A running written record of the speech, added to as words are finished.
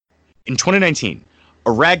In 2019,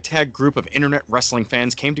 a ragtag group of internet wrestling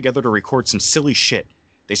fans came together to record some silly shit.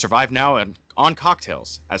 They survive now on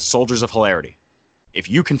Cocktails as Soldiers of Hilarity. If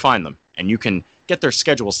you can find them, and you can get their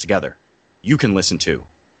schedules together, you can listen to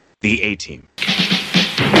The A-Team. La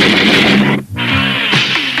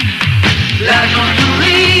grande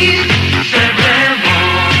souris, c'est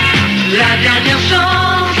vraiment la dernière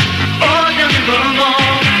chance. Au dernier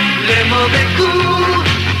moment, les mauvais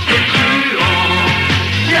coups, c'est truand.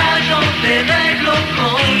 L'agent des règles au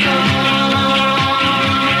comptant.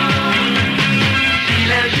 Si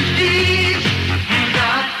l'injustice vous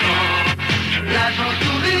attend, l'agent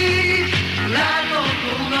souris, l'agent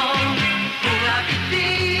tournant. Pour la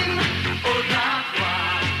victime, aux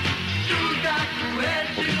avoirs, tout à coup est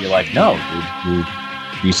You're like, no,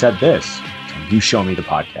 you said this. You show me the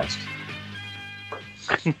podcast.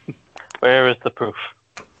 Where is the proof?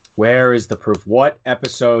 Where is the proof? What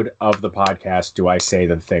episode of the podcast do I say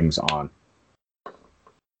the things on?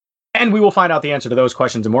 And we will find out the answer to those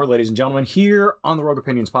questions and more, ladies and gentlemen, here on the Rogue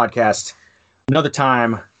Opinions podcast. Another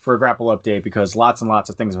time for a Grapple update, because lots and lots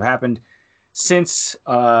of things have happened since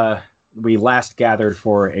we last gathered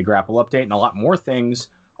for a Grapple update, and a lot more things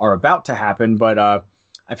are about to happen, but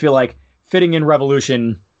I feel like fitting in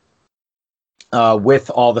Revolution with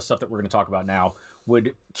all the stuff that we're going to talk about now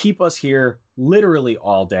would keep us here literally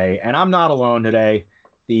all day. And I'm not alone today.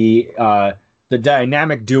 The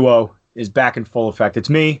dynamic duo is back in full effect.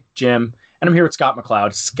 It's me, Jim, and I'm here with Scott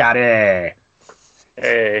McLeod. Scotty!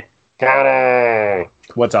 Hey. Scotty!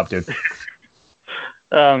 What's up, dude?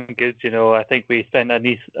 Good. You know, I think we spent a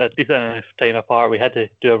decent enough time apart. We had to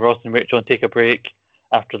do a Ross and Rachel and take a break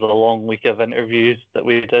after the long week of interviews that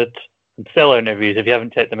we did. And stellar interviews. If you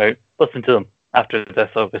haven't checked them out, listen to them after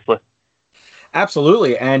this, obviously.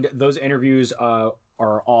 Absolutely. And those interviews are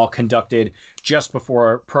all conducted just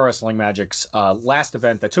before Pro Wrestling Magic's last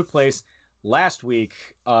event that took place last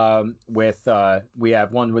week with we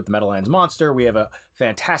have one with the Meadowlands Monster. We have a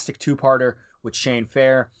fantastic two-parter with Shane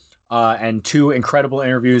Fair and two incredible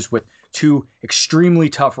interviews with two extremely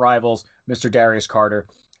tough rivals, Mr. Darius Carter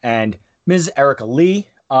and Ms. Erica Lee,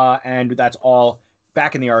 and that's all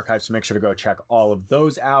back in the archives, so make sure to go check all of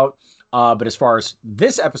those out. But as far as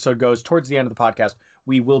this episode goes, towards the end of the podcast,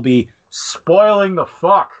 we will be spoiling the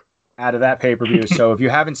fuck out of that pay-per-view. So if you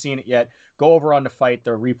haven't seen it yet, go over on The Fight.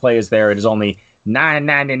 The replay is there. It is only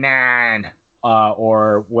 $9.99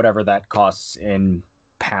 or whatever that costs in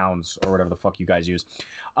pounds or whatever the fuck you guys use.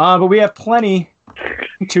 But we have plenty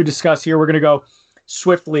to discuss here. We're going to go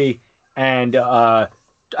swiftly and I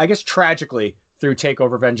guess tragically through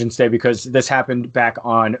TakeOver Vengeance Day, because this happened back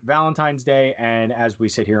on Valentine's Day, and as we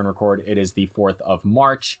sit here and record, it is the 4th of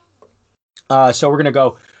March. So we're going to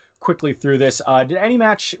go quickly through this. Did any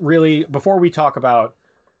match really, before we talk about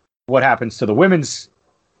what happens to the women's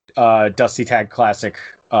Dusty Tag Classic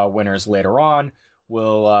winners later on,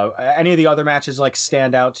 will any of the other matches like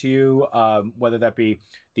stand out to you, whether that be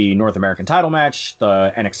the North American title match,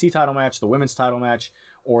 the NXT title match, the women's title match,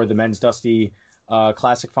 or the men's Dusty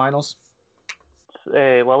Classic finals? What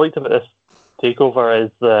I liked about this takeover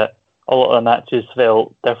is that a lot of the matches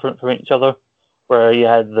felt different from each other, where you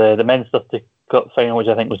had the men's Dusty Cup final, which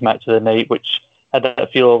I think was match of the night, which had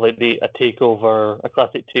that feel of like a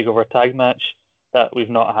classic takeover tag match that we've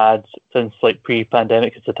not had since like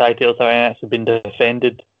pre-pandemic, because the tag titles have actually been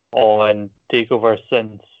defended on takeover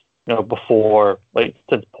since before, like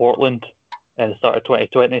since Portland and the start of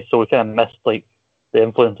 2020. So we kind of missed like the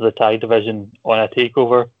influence of the tag division on a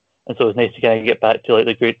takeover. And so it's nice to kind of get back to like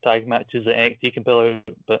the great tag matches that NXT can pull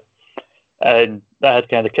out. And that had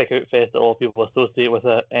kind of the kick-out fest that a lot of people associate with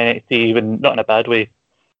NXT, even not in a bad way.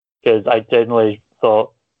 Because I genuinely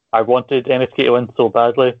thought I wanted MSK to win so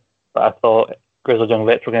badly, but I thought Grizzled Young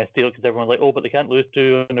Vets were going to steal it because everyone was like, oh, but they can't lose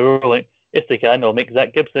two in a row. Like, yes, they can. It'll make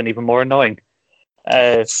Zach Gibson even more annoying.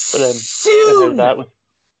 But then Soon! That was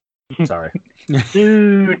Sorry.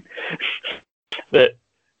 Soon! But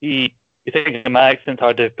you think my accent's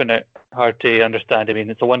hard to understand. I mean,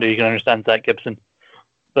 it's a wonder you can understand Zach Gibson.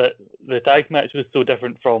 But the tag match was so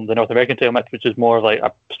different from the North American title match, which is more like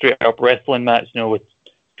a straight-up wrestling match, with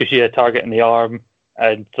Kushida targeting the arm,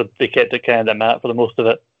 and so they kept it kind of the mat for the most of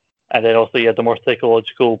it. And then also you had the more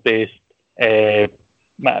psychological-based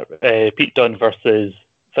Pete Dunne versus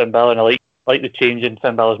Finn Balor, and I like the change in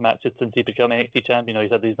Finn Balor's matches since he became NXT champion.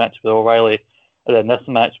 He's had these matches with O'Reilly, and then this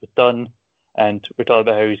match with Dunne, and we're talking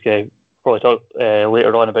about how he's going to probably talk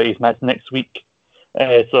later on about his match next week.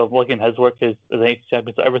 So I'm looking at his work as NXT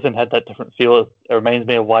champion. So everything had that different feel. It reminds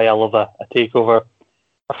me of why I love a takeover.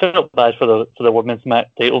 I felt bad for the women's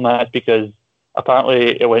title match because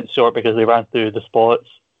apparently it went short because they ran through the spots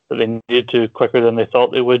that they needed to quicker than they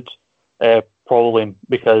thought they would. probably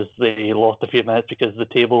because they lost a few minutes because the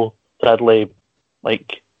table, sadly,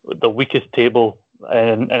 like the weakest table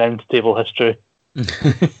in announce table history. I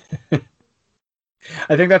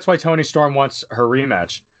think that's why Toni Storm wants her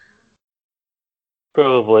rematch.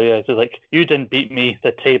 Probably, yeah. It's like, you didn't beat me,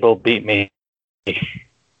 the table beat me.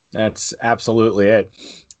 That's absolutely it.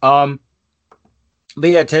 But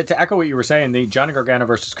yeah, to echo what you were saying, the Johnny Gargano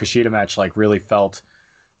versus Kushida match like really felt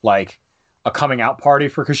like a coming out party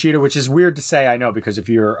for Kushida, which is weird to say, I know, because if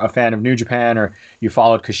you're a fan of New Japan or you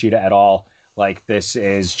followed Kushida at all, like this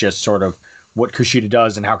is just sort of what Kushida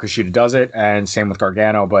does and how Kushida does it, and same with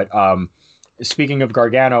Gargano. But speaking of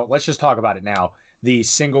Gargano, let's just talk about it now. The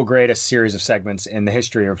single greatest series of segments in the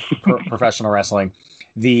history of professional wrestling.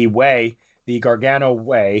 The Gargano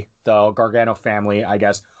way, the Gargano family, I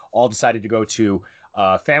guess, all decided to go to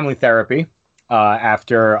family therapy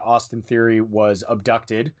after Austin Theory was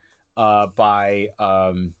abducted by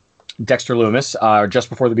Dexter Lumis just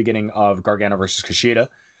before the beginning of Gargano versus Kushida.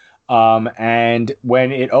 And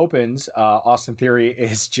when it opens, Austin Theory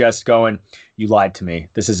is just going, "You lied to me.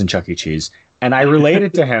 This isn't Chuck E. Cheese." And I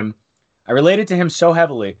related to him. I related to him so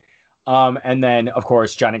heavily. And then, of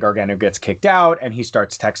course, Johnny Gargano gets kicked out, and he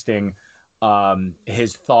starts texting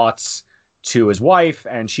his thoughts to his wife,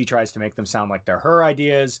 and she tries to make them sound like they're her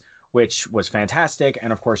ideas, which was fantastic.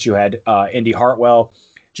 And of course, you had Indy Hartwell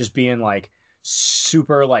just being like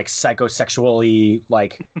super like psychosexually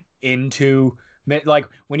like into like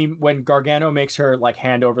when Gargano makes her like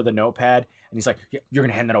hand over the notepad, and he's like, "Yeah, you're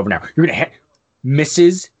gonna hand that over now. You're gonna hand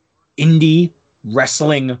Mrs. Indy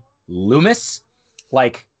Wrestling Lumis,"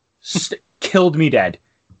 like killed me dead.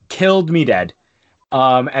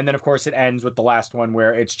 And then, of course, it ends with the last one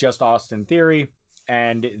where it's just Austin Theory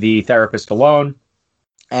and the therapist alone.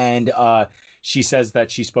 And she says that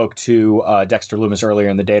she spoke to Dexter Lumis earlier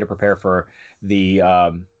in the day to prepare for the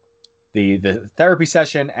therapy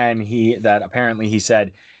session, and apparently he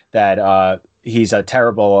said that he's a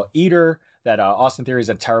terrible eater. That Austin Theory is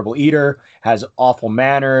a terrible eater, has awful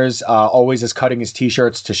manners, always is cutting his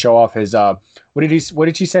t-shirts to show off his what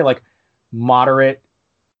did she say, like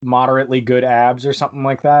moderately good abs or something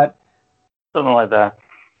like that. Something like that.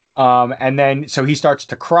 And then so he starts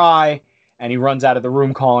to cry, and he runs out of the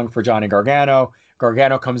room calling for Johnny Gargano.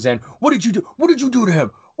 Gargano comes in. "What did you do? What did you do to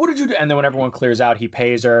him? What did you do?" And then when everyone clears out, he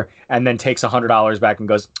pays her and then takes $100 back and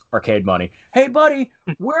goes, "Arcade money. Hey, buddy,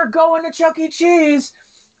 we're going to Chuck E. Cheese."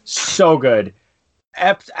 So good.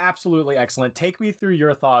 Absolutely excellent. Take me through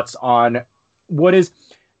your thoughts on what is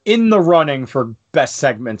in the running for best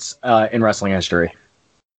segments in wrestling history.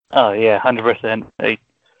 Oh yeah, 100%.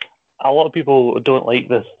 A lot of people don't like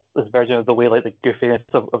this version of the way, like the goofiness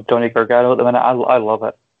of Johnny Gargano at the minute. I love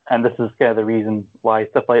it, and this is kind of the reason why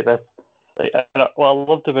stuff like this. What I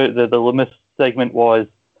loved about the Lumis segment was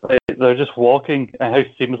they're just walking, and how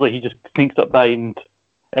seamlessly he just sneaks up behind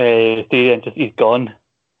Theory and just he's gone.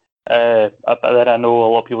 But then I know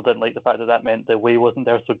a lot of people didn't like the fact that meant the way wasn't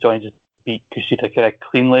there, so Johnny just beat Kushida kind of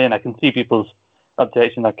cleanly, and I can see people's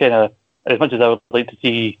objection. I kind of, as much as I would like to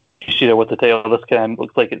see Kushida with the title, this kind of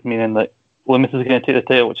looks like it's meaning that Lumis is going to take the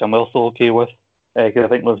title, which I'm also okay with, because I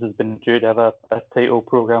think Lumis has been due to have a title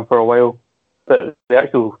program for a while. But the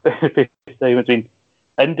actual time between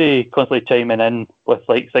Indy constantly chiming in with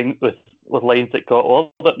like things with lines that got a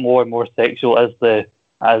little bit more and more sexual as the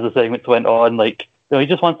segments went on, like, you know, he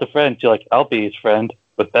just wants a friend. You're like, "I'll be his friend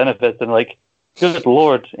with benefits," and like, "Good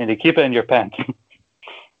Lord," and you keep it in your pants.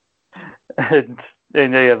 and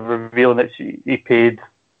they revealing that he paid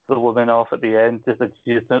the woman off at the end, just that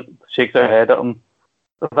she just shakes her head at him.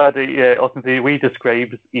 The fact that Austin Theory, we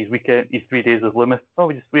described his 3 days with Lumis. Oh,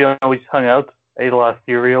 we just hung out, ate a lot of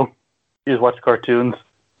cereal, we just watched cartoons,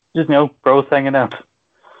 just bros hanging out.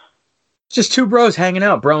 Just two bros hanging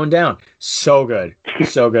out, broing down. So good,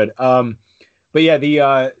 so good. But yeah,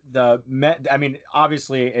 I mean,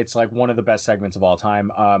 obviously, it's like one of the best segments of all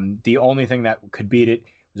time. The only thing that could beat it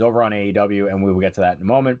was over on AEW, and we will get to that in a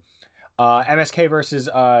moment. MSK versus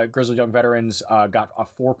Grizzled Young Veterans got a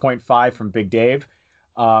 4.5 from Big Dave,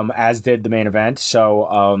 as did the main event.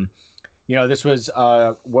 So, this was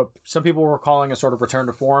what some people were calling a sort of return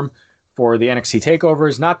to form for the NXT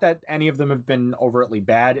takeovers. Not that any of them have been overtly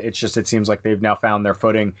bad. It's just it seems like they've now found their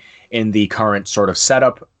footing in the current sort of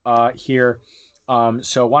setup here.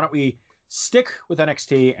 So why don't we stick with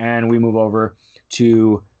NXT and we move over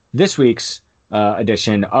to this week's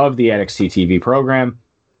edition of the NXT TV program.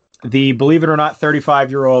 The, believe it or not,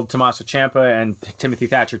 35-year-old Tommaso Ciampa and Timothy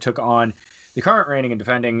Thatcher took on the current reigning and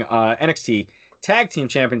defending NXT Tag Team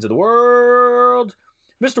Champions of the World,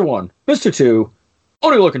 Mr. 1, Mr. 2,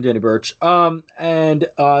 Oney Lorcan, Danny Burch. And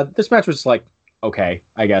this match was like okay,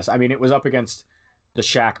 I guess. I mean, it was up against the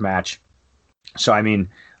Shaq match. So, I mean,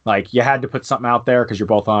 like, you had to put something out there because you're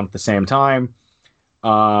both on at the same time.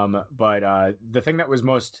 But the thing that was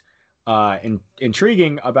most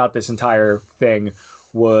intriguing about this entire thing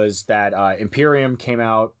was that Imperium came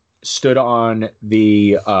out, stood on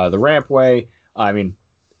the rampway. I mean,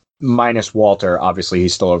 minus Walter. Obviously,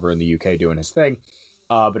 he's still over in the UK doing his thing.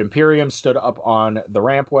 But Imperium stood up on the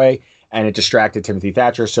rampway, and it distracted Timothy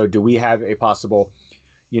Thatcher. So do we have a possible,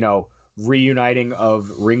 reuniting of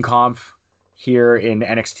Ring Conf here in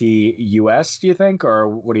NXT US, do you think? Or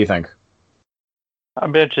what do you think?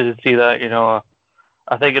 I'm interested to see that.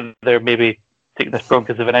 I think they're maybe taking this from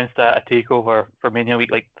because they've announced a takeover for Mania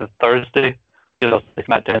Week, like the Thursday. They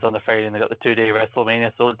SmackDown's on the Friday, and they got the 2-day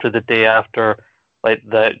WrestleMania. So to the day after, like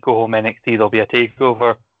the go home NXT, there'll be a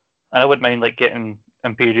takeover. And I wouldn't mind like getting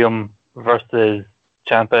Imperium versus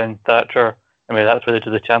Ciampa and Thatcher. I mean, that's where they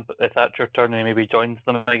do the Thatcher turn and maybe joins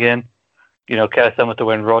them again. Kind of similar to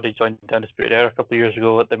when Roddy joined Undisputed Era a couple of years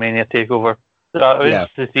ago at the Mania takeover. So I was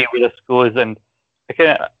interested to see where this goes, and it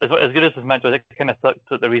kind of, as good as this match was, it kind of sucked.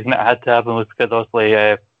 That the reason it had to happen was because obviously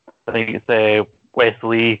I think it's Wes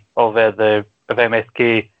Lee of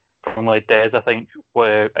MSK, formerly Dez, I think,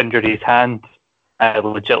 injured his hand.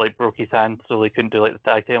 Legit broke his hand, so they couldn't do the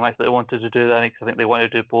tag team match that they wanted to do. I think they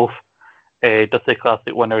wanted to do both Dusty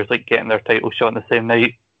Classic winners getting their title shot on the same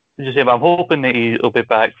night. I'm hoping that he'll be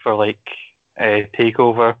back for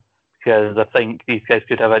Takeover, because I think these guys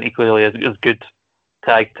could have an equally as good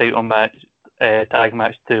tag title match, tag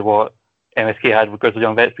match to what MSK had with Grizzled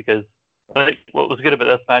Young Vets. Because I think what was good about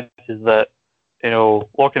this match is that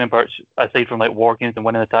Lorcan and Birch, aside from War Games and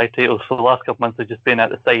winning the tag titles, for the last couple of months they've just been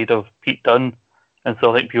at the side of Pete Dunne. And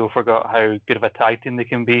so I think people forgot how good of a tag team they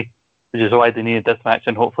can be, which is why they needed this match,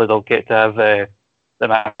 and hopefully they'll get to have the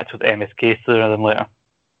match with MSK sooner than later.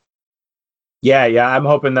 Yeah, I'm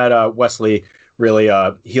hoping that Wesley really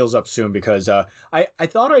heals up soon, because I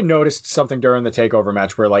thought I noticed something during the TakeOver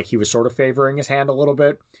match where he was sort of favoring his hand a little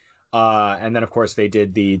bit. And then, of course, they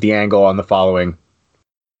did the angle on the following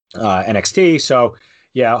NXT. So,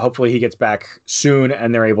 yeah, hopefully he gets back soon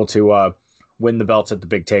and they're able to win the belts at the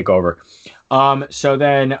big TakeOver. So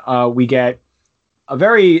then we get a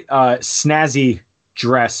very snazzy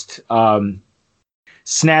dressed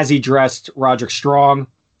Roderick Strong.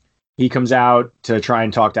 He comes out to try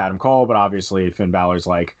and talk to Adam Cole, but obviously Finn Balor's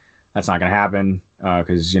like, that's not going to happen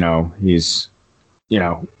because, he's, he's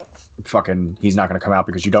not going to come out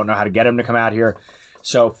because you don't know how to get him to come out here.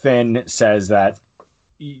 So Finn says that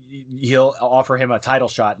he'll offer him a title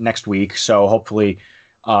shot next week. So hopefully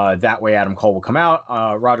that way Adam Cole will come out.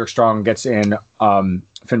 Roderick Strong gets in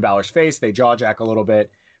Finn Balor's face. They jaw jack a little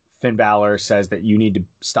bit. Finn Balor says that you need to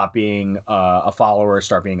stop being a follower,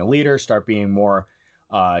 start being a leader, start being more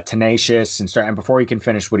tenacious, and before he can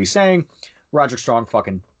finish what he's saying, Roderick Strong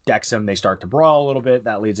fucking decks him. They start to brawl a little bit.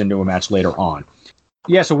 That leads into a match later on.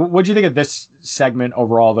 Yeah, so what'd you think of this segment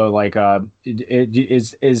overall, though?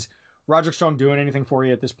 Is Roderick Strong doing anything for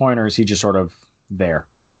you at this point, or is he just sort of there?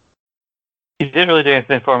 He didn't really do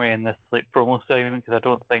anything for me in this promo segment, because I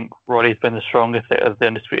don't think Roddy's been the strongest of the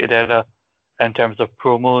Undisputed Era in terms of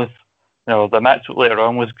promos. The match later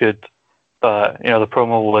on was good, but the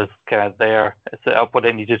promo was kind of there. It set up what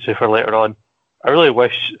it needed to for later on. I really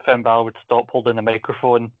wish Finn Balor would stop holding the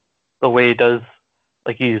microphone the way he does.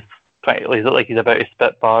 He's about to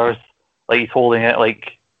spit bars. He's holding it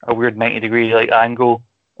a weird 90-degree angle.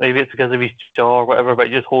 Maybe it's because of his jaw or whatever, but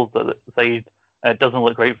he just holds it at the side, and it doesn't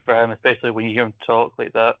look great for him, especially when you hear him talk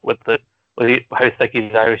like that with how thick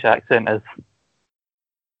his Irish accent is.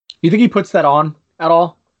 You think he puts that on at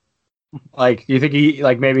all? You think he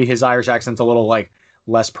maybe his Irish accent's a little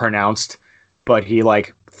less pronounced, but he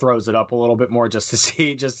throws it up a little bit more just to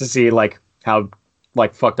see how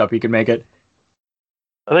fucked up he can make it?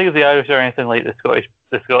 I think if the Irish are anything like the Scottish,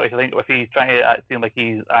 I think if he's trying to seem like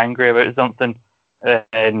he's angry about something,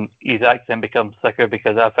 and his accent becomes thicker,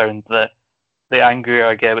 because I found that the angrier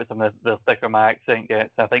I get about something, the thicker my accent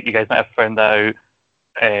gets. I think you guys might have found that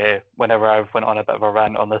out whenever I've went on a bit of a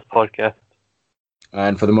rant on this podcast.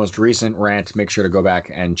 And for the most recent rant, make sure to go back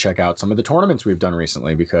and check out some of the tournaments we've done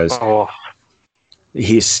recently, because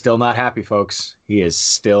he's still not happy, folks. He is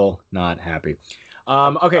still not happy.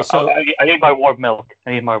 Okay, so I need my warm milk.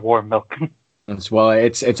 Well,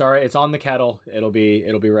 it's all right. It's on the kettle. It'll be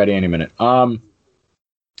ready any minute.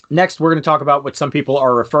 Next, we're going to talk about what some people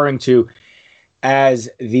are referring to as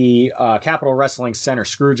the Capital Wrestling Center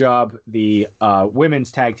Screwjob, the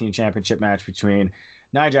women's tag team championship match between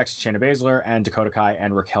Nia Jax, Shayna Baszler, and Dakota Kai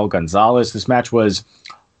and Raquel Gonzalez. This match was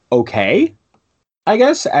okay, I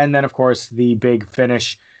guess. And then, of course, the big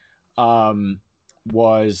finish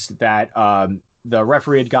was that the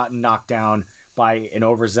referee had gotten knocked down by an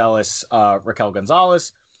overzealous Raquel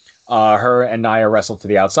Gonzalez. Her and Nia wrestle to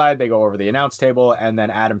the outside. They go over the announce table, and then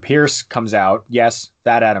Adam Pearce comes out. Yes,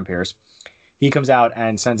 that Adam Pearce. He comes out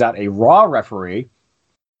and sends out a Raw referee,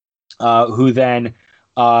 who then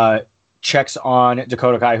checks on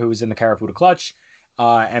Dakota Kai, who's in the Karafuda clutch.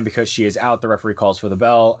 And because she is out, the referee calls for the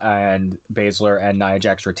bell, and Baszler and Nia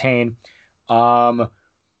Jax retain.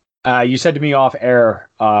 You said to me off air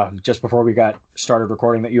just before we got started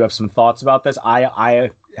recording that you have some thoughts about this.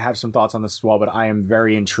 I have some thoughts on this as well, but I am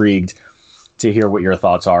very intrigued to hear what your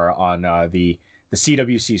thoughts are on the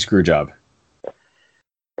CWC screw job.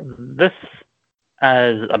 This,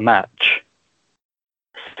 as a match,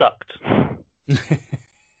 sucked.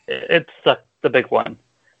 It sucked, the big one,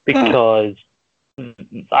 because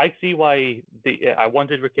I see why I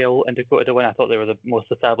wanted Raquel and Dakota to win. I thought they were the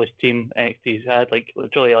most established team NXT's had. Like,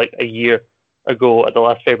 literally, like a year ago at the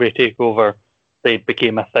last February takeover, they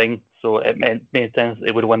became a thing. So it made sense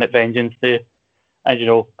they would win at Vengeance Day. And, you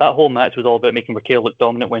know, that whole match was all about making Raquel look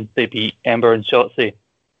dominant when they beat Ember and Shotzi.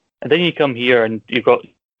 And then you come here and you've got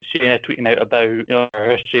Shayna tweeting out about, you know,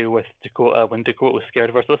 her history with Dakota when Dakota was scared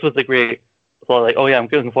of her. So this was the great, like, oh yeah, I'm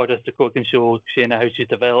looking forward to this. Dakota can show Shayna how she's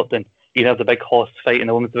developed, and you can have the big horse fight in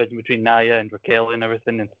the women's division between Nia and Raquel and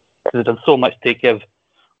everything. And they've done so much to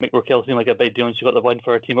make Raquel seem like a big deal, and she got the win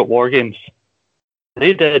for her team at War Games.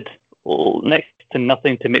 They did next to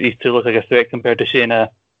nothing to make these two look like a threat compared to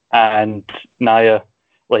Shayna and Nia.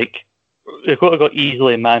 Like, Dakota got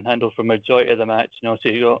easily manhandled for majority of the match. You know,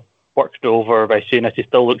 she got worked over by Shayna. She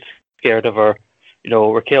still looked scared of her. You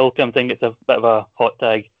know, Raquel comes in, gets a bit of a hot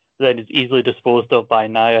tag, then is easily disposed of by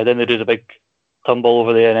Nia. Then they do the big tumble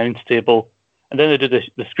over the announce table, and then they do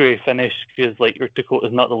the screwy finish because, like,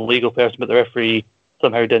 Dakota's not the legal person, but the referee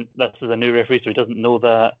somehow didn't. This is a new referee, so he doesn't know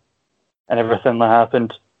that, and everything that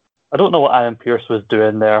happened. I don't know what Adam Pearce was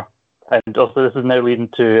doing there, and also this is now leading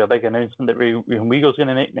to a big announcement that Regal's going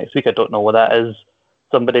to make next week. I don't know what that is.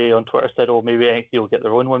 Somebody on Twitter said, "Oh, maybe NXT will get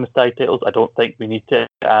their own women's tag titles." I don't think we need to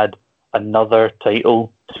add another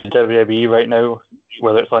title to WWE right now,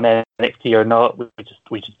 whether it's on NXT or not. We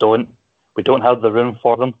just don't. We don't have the room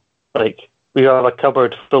for them. Like, we have a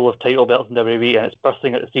cupboard full of title belts in WWE, and it's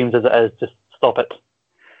bursting at the seams as it is. Just stop it.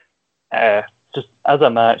 Just as a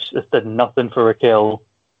match, this did nothing for Raquel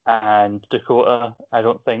and Dakota, I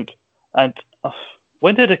don't think. And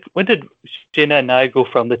when did Shayna and Nia go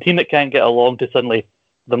from the team that can't get along to suddenly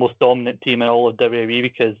the most dominant team in all of WWE?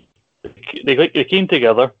 Because they came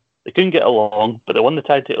together, they couldn't get along, but they won the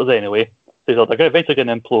tag titles anyway. So they're eventually going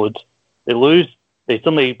to implode. They lose. They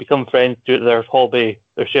suddenly become friends due to their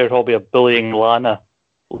shared hobby of bullying Lana.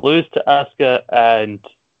 Lose to Asuka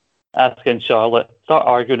and Charlotte. Start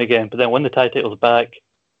arguing again, but then win the tag titles back.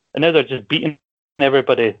 And now they're just beating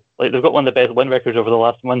everybody. Like, they've got one of the best win records over the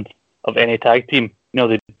last month of any tag team. You know,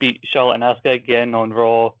 they beat Charlotte and Asuka again on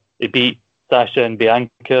Raw. They beat Sasha and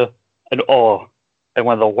Bianca. And one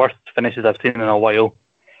of the worst finishes I've seen in a while.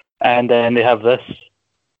 And then they have this.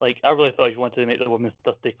 Like, I really thought if you wanted to make the Women's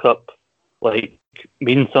Dusty Cup, like,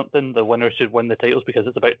 mean something, the winner should win the titles, because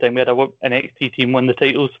it's about time we had an NXT team win the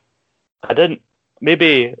titles. I didn't.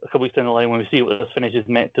 Maybe a couple weeks down the line, when we see what this finish is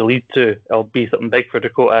meant to lead to, it'll be something big for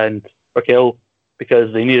Dakota and Raquel,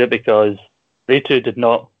 because they need it, because they two did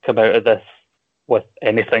not come out of this with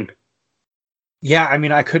anything. Yeah, I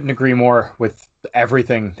mean, I couldn't agree more with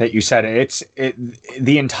everything that you said.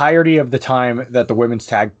 The entirety of the time that the women's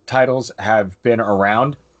tag titles have been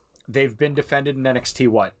around, they've been defended in NXT,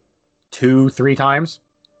 what, 2-3 times?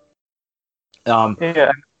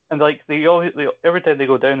 Yeah, and like they every time they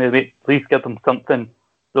go down, they at least give them something,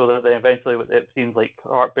 so that they eventually, it seems like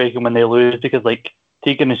heartbreaking when they lose, because like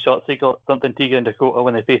Tegan and Shotzi got something, Tegan and Dakota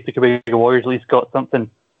when they faced the Cabrera Warriors at least got something,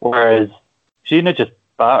 whereas Shayna just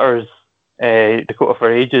batters Dakota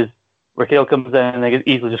for ages. Raquel comes in and they get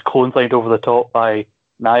easily just clotheslined over the top by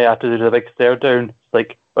Nia after they do the big stare down. It's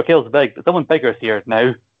like, Raquel's big, but someone bigger is here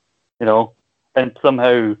now, you know, and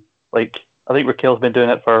somehow, like, I think Raquel's been doing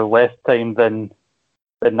it for less time than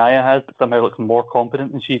Nia has, but somehow looks more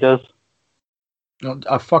competent than she does.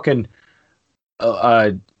 A fucking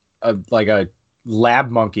like a lab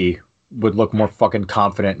monkey would look more fucking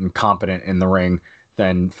confident and competent in the ring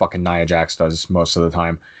than fucking Nia Jax does most of the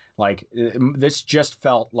time. Like, this just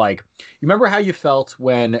felt like, you remember how you felt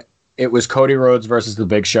when it was Cody Rhodes versus The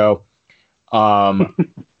Big Show,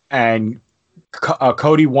 and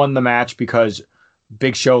Cody won the match because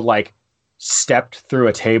Big Show like stepped through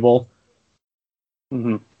a table.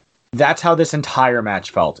 Mm-hmm. That's how this entire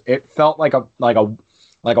match felt. It felt like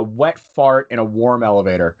a wet fart in a warm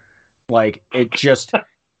elevator. Like, it just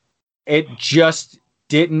it just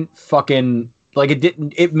didn't fucking like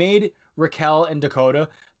it made Raquel and Dakota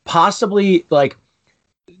possibly like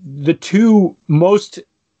the two most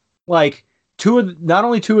like not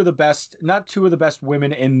only two of the best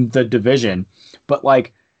women in the division, but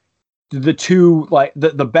like the two like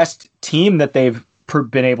the best team that they've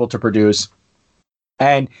been able to produce.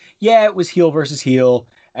 And yeah, it was heel versus heel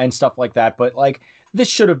and stuff like that, but like this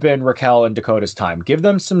should have been Raquel and Dakota's time. Give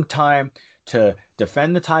them some time to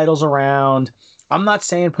defend the titles around. I'm not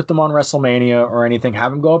saying put them on WrestleMania or anything.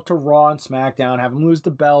 Have them go up to Raw and SmackDown. Have them lose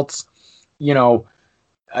the belts, in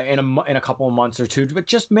a couple of months or two. But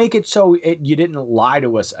just make it so you didn't lie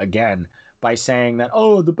to us again by saying that,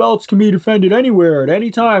 oh, the belts can be defended anywhere at any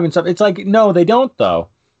time and stuff. It's like, no, they don't, though.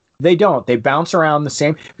 They don't. They bounce around the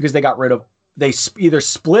same because they either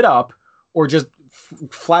split up or just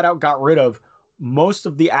flat out got rid of most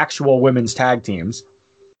of the actual women's tag teams.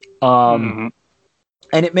 And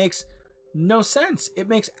it makes no sense. It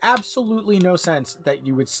makes absolutely no sense that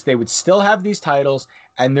they would still have these titles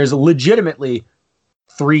and there's legitimately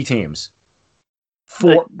 3 teams.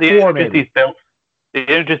 Four maybe. They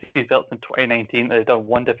introduced these belts in 2019. They've done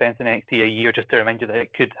one defense in NXT a year just to remind you that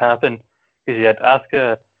it could happen. Because you had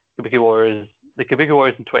Asuka, Kabuki Warriors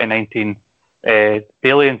in 2019,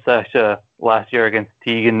 Bayley and Sasha last year against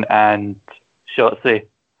Tegan and Shotzi,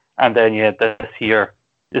 and then you had this year.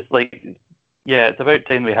 It's like, yeah, it's about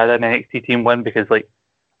time we had an NXT team win because, like,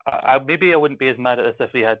 maybe I wouldn't be as mad at this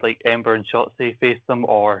if we had like Ember and Shotzi face them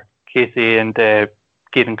or Casey and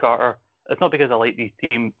Kaden Carter. It's not because I like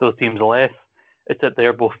those teams less. It's that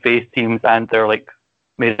they're both face teams and they're like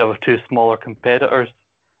made up of 2 smaller competitors,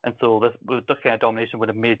 and so this kind of domination would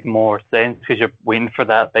have made more sense because you're waiting for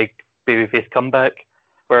that big babyface comeback.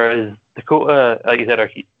 Whereas Dakota, like you said,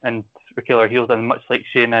 and Raquel are heels, and much like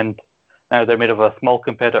Shane, and now they're made of a small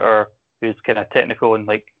competitor who's kind of technical and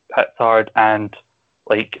like hits hard and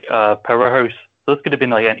like powerhouse. So this could have been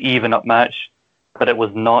like an even up match, but it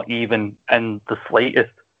was not even in the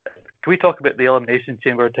slightest. Can we talk about the Elimination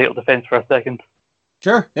Chamber title defense for a second?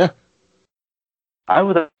 Sure, yeah. I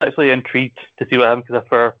was actually intrigued to see what happened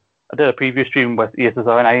because I did a preview stream with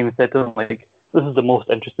ESSR and I even said to them, like, this is the most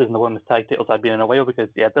interested in the women's tag titles I've been in a while because,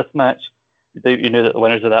 yeah, this match, you knew that the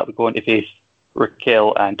winners of that would go on to face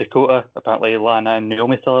Raquel and Dakota. Apparently, Lana and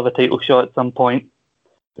Naomi still have a title shot at some point.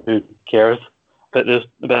 Who cares about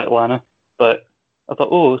Lana? But I thought,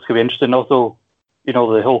 oh, this could be interesting. Also, the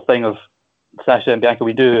whole thing of Sasha and Bianca,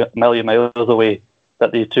 we do a million miles away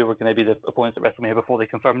that these two were going to be the opponents at WrestleMania before they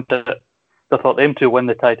confirmed it. So I thought them two win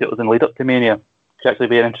the tag titles and lead up to Mania could actually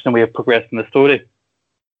be an interesting way of progressing the story.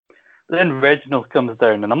 But then Reginald comes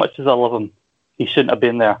down, and as much as I love him, he shouldn't have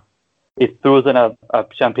been there. He throws in a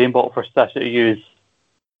champagne bottle for Sasha to use,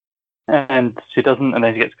 and she doesn't, and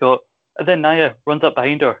then she gets caught. And then Nia runs up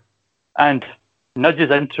behind her and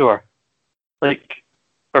nudges into her, like,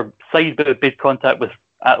 or side made contact with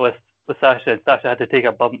Sasha, and Sasha had to take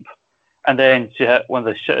a bump. And then she hit one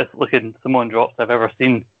of the shittest looking Samoan drops I've ever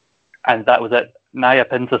seen. And that was it. Nia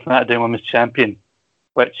pins the SmackDown Women's Champion,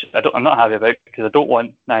 which I'm not happy about because I don't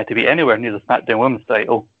want Nia to be anywhere near the SmackDown Women's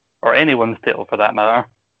title, or any women's title for that matter.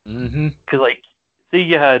 Because, like, see,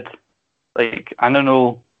 you had, like, I don't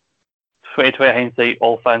know, 2020 hindsight, a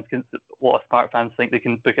lot of smart fans think they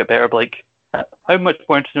can book it better, but, like, how much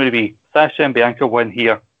more interesting would it be? Sasha and Bianca win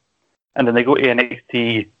here, and then they go to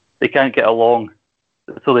NXT, they can't get along,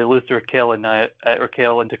 so they lose to Raquel and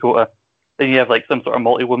Dakota. Then you have like some sort of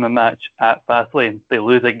multi-woman match at Fastlane. They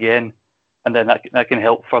lose again, and then that can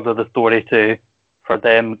help further the story for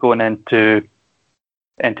them going into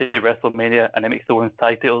WrestleMania, and it makes the women's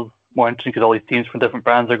tag titles more interesting because all these teams from different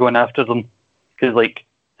brands are going after them. Because like,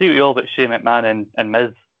 see what you all about Shane McMahon and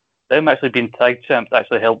Miz, them actually being tag champs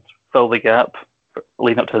actually helped fill the gap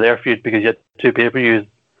leading up to their feud because you had 2 pay-per-views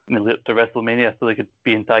and they led up to WrestleMania, so they could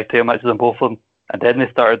be in tag title matches on both of them. And then they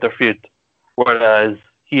started their feud. Whereas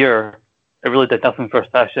here, it really did nothing for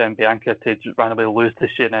Sasha and Bianca to just randomly lose to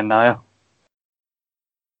Shane and Nia.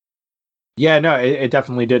 Yeah, no, it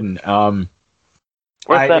definitely didn't.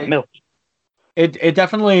 Where's that milk? It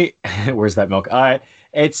definitely. Where's that milk?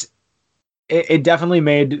 It definitely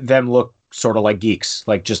made them look sort of like geeks,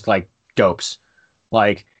 like just like dopes.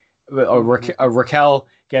 Like Raquel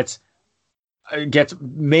gets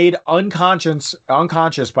made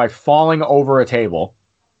unconscious by falling over a table,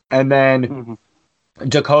 and then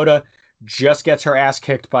Dakota just gets her ass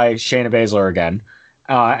kicked by Shayna Baszler again,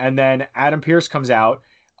 and then Adam Pearce comes out,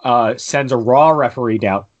 sends a Raw referee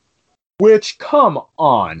down. Which, come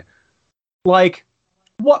on, like,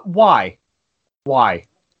 what? Why?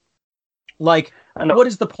 Like, what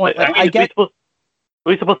is the point? Like, I get.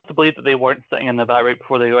 we supposed to believe that they weren't sitting in the back right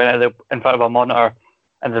before they went in front of a monitor,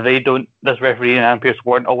 and that this referee and Adam Pearce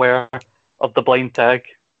weren't aware of the blind tag?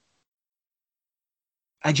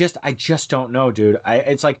 I just don't know, dude.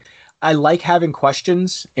 It's like I like having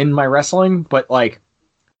questions in my wrestling, but like,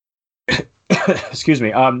 excuse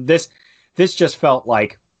me. This just felt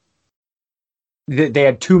like they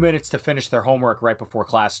had 2 minutes to finish their homework right before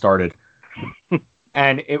class started,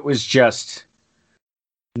 and it was just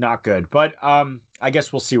not good. But I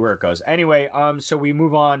guess we'll see where it goes. Anyway, so we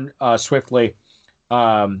move on swiftly,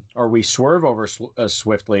 or we swerve over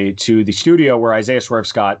swiftly to the studio where Isaiah Swerve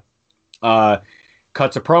Scott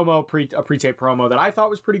cuts a promo, a pre-tape promo that I thought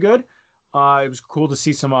was pretty good. It was cool to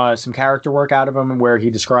see some character work out of him, where he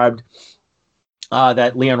described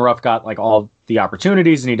that Leon Ruff got like all the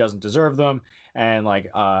opportunities and he doesn't deserve them, and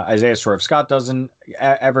like Isaiah Swerve Scott doesn't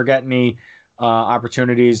ever get any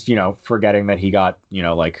opportunities. You know, forgetting that he got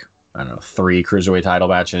like I don't know 3 cruiserweight title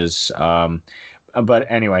matches. But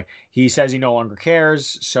anyway, he says he no longer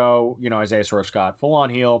cares. So Isaiah Swerve Scott full on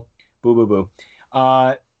heel, boo boo boo.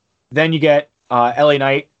 Then you get LA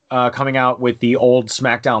Knight coming out with the old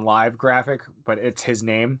SmackDown Live graphic, but it's his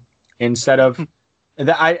name instead of.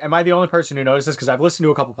 Am I the only person who noticed this? Because I've listened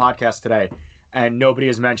to a couple podcasts today, and nobody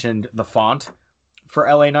has mentioned the font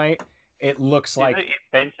for LA Knight. It looks like you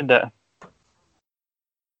mentioned it.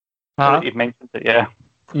 Huh? You mentioned it, yeah.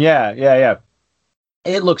 Yeah.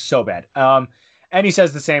 It looks so bad. And he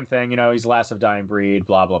says the same thing. He's the last of dying breed.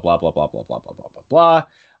 Blah blah blah blah blah blah blah blah blah blah blah.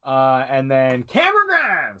 And then Cameron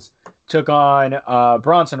Grimes took on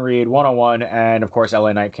Bronson Reed 1-on-1, and of course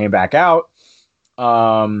LA Knight came back out.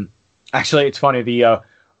 Actually, it's funny. The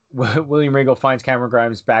William Regal finds Cameron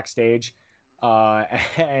Grimes backstage,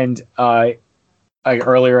 and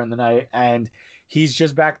earlier in the night, and he's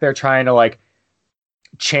just back there trying to like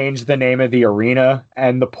change the name of the arena,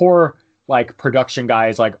 and the poor like production guy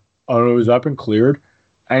is like, "Oh, has that been cleared?"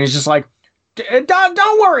 And he's just like,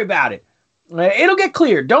 "Don't worry about it. It'll get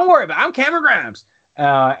cleared. Don't worry about it. I'm Cameron Grimes."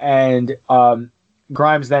 And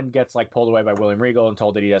Grimes then gets like pulled away by William Regal and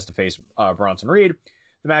told that he has to face Bronson Reed.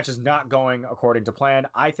 The match is not going according to plan.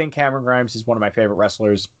 I think Cameron Grimes is one of my favorite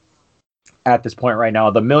wrestlers at this point right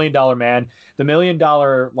now. The $1 Million Man, the $1 Million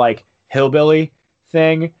like hillbilly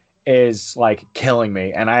thing is like killing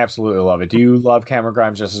me, and I absolutely love it. Do you love Cameron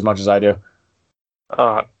Grimes just as much as I do?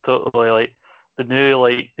 Totally. Like the new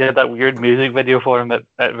they had that weird music video for him at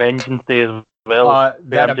Vengeance Day as well.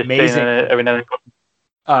 That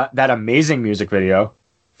amazing music video.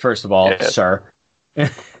 First of all, sir.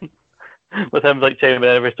 With him like chiming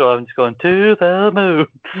in every so often, just going to the moon.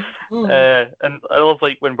 And I love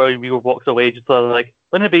like when William Regal walks away, just like,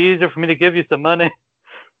 wouldn't it be easier for me to give you some money?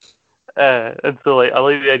 And so like I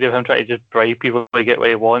like the idea of him trying to just bribe people to get what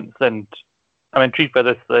he wants. And I'm intrigued by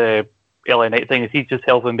this LA Knight thing. Is he just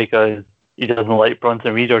helping because he doesn't like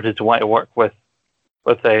Bronson Reed, or does he want to work with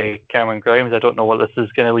Cameron Grimes? I don't know what this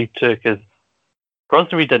is going to lead to, because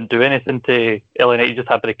Bronson Reed didn't do anything to LA Knight. He just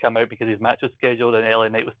happened to come out because his match was scheduled and LA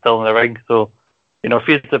Knight was still in the ring. So,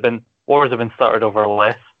 wars have been started over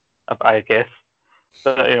less, I guess.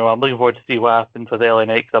 But, I'm looking forward to see what happens with LA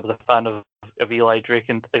Knight, because I was a fan of Eli Drake,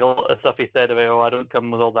 and like, a lot of stuff he said about, I don't come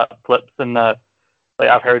with all that flips and that. Like,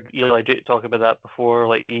 I've heard Eli Drake talk about that before.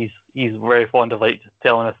 Like, he's very fond of like just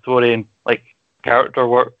telling a story and like character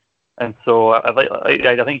work. And so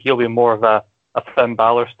I think he'll be more of a Finn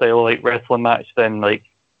Balor style like wrestling match than like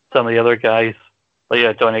some of the other guys,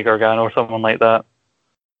 like Johnny Gargano or someone like that.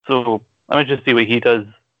 So I'm interested to see what he does.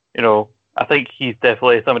 I think he's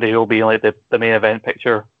definitely somebody who will be in like the main event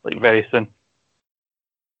picture like very soon.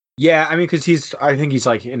 Yeah, I mean, because I think he's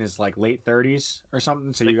like in his like late 30s or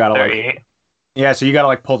something. So you gotta 38. so you gotta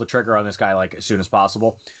like pull the trigger on this guy like as soon as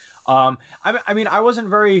possible. I mean, I wasn't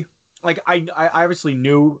very. Like, I obviously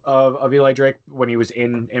knew of Eli Drake when he was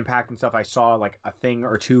in Impact and stuff. I saw, like, a thing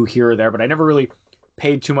or two here or there, but I never really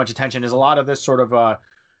paid too much attention. Is a lot of this sort of a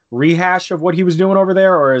rehash of what he was doing over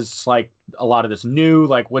there, or is, like, a lot of this new?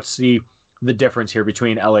 Like, what's the difference here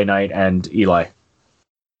between LA Knight and Eli?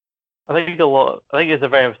 I think it's a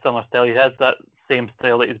very similar style. He has that same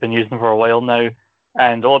style that he's been using for a while now,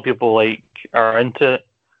 and a lot of people, like, are into it.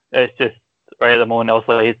 It's just, right at the moment,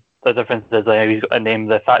 also, the difference is he's got a name,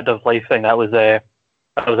 the Fact of Life thing. That was a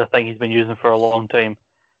thing he's been using for a long time.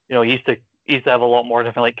 He used to have a lot more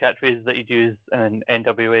different like catchphrases that he'd use in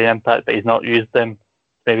NWA Impact, but he's not used them.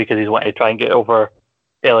 Maybe because he's wanted to try and get over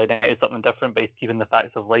LA Knight as something different, but he's keeping the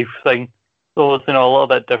Facts of Life thing. So it's a little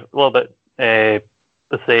bit the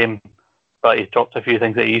same, but he's dropped a few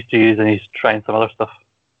things that he used to use and he's trying some other stuff.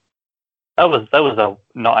 That was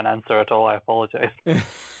not an answer at all. I apologize.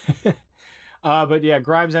 But yeah,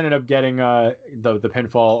 Grimes ended up getting the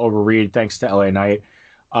pinfall over Reed thanks to LA Knight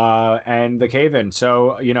and the cave-in.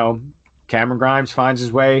 So, Cameron Grimes finds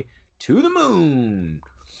his way to the moon.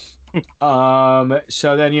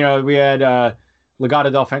 So then, we had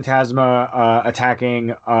Legado del Fantasma attacking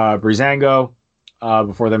Breezango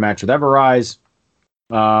before their match with Everrise.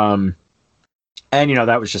 And,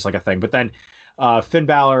 that was just like a thing. But then Finn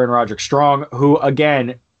Balor and Roderick Strong, who,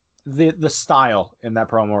 again, the style in that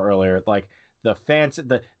promo earlier, like the fancy,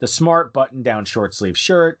 the smart button-down short-sleeve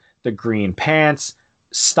shirt, the green pants,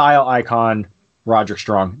 style icon Roderick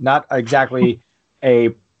Strong. Not exactly a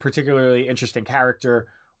particularly interesting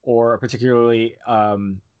character or a particularly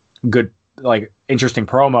good, like, interesting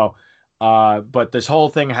promo. But this whole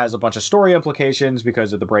thing has a bunch of story implications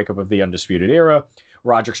because of the breakup of the Undisputed Era.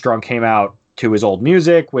 Roderick Strong came out to his old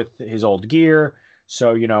music with his old gear.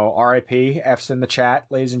 So, RIP, F's in the chat,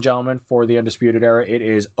 ladies and gentlemen, for the Undisputed Era. It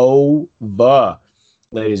is over,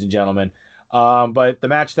 ladies and gentlemen. But the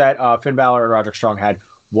match that Finn Balor and Roderick Strong had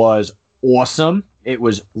was awesome. It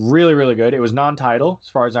was really, really good. It was non-title, as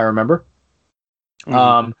far as I remember.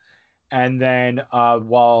 Mm-hmm. And then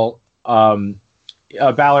while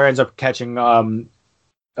Balor ends up catching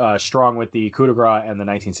Strong with the coup de grace and the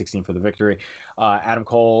 1916 for the victory, Adam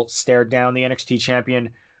Cole stared down the NXT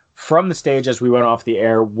champion from the stage as we went off the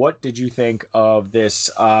air. What did you think of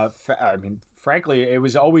this? Frankly, it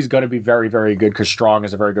was always going to be very, very good because Strong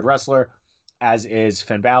is a very good wrestler, as is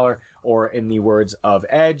Finn Balor, or in the words of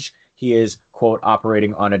Edge, he is, quote,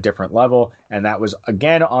 operating on a different level. And that was,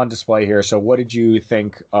 again, on display here. So what did you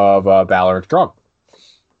think of Balor and Strong?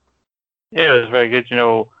 Yeah, it was very good.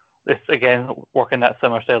 This, again, working that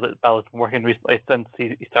similar style that Balor's been working recently since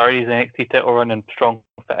he started his NXT title run, and Strong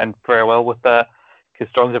fit in very well with that. Because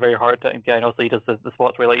Strong's a very hard-hitting guy, and also he does the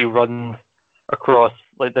spots where he runs across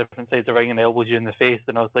different sides of the ring and elbows you in the face,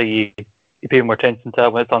 and also you pay more attention to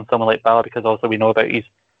that when it's on someone like Balor, because also we know about his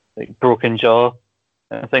broken jaw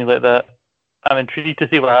and things like that. I'm intrigued to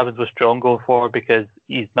see what happens with Strong going forward, because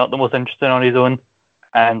he's not the most interesting on his own,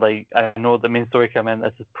 and I know the main story coming in,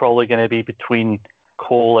 this is probably going to be between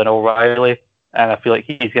Cole and O'Reilly, and I feel like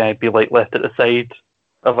he's going to be left at the side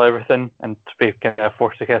of everything and to be kind of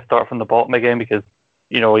forced to start from the bottom again, because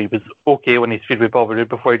he was okay when he's feud with Bobby Roode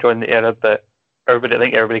before he joined the Era, but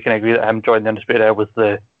everybody can agree that him joining the Undisputed Era was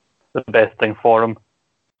the best thing for him.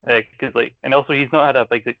 And also he's not had a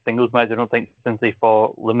big singles match, I don't think, since he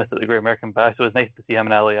fought Loomis at the Great American Bash, so it's nice to see him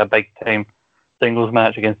and Ali a big time singles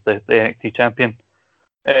match against the NXT champion.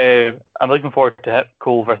 I'm looking forward to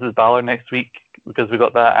Cole versus Balor next week, because we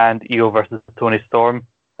got that, and Io versus Tony Storm,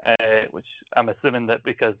 which I'm assuming that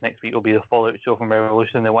because next week will be the Fallout show from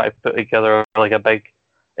Revolution, they want to put together a big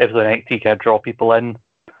episode of NXT, kind of draw people in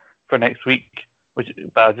for next week. But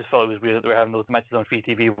I just thought it was weird that they were having those matches on free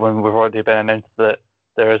TV when we've already been announced that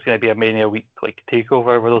there is going to be a Mania week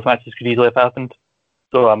takeover where those matches could easily have happened.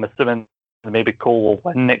 So I'm assuming that maybe Cole will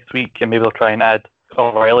win next week, and maybe they'll try and add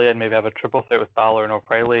O'Reilly and maybe have a triple threat with Balor and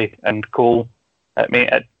O'Reilly and Cole at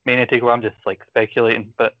Mania takeover. I'm just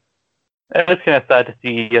speculating, but it's kind of sad to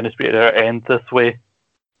see Undisputed Era end this way.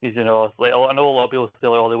 Because, I know a lot of people say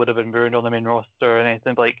they would have been ruined on the main roster and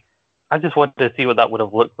anything. But I just wanted to see what that would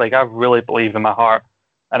have looked like. I really believe in my heart,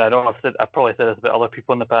 and I've probably said this about other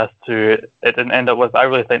people in the past too. It didn't end up with. I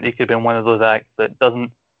really think they could have been one of those acts that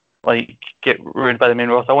doesn't get ruined by the main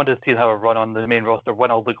roster. I wanted to see them have a run on the main roster, win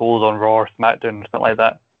all the goals on Raw or SmackDown or something like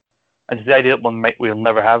that. And just the idea that we'll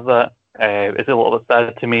never have that is a little bit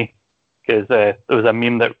sad to me, because there was a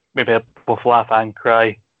meme that maybe both laugh and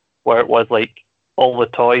cry, where it was all the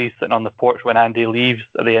toys sitting on the porch when Andy leaves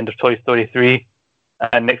at the end of Toy Story 3,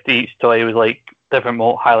 and next to each toy was different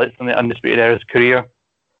highlights from the Undisputed Era's career,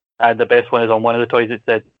 and the best one is on one of the toys. It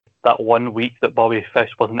said that 1 week that Bobby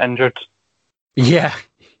Fish wasn't injured. Yeah,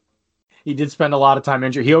 he did spend a lot of time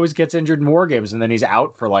injured. He always gets injured in War Games, and then he's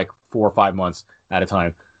out for 4 or 5 months at a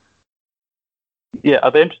time. Yeah,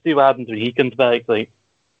 I'll be interested to see what happens when he comes back.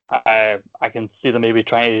 I can see them maybe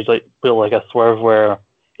trying to build a swerve where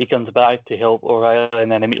he comes back to help O'Reilly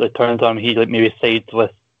and then immediately turns on him. He maybe sides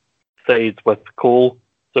with Cole,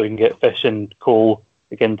 so he can get Fish and Cole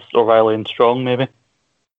against O'Reilly and Strong, maybe.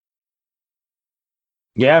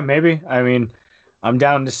 Yeah, maybe. I mean, I'm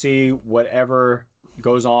down to see whatever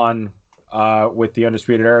goes on with the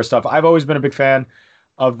Undisputed Era stuff. I've always been a big fan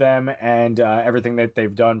of them and everything that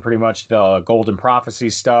they've done, pretty much the Golden Prophecy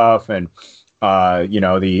stuff and,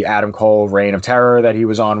 the Adam Cole Reign of Terror that he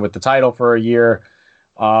was on with the title for a year.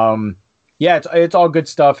 It's all good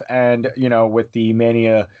stuff. And, with the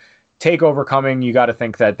Mania takeover coming, you got to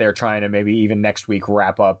think that they're trying to maybe even next week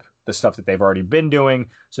wrap up the stuff that they've already been doing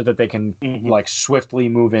so that they can swiftly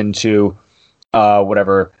move into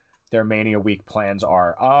whatever their Mania week plans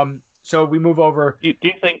are. So we move over. Do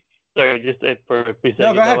you think? Sorry, just for a second,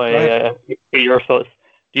 No, go ahead. Your thoughts.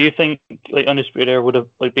 Do you think like Undisputed Era would have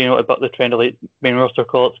like been able to buck the trend of like main roster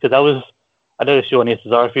call-ups? Because I did a show on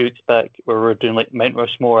SSR a few weeks back where we were doing like Mount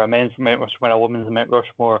Rushmore, a men's Mount Rushmore, a women's Mount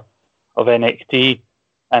Rushmore of NXT,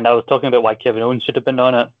 and I was talking about why Kevin Owens should have been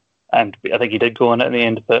on it, and I think he did go on it in the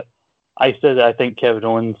end. But I said that I think Kevin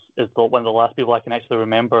Owens is one of the last people I can actually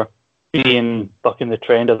remember being bucking the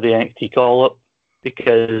trend of the NXT call-up,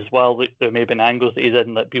 because while there may have been angles that he did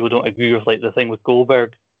and that people don't agree with, like the thing with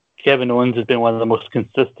Goldberg, Kevin Owens has been one of the most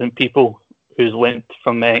consistent people who's went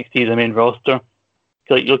from NXT to the main roster.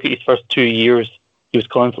 Like, you look at his first 2 years, he was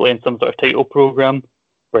constantly in some sort of title program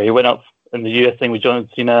where he went up in the US thing with John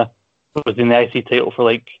Cena, was in the IC title for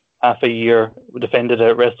like half a year, defended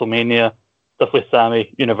it at WrestleMania, stuff with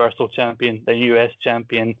Sammy, Universal Champion, then US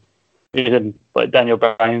Champion. He did like Daniel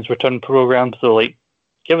Bryan's return program. So like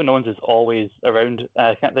Kevin Owens is always around.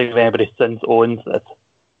 I can't think of anybody since Owens that's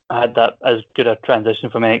had that as good a transition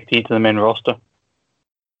from NXT to the main roster.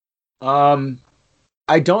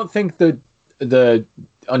 I don't think the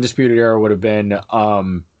Undisputed Era would have been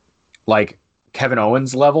like Kevin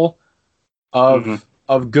Owens level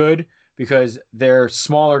of good, because they're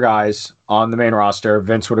smaller guys on the main roster.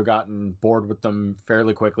 Vince would have gotten bored with them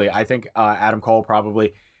fairly quickly. I think Adam Cole,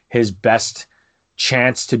 probably his best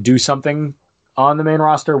chance to do something on the main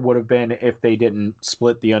roster would have been if they didn't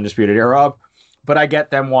split the Undisputed Era up. But I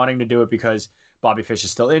get them wanting to do it because Bobby Fish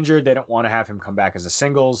is still injured. They don't want to have him come back as a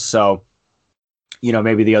singles. So, you know,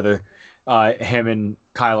 maybe the other, him and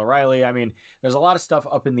Kyle O'Reilly. I mean, there's a lot of stuff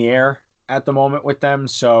up in the air at the moment with them.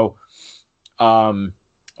 So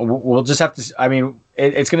we'll just have to, I mean,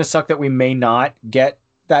 it's going to suck that we may not get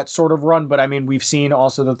that sort of run. But I mean, we've seen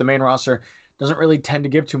also that the main roster doesn't really tend to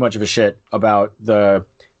give too much of a shit about the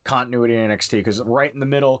continuity in NXT, because right in the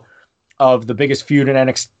middle of the biggest feud in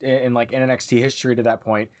NXT history to that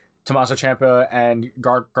point, Tommaso Ciampa and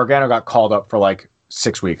Gargano got called up for like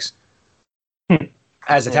 6 weeks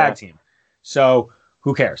as a tag team. So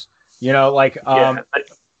who cares? You know, like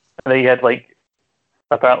they had like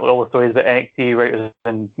apparently all the stories about NXT writers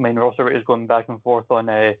and main roster writers going back and forth on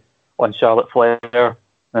Charlotte Flair,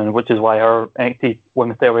 and which is why her NXT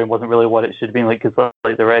Women's Title wasn't really what it should have been, like, because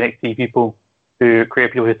like there were NXT people who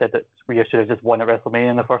created people who said that Rhea should have just won at WrestleMania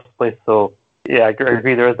in the first place. So yeah, I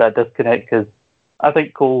agree there is that disconnect, because I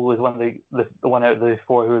think Cole was one of the one out of the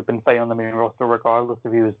four who had been fighting on the main roster regardless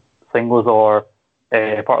if he was singles or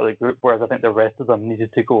part of the group, whereas I think the rest of them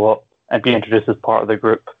needed to go up and be introduced as part of the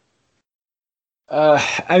group.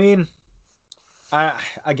 I mean,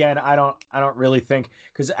 I don't really think,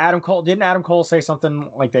 because Adam Cole say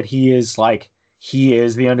something like that he is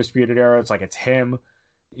the Undisputed Era? It's like it's him.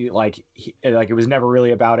 Like it was never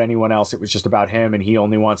really about anyone else. It was just about him, and he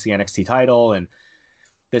only wants the NXT title and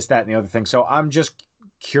this, that, and the other thing. So I'm just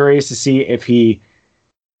curious to see if he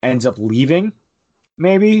ends up leaving.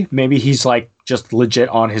 Maybe he's like just legit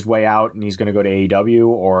on his way out, and he's going to go to AEW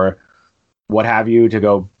or what have you to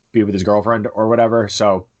go be with his girlfriend or whatever.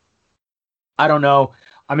 So I don't know.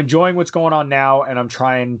 I'm enjoying what's going on now, and I'm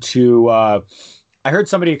trying to. I heard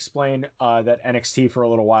somebody explain that NXT for a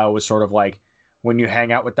little while was sort of like when you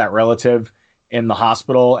hang out with that relative in the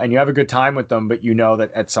hospital and you have a good time with them, but you know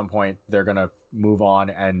that at some point they're going to move on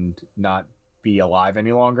and not be alive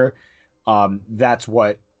any longer. That's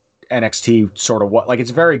what NXT sort of what, like, it's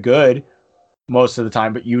very good most of the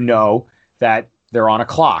time, but you know that they're on a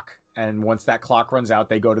clock. And once that clock runs out,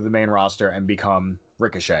 they go to the main roster and become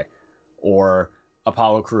Ricochet or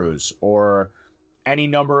Apollo Crews or any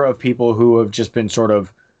number of people who have just been sort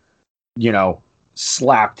of, you know,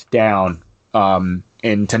 slapped down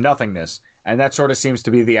into nothingness. And that sort of seems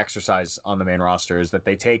to be the exercise on the main roster, is that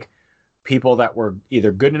they take people that were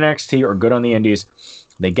either good in NXT or good on the indies,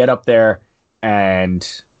 they get up there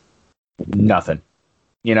and nothing,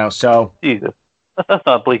 you know. So Jesus, that's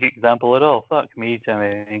not a bleak example at all. Fuck me,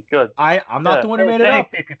 Jimmy. Good. I'm not the one who made it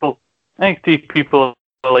up. NXT people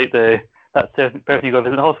are like that certain person you go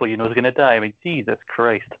visit in the hospital, you know, is going to die. I mean, Jesus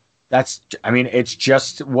Christ. It's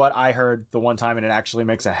just what I heard the one time, and it actually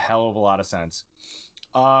makes a hell of a lot of sense.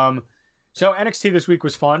 So NXT this week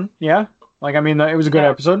was fun, yeah. Like, I mean, it was a good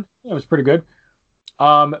episode. It was pretty good.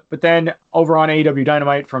 But then over on AEW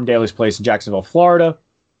Dynamite from Daly's Place in Jacksonville, Florida,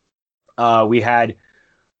 we had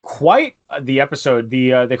quite the episode.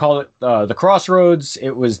 They call it the Crossroads.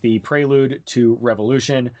 It was the prelude to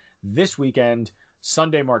Revolution this weekend,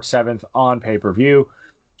 Sunday, March 7th on pay-per-view.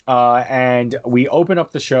 And we open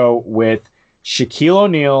up the show with Shaquille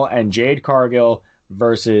O'Neal and Jade Cargill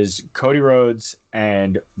versus Cody Rhodes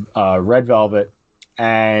and Red Velvet.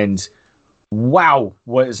 And wow,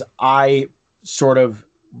 was I sort of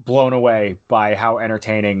blown away by how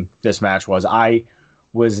entertaining this match was. I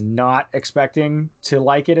was not expecting to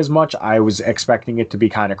like it as much. I was expecting it to be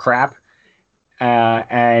kind of crap.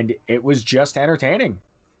 And it was just entertaining.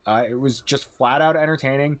 It was just flat out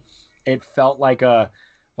entertaining. It felt like a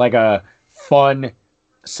fun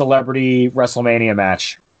celebrity WrestleMania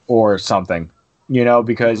match or something,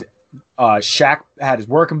 because Shaq had his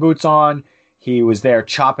working boots on. He was there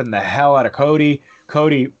chopping the hell out of Cody.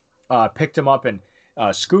 Cody picked him up and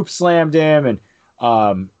scoop slammed him,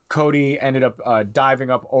 and Cody ended up diving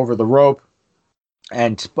up over the rope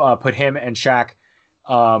and put him and Shaq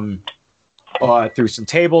through some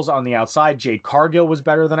tables on the outside. Jade Cargill was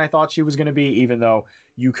better than I thought she was going to be, even though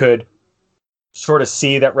you could sort of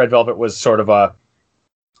see that Red Velvet was sort of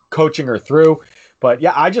coaching her through. But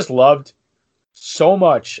yeah, I just loved so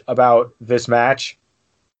much about this match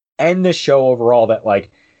and this show overall that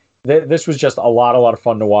this was just a lot of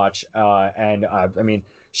fun to watch. And I mean,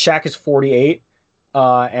 Shaq is 48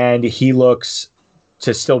 and he looks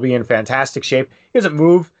to still be in fantastic shape. He doesn't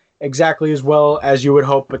move exactly as well as you would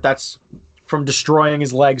hope, but that's from destroying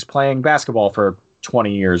his legs playing basketball for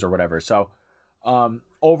 20 years or whatever. So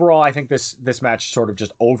overall, I think this match sort of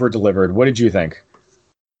just over-delivered. What did you think?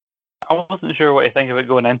 I wasn't sure what to think of it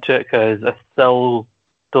going into it because I still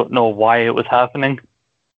don't know why it was happening.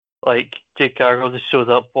 Like, Jade Cargill just shows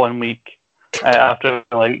up one week after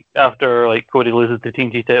Cody loses the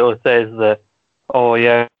TNT title, says that, oh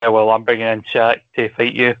yeah, well, I'm bringing in Shaq to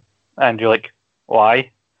fight you, and you're like,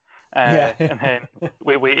 why? And then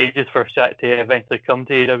we wait ages for Shaq to eventually come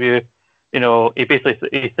to AEW.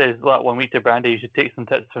 He says that one week to Brandy, you should take some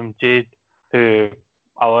tips from Jade, who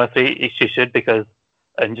honestly she should, because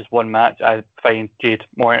in just one match I find Jade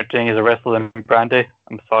more entertaining as a wrestler than Brandy.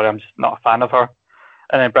 I'm sorry, I'm just not a fan of her.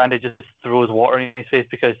 And then Brandy just throws water in his face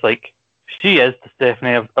because she is the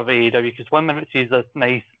Stephanie of AEW. Because one minute she's this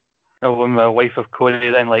nice, wife of Cody,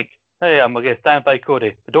 then hey, I'm gonna stand by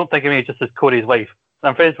Cody, but don't think of me just as Cody's wife. And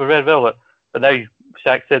I'm friends with Red Velvet, but now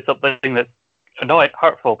Shaq said something that's not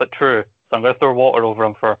hurtful but true, so I'm gonna throw water over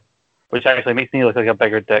him which actually makes me look like a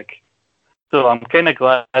bigger dick. So I'm kind of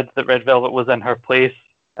glad that Red Velvet was in her place.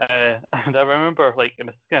 And I remember, and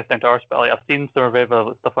it's going to sound harsh, but I've seen some of Red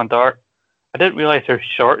Velvet stuff on Dark. I didn't realize how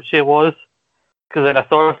short she was, because then I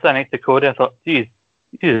saw her standing next to Cody. I thought,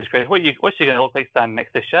 Jesus Christ, what's she going to look like standing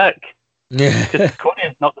next to Shaq? Yeah, because Cody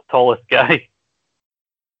is not the tallest guy.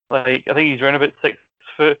 I think he's around about 6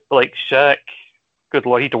 foot. But Shaq, good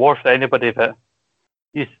lord, he dwarfs anybody, but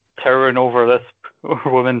he's towering over this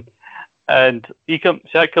woman. And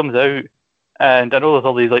Shaq comes out, and I know there's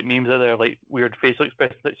all these memes out there, weird facial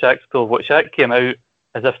expressions that Shaq's pulled. What Shaq came out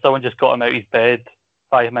as if someone just got him out of his bed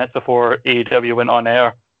 5 minutes before AEW went on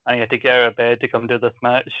air, and he had to get out of bed to come do this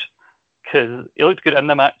match, because he looked good in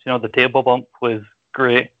the match. The table bump was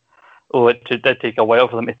great. Oh, it did take a while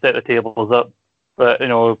for them to set the tables up, but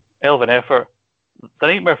hell of an effort. The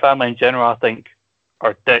Nightmare Family in general, I think,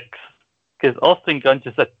 are dicks, because Austin Gunn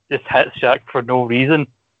just hits Shaq for no reason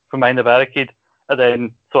from behind the barricade, and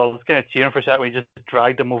then so I was kind of cheering for Shaq when he just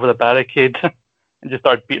dragged him over the barricade and just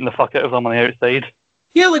started beating the fuck out of him on the outside.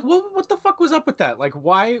 Yeah, what the fuck was up with that?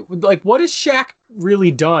 Why? What has Shaq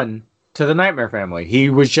really done to the Nightmare Family? He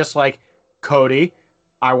was just like, Cody,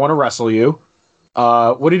 I want to wrestle you.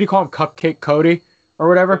 What did he call him? Cupcake Cody or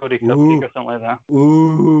whatever? Cody Cupcake or something like that.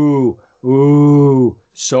 Ooh,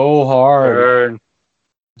 so hard. Burn.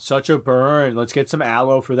 Such a burn. Let's get some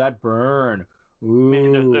aloe for that burn. Ooh. I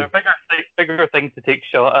mean, Ooh. there are bigger things to take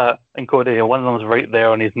shot at in Cody. One of them was right there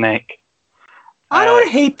on his neck. I don't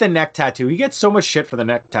hate the neck tattoo. He gets so much shit for the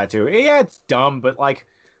neck tattoo. Yeah, it's dumb, but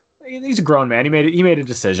he's a grown man. He made a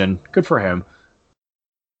decision. Good for him.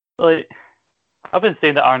 I've been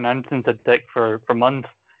saying that Arn Anderson's a dick for months.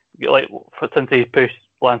 Since he pushed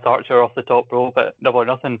Lance Archer off the top rope at Double or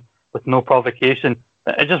Nothing with no provocation.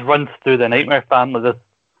 It just runs through the Nightmare Family, just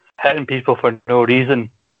hitting people for no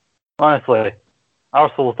reason. Honestly,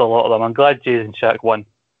 arseholes a lot of them. I'm glad Jade and Shaq won,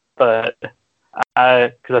 but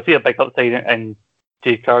because I see a big upside in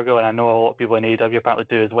Jade Cargill, and I know a lot of people in AEW apparently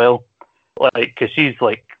do as well. Because she's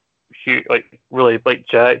really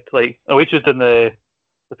jacked. The way she was in the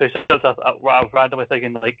push-ups, I was randomly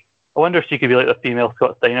thinking I wonder if she could be the female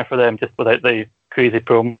Scott Steiner for them, just without the crazy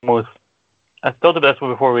promos. I thought about this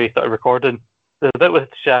one before we started recording. There's a bit with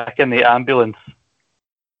Shaq in the ambulance.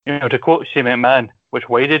 To quote Shane McMahon, which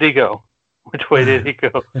way did he go? Which way did he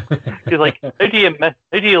go? He's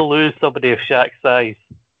how do you lose somebody of Shaq's size?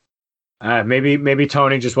 Maybe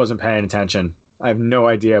Tony just wasn't paying attention. I have no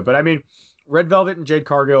idea. But I mean, Red Velvet and Jade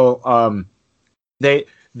Cargill,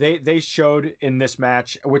 they showed in this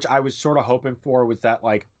match, which I was sort of hoping for, was that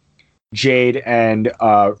like Jade and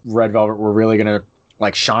Red Velvet were really gonna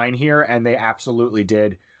like shine here, and they absolutely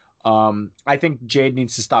did. I think Jade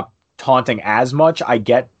needs to stop taunting as much. I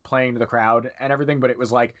get playing to the crowd and everything, but it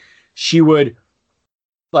was like she would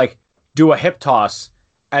like do a hip toss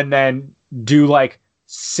and then do like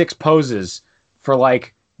 6 poses for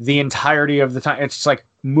like the entirety of the time. It's just like,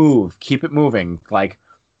 move, keep it moving. Like,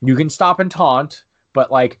 you can stop and taunt, but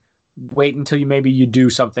like wait until you do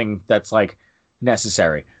something that's like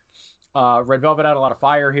necessary. Red Velvet had a lot of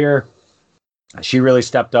fire here. She really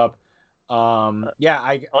stepped up.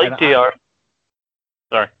 I like JR.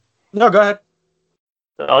 Sorry. No, go ahead.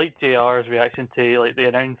 I like JR's reaction to like they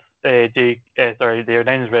announced they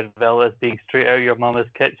announced Red Velvet as being straight out of your mama's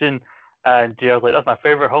kitchen, and JR's like, that's my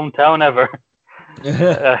favorite hometown ever.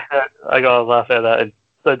 I gotta laugh at that. And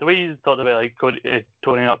so the way you talked about like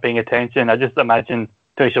Tony not paying attention, I just imagine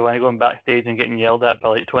Tony Schiavone going backstage and getting yelled at by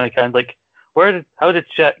like 20 cans, like, how did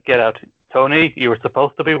shit get out? Tony, you were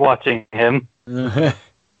supposed to be watching him.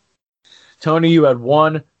 Tony, you had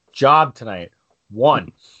one job tonight.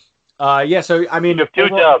 One. So I mean, you have 2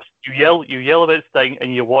 jobs. You yell about Sting,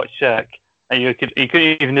 and you watch Shaq, and you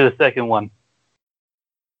couldn't even do the second one.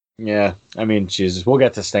 Yeah, I mean, Jesus, we'll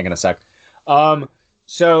get to Sting in a sec. This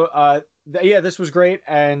was great,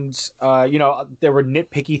 and there were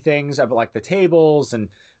nitpicky things about like the tables and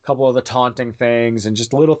a couple of the taunting things and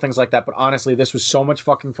just little things like that. But honestly, this was so much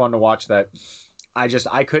fucking fun to watch that I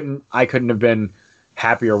couldn't have been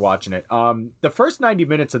happier watching it. The first 90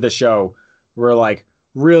 minutes of the show were like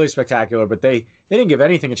really spectacular, but they didn't give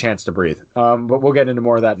anything a chance to breathe. But we'll get into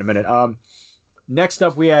more of that in a minute. Next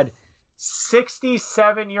up, we had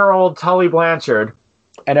 67-year-old Tully Blanchard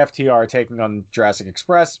and FTR taking on Jurassic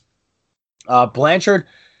Express. Blanchard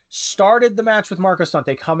started the match with Marco Stunt.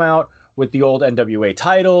 They come out with the old NWA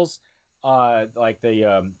titles, like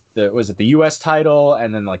the US title,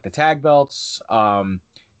 and then like the tag belts.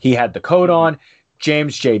 He had the coat on.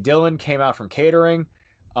 James J. Dillon came out from catering,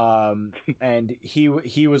 and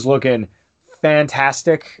he was looking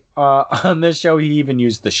fantastic on this show. He even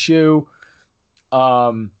used the shoe.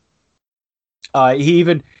 Tully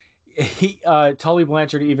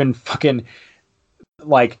Blanchard even fucking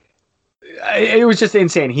like, it was just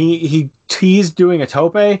insane. He teased doing a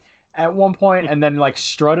tope at one point and then like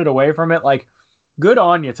strutted away from it. Like, good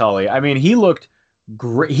on you, Tully. I mean, he looked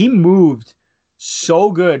great. He moved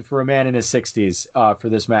so good for a man in his 60s for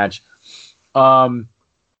this match. I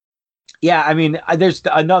mean, there's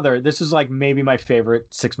another. This is like maybe my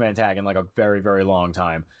favorite 6-man tag in like a very, very long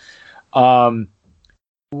time. It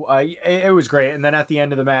was great. And then at the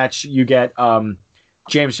end of the match, you get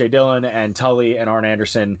James J. Dillon and Tully and Arn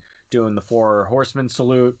Anderson doing the 4 horsemen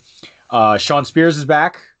salute. Shawn Spears is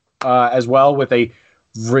back as well with a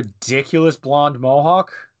ridiculous blonde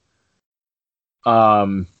mohawk.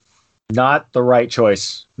 Not the right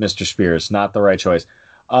choice, Mr. Spears. Not the right choice.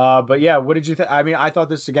 But yeah, what did you think? I mean, I thought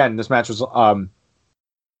this match was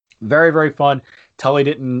very, very fun. Tully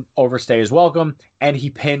didn't overstay his welcome, and he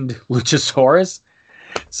pinned Luchasaurus.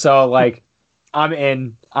 So like, I'm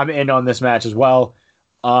in on this match as well.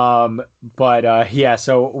 So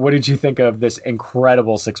what did you think of this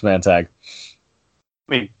incredible 6-man tag?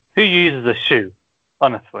 I mean, who uses a shoe?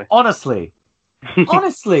 Honestly,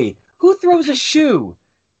 who throws a shoe?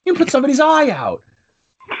 You can put somebody's eye out.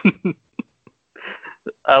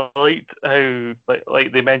 I liked how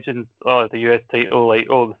like they mentioned the US title, like,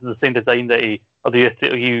 this is the same design that the US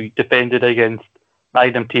title he defended against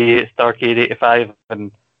Magnum TA at Starrcade 85,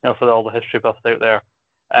 and for all the history buffs out there.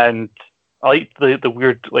 And I liked the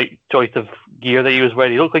weird like choice of gear that he was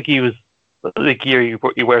wearing. He looked like he was the gear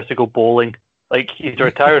he wears to go bowling. Like, he's a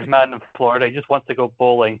retired man in Florida. He just wants to go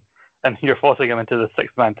bowling, and you're forcing him into the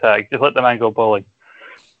 6-man tag. Just let the man go bowling.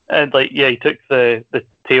 And he took the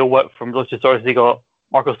tail whip from Luchasaurus. He got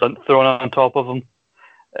Marco Stunt thrown on top of him,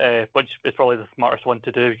 which is probably the smartest one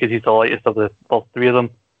to do because he's the lightest of the 3 of them.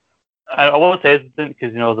 I was hesitant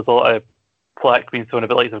because there's a lot of flack being thrown a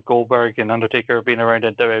bit like of Goldberg and Undertaker being around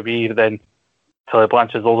in WWE, but then Tully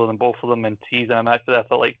Blanchard's older than both of them, and he's in a match with that. I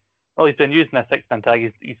felt like, he's been using a 6-man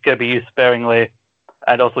tag. He's going to be used sparingly,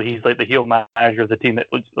 and also he's like the heel manager of the team that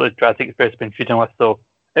Jurassic Express has been feuding with, so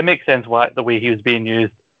it makes sense the way he was being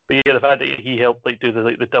used. But yeah, the fact that he helped do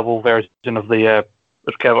the double version of the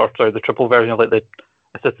triple version of the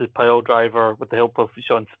assisted pile driver with the help of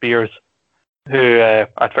Shawn Spears, who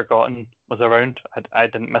I'd forgotten was around. I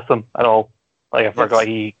didn't miss him at all. I forgot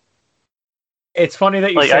he. It's funny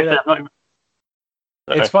that you say that.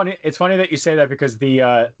 It's funny that you say that because the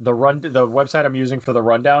website I'm using for the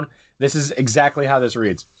rundown, this is exactly how this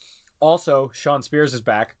reads. Also, Sean Spears is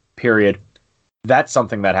back. Period. That's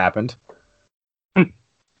something that happened. Yeah,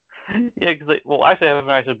 because actually, I haven't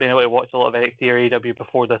actually been able to watch a lot of NXT or AEW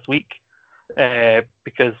before this week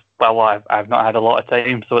because, well, I've not had a lot of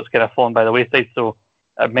time, so it's kind of fallen by the wayside. So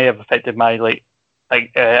it may have affected my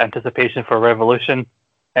anticipation for Revolution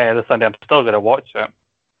this Sunday. I'm still going to watch it,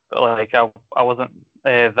 but I wasn't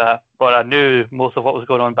that. But I knew most of what was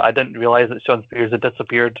going on, but I didn't realize that Sean Spears had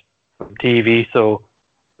disappeared from TV. So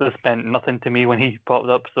this meant nothing to me when he popped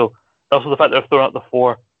up. So also the fact that they're throwing out the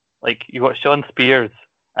 4, like you got Sean Spears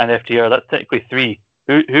and FTR, that's technically 3.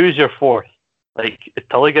 Who's your 4th? Like, is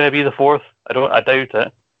Tully going to be the 4th? I doubt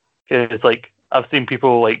it. Because I've seen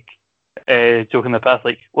people joke in the past,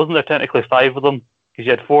 wasn't there technically 5 of them? Because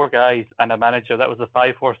you had 4 guys and a manager. That was the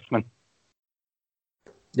 5 horsemen.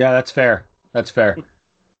 Yeah, that's fair.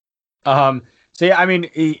 So yeah, I mean,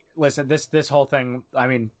 listen, this whole thing. I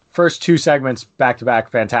mean, first 2 segments back to back,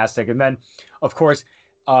 fantastic, and then of course,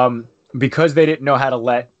 because they didn't know how to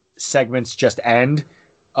let segments just end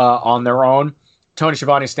on their own. Tony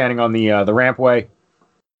Schiavone standing on the rampway.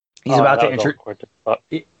 He's about to enter.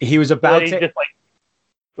 He was about to.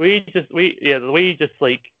 The way you just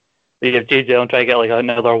you have Jay Dillon try to get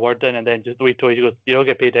another word in, and then just the way Tony goes, you don't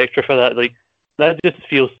get paid extra for that. That just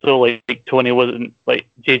feels so like Tony wasn't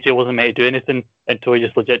JJ wasn't meant to do anything, and Tony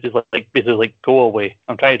just legit basically go away.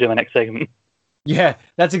 I'm trying to do my next segment. Yeah,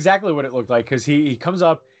 that's exactly what it looked like because he comes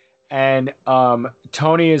up and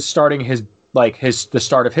Tony is starting the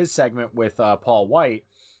start of his segment with Paul White,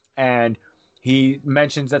 and he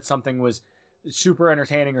mentions that something was super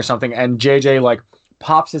entertaining or something, and JJ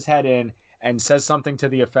pops his head in and says something to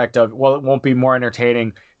the effect of, well, it won't be more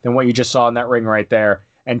entertaining than what you just saw in that ring right there.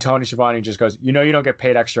 And Tony Schiavone just goes, you don't get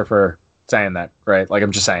paid extra for saying that, right?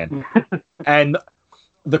 I'm just saying. And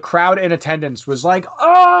the crowd in attendance was like,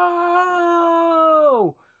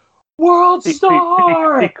 oh, world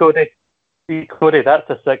star! Cody, that's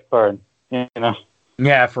a sick burn,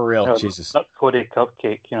 Yeah, for real, Jesus. Not Cody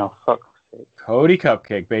Cupcake, fuck's sake. Cody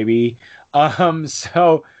Cupcake, baby.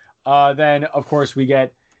 So then, of course, we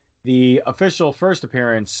get the official first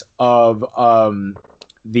appearance of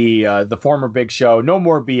the former Big Show. No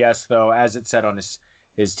more BS, though, as it said on his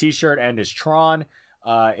T-shirt and his Tron.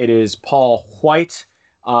 It is Paul White,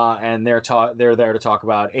 and they're there to talk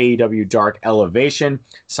about AEW Dark Elevation,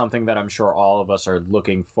 something that I'm sure all of us are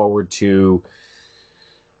looking forward to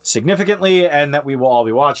significantly, and that we will all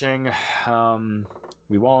be watching.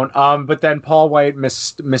 We won't. But then Paul White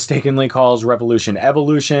mistakenly calls Revolution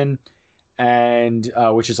Evolution, and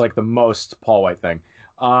which is the most Paul White thing.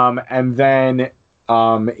 And then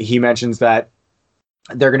he mentions that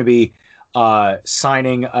they're going to be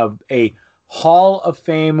signing a Hall of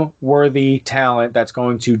Fame worthy talent that's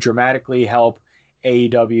going to dramatically help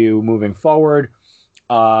AEW moving forward.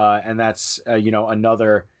 And that's,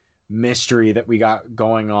 another mystery that we got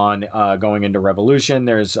going on going into Revolution.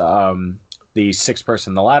 There's the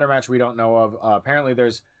 6-person the ladder match we don't know of. Apparently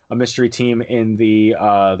there's a mystery team in the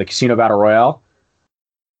Casino Battle Royale.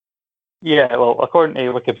 Yeah, well, according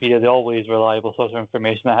to Wikipedia, the always reliable source of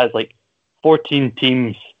information, that has 14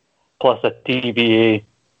 teams plus a TBA,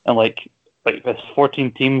 and if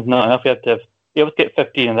 14 teams not enough, you have to get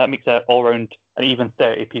 15, and that makes it all around an even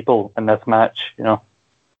 30 people in this match,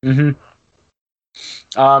 Mm-hmm.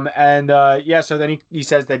 So then he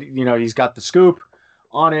says that he's got the scoop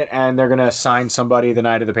on it, and they're gonna sign somebody the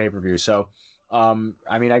night of the pay-per-view. So,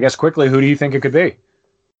 I guess quickly, who do you think it could be?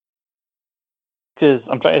 Because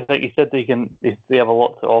I'm trying to think, you said they have a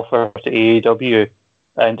lot to offer to AEW,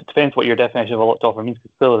 and it depends what your definition of a lot to offer means,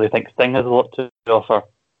 because clearly they think Sting has a lot to offer,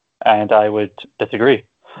 and I would disagree.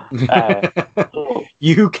 So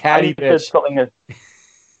you catty bitch.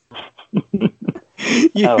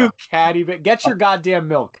 You catty bitch. Get your goddamn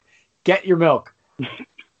milk. Get your milk.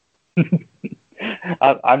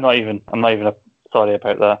 I'm not even sorry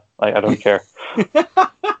about that. I don't care.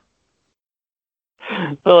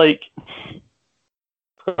 So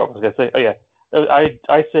what was I going to say? Oh yeah,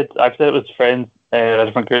 I've said it was friends in a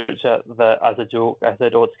different group chat that as a joke I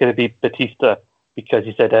said, it's going to be Batista because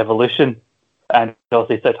he said Evolution, and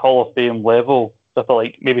also he said Hall of Fame level. So I thought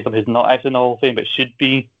maybe somebody who's not actually in the Hall of Fame but should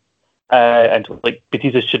be, and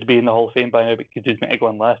Batista should be in the Hall of Fame by now because he was meant to go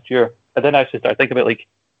on last year. And then I actually started thinking about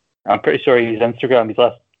I'm pretty sure his Instagram, his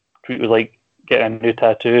last tweet was getting a new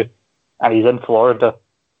tattoo, and he's in Florida.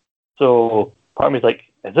 So part of me is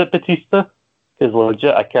is it Batista? Because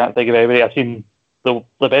legit, I can't think of anybody. I've seen the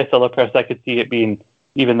best other person I could see it being,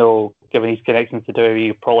 even though given his connections to WWE,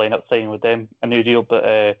 you'll probably end up signing with them a new deal.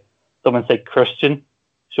 But someone said Christian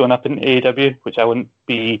showing up in AEW, which I wouldn't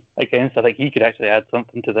be against. I think he could actually add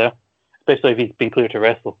something to there, especially if he's been cleared to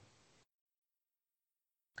wrestle.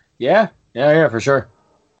 Yeah, for sure.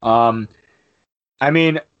 That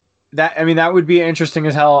would be interesting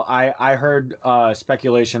as hell. I heard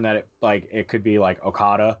speculation that it could be like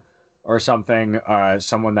Okada or something,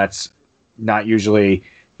 someone that's not usually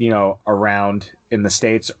around in the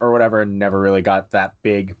States or whatever, and never really got that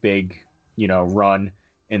big run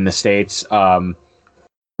in the States.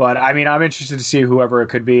 But I mean, I'm interested to see whoever it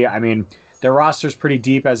could be. I mean, their roster's pretty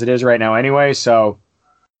deep as it is right now anyway, so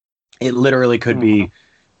it literally could be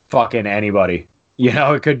fucking anybody.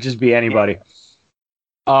 It could just be anybody.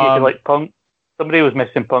 Like Punk, somebody was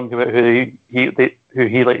missing Punk about who he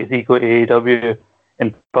likes to go to AEW,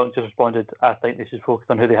 and Punk just responded, "I think they should focus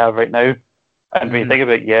on who they have right now." And when you think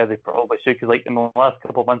about it, they probably should, because like in the last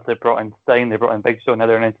couple of months they brought in Stein, they brought in Big Show, now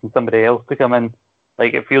they're announcing somebody else to come in.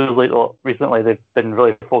 Like, it feels like recently they've been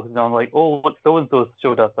really focusing on like, oh, look, so and so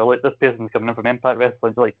showed us, or like this person's coming in from Impact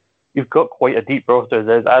Wrestling. So, like, you've got quite a deep roster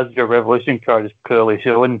as your Revolution card is clearly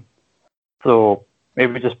showing. So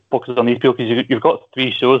maybe just focus on these people, because you've got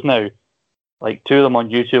 3 shows now, like 2 of them on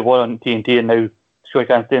YouTube, 1 on TNT, and now Square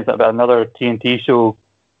Can't Stay about another TNT show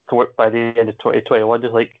to work by the end of 2021.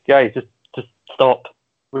 Just like, guys, just stop,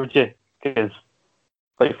 would you? Because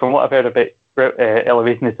like from what I've heard about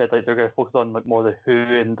Elevation, they said like they're going to focus on like more the who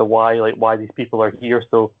and the why, like why these people are here.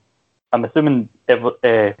 So I'm assuming it'll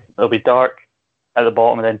be Dark at the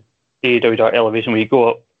bottom, and then AEW Dark Elevation, where you go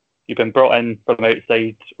up, you've been brought in from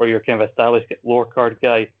outside, or you're kind of established lower card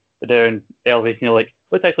guy. But then Elevation, you're like,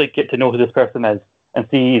 let's actually get to know who this person is and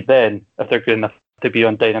see then if they're good enough to be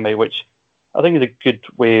on Dynamite, which I think is a good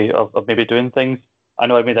way of maybe doing things. I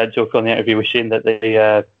know I made that joke on the interview with Shane that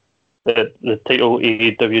the title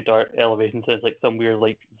AEW Dark Elevation sounds like some weird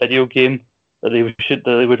like video game that they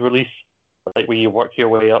would release, like where you work your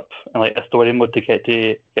way up and like a story mode to get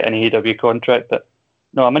an AEW contract. But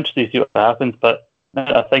no, I'm interested to see what happens. But now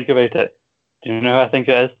that I think about it, do you know who I think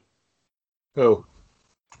it is? Who?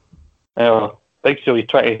 Big Show.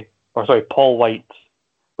 Paul White.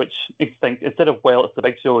 Which you think, instead of it's the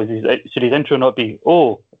Big Show, should his intro not be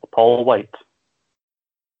it's Paul White?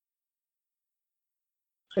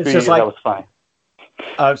 It's just like, that was fine.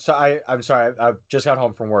 I'm sorry. I just got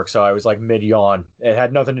home from work, so I was like mid yawn. It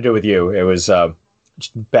had nothing to do with you. It was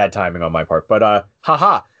just bad timing on my part. But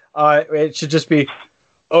it should just be,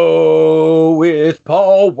 it's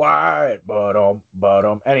Paul White.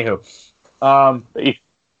 Anywho,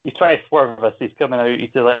 he's trying to swerve us. He's coming out.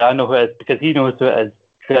 He's like, I know who it is, because he knows who it is,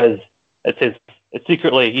 because it's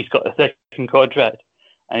secretly he's got a second contract,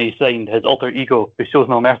 and he signed his alter ego, who shows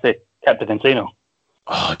no mercy, Captain Insano.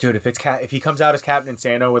 Oh, dude! If he comes out as Captain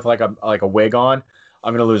Insano with like a wig on,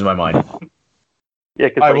 I'm gonna lose my mind. Yeah,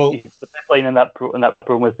 because the best line in that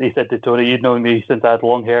promo was, he said to Tony, "You'd known me since I had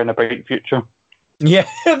long hair and a bright future." Yeah,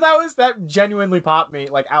 that genuinely popped me.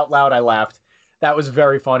 Like, out loud, I laughed. That was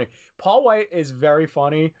very funny. Paul White is very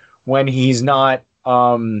funny when he's not,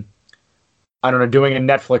 I don't know, doing a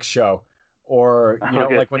Netflix show, or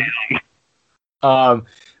like when.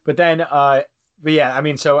 But yeah,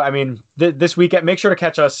 this weekend, make sure to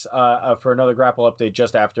catch us for another Grapple update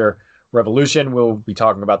just after Revolution. We'll be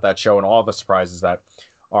talking about that show and all the surprises that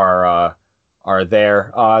are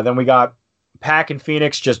there. Then we got Pac and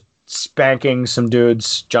Phoenix just spanking some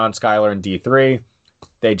dudes, John Skyler and D3.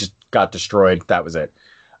 They just got destroyed. That was it.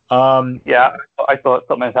 Yeah, I thought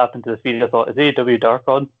something had happened to the feed. I thought, is AEW Dark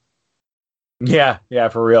on? Yeah,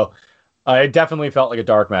 for real. It definitely felt like a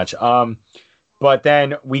dark match. But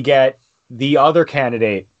then we get the other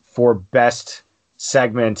candidate for best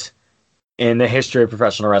segment in the history of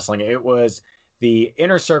professional wrestling. It was the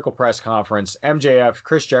Inner Circle press conference. MJF,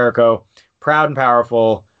 Chris Jericho, Proud and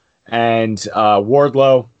Powerful, and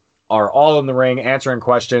Wardlow are all in the ring answering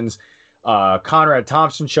questions. Conrad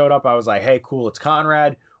Thompson showed up. I was like, hey, cool, it's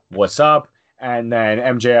Conrad. What's up? And then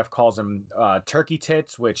MJF calls him turkey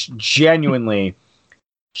tits, which genuinely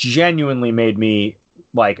made me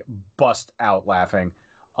like bust out laughing.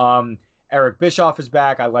 Eric Bischoff is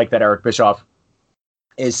back. I like that Eric Bischoff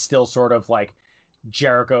is still sort of like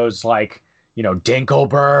Jericho's like,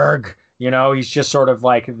 Dinkelberg. He's just sort of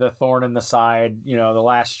like the thorn in the side, the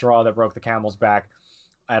last straw that broke the camel's back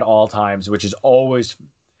at all times, which is always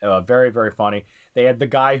very, very funny. They had the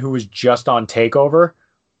guy who was just on TakeOver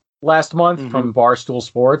last month from Barstool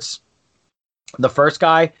Sports. The first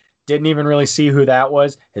guy, didn't even really see who that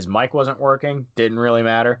was. His mic wasn't working. Didn't really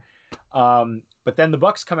matter. But then the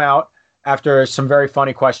Bucks come out after some very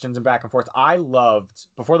funny questions and back and forth.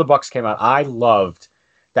 Before the Bucks came out, I loved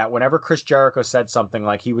that whenever Chris Jericho said something,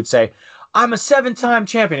 like he would say, I'm a 7-time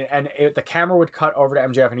champion. And the camera would cut over to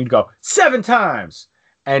MJF and he'd go, 7 times.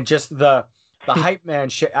 And just the hype man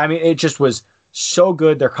shit. I mean, it just was so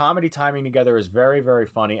good. Their comedy timing together is very, very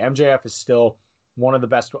funny. MJF is still one of the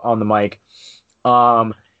best on the mic.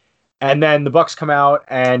 And then the Bucks come out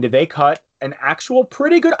and they cut an actual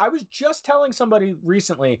pretty good. I was just telling somebody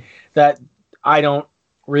recently that I don't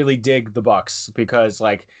really dig the Bucks because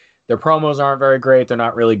like their promos aren't very great. They're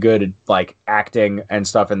not really good at like acting and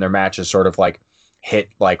stuff, and their matches sort of like hit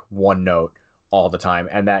like one note all the time,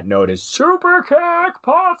 and that note is super kick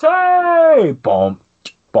party. Boom,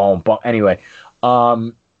 boom, boom. Anyway,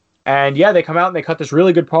 and yeah, they come out and they cut this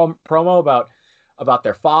really good promo about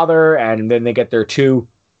their father, and then they get their two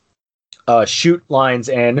shoot lines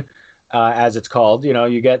in, as it's called. You know,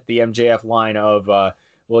 you get the MJF line of,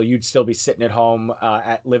 well, you'd still be sitting at home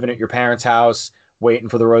living at your parents' house, waiting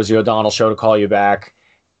for the Rosie O'Donnell show to call you back.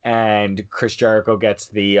 And Chris Jericho gets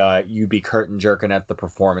the you'd be curtain jerking at the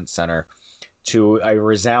Performance Center to a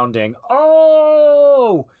resounding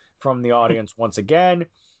 "oh" from the audience once again.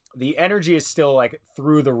 The energy is still like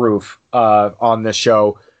through the roof on this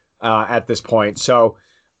show at this point. So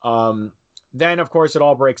then, of course, it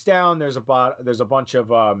all breaks down. There's a bunch of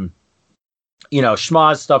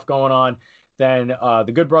schmaz stuff going on. Then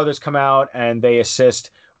the Good Brothers come out and they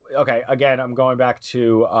assist. Okay, again, I'm going back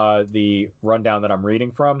to the rundown that I'm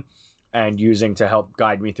reading from and using to help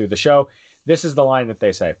guide me through the show. This is the line that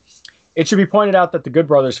they say. It should be pointed out that the Good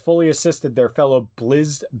Brothers fully assisted their fellow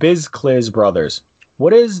Biz Cliz brothers.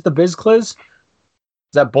 What is the Biz Cliz? Is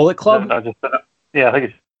that Bullet Club? I think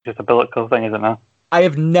it's just a Bullet Club thing, isn't it now? I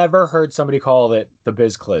have never heard somebody call it the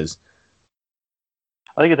Biz Cliz.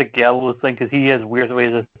 I think it's a Gallows thing because he has weird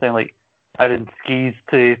ways of saying like adding skis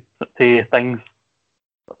to things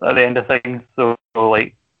at the end of things. So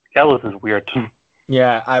like Gallows is weird.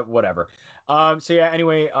 Yeah, whatever. So yeah,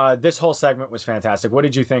 anyway, this whole segment was fantastic. What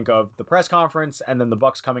did you think of the press conference and then the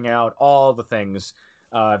Bucks coming out? All the things.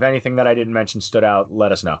 If anything that I didn't mention stood out,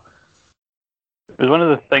 let us know. It was one of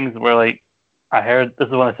the things where like this is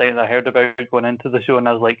one of the things I heard about going into the show, and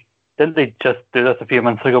I was like, didn't they just do this a few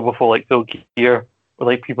months ago before like Phil Gear, with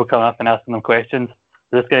like people coming up and asking them questions? Is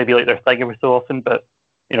this going to be like their thing every so often? But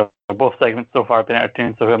you know, both segments so far have been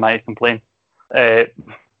entertaining, so who am I to complain?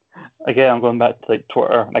 Again, I'm going back to like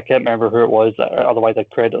Twitter, and I can't remember who it was. Otherwise, I'd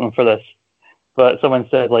credit them for this. But someone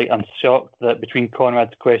said like, I'm shocked that between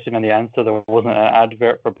Conrad's question and the answer, there wasn't an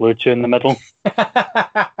advert for Blue Chew in the middle.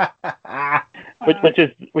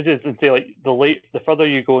 Which is to say, like the further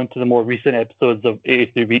you go into the more recent episodes of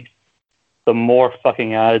 83 Weeks, the more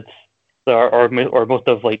fucking ads there are, or most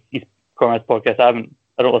of like Conrad's podcast. I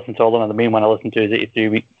don't listen to all of them. The main one I listen to is 83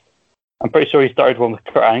 Weeks. I'm pretty sure he started one with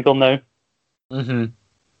Kurt Angle now. Mm-hmm.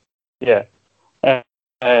 Yeah.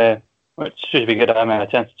 Which should be good. I haven't had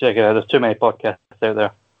a chance to check it out. There's too many podcasts out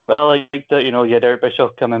there. But I like that, you had Eric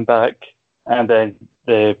Bischoff coming back and then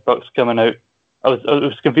the Bucks coming out. I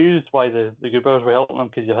was confused why the Good Brothers were helping them,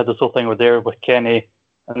 because you had this whole thing where they're with Kenny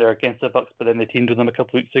and they're against the Bucks, but then they teamed with them a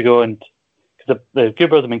couple of weeks ago, and because the Good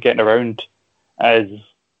Brothers have been getting around as,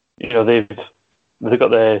 they've got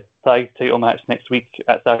the tag title match next week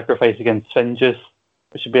at Sacrifice against Finjuice,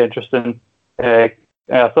 which should be interesting.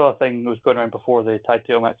 I saw a thing that was going around before the tag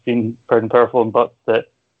title match being Proud and Powerful and Bucks that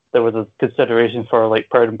there was a consideration for like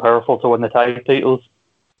Proud and Powerful to win the tag titles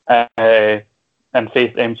and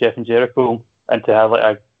face MJF and Jericho, and to have like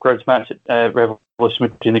a grudge match at Revolution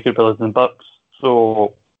between the Good Brothers and Bucks.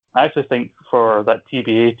 So I actually think for that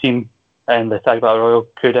TBA team and the Tag Battle Royal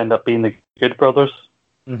could end up being the Good Brothers,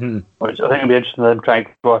 which I think would be interesting. Them trying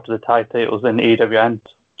to go after the tag titles in AEW and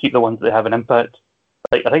keep the ones that have an impact.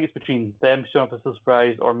 Like, I think it's between them showing up as a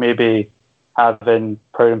surprise, or maybe having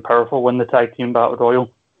Proud and Powerful win the tag team battle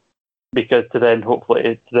royal, because to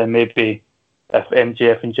then maybe if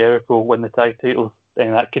MJF and Jericho win the tag titles,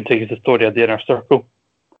 then that could take us the story of the Inner Circle.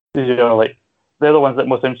 Like they're the ones that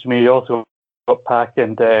most interest me. You also got Pac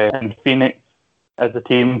and Phoenix as a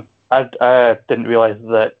team. I didn't realize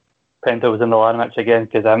that Penta was in the ladder match again,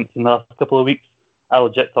 because I haven't seen the last couple of weeks. I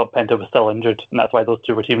legit thought Penta was still injured, and that's why those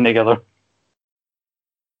two were teaming together.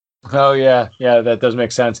 Oh yeah, that does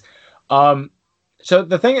make sense. So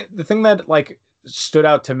the thing that like stood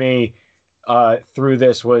out to me through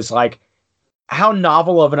this was like, how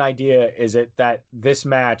novel of an idea is it that this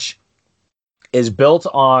match is built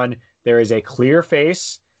on there is a clear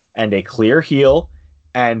face and a clear heel,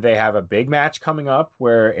 and they have a big match coming up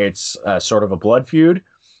where it's sort of a blood feud,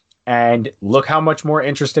 and look how much more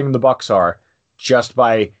interesting the Bucks are just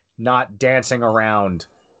by not dancing around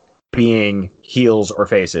being heels or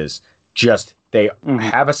faces. Just they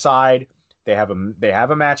have a side, they have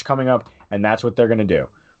a match coming up, and that's what they're gonna do.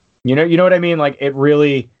 You know what I mean? Like it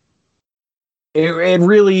really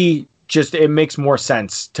just it makes more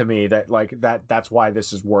sense to me that like that's why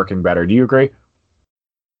this is working better. Do you agree?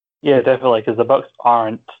 Yeah, definitely, because the Bucks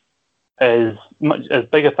aren't as much as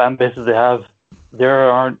big a fan base as they have. They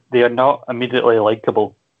are not immediately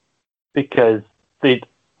likable because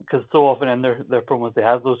so often in their promos they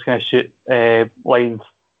have those kind of shit lines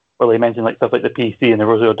where they mention like stuff like the PC and the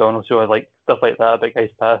Rosie O'Donnell show, or like stuff like that about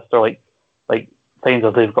guys past, or like times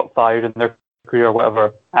that they've got fired in their career or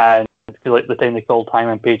whatever, and like the time they called Time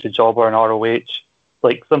and Page a jobber in ROH,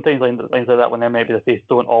 like sometimes lines like that when they're maybe the face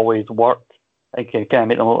don't always work and can kind of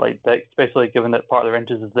make them look like dicks, especially given that part of their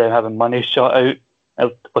interest is them having money shot out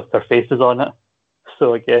with their faces on it.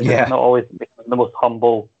 So again, it's not always the most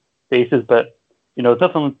humble faces, but you know,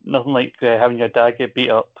 nothing like having your dad get beat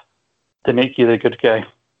up to make you the good guy.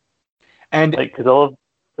 And like, because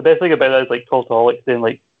the best thing about that is like Cultaholic saying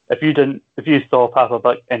like, if you saw Papa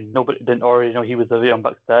Buck and nobody didn't already know he was the Young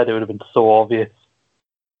Bucks dad, it would have been so obvious.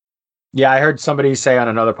 Yeah, I heard somebody say on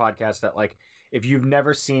another podcast that like, if you've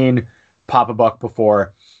never seen Papa Buck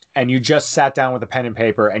before and you just sat down with a pen and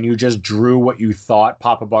paper and you just drew what you thought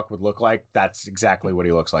Papa Buck would look like, that's exactly what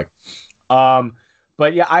he looks like.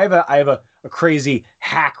 But yeah, I have a crazy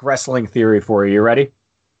hack wrestling theory for you. You ready?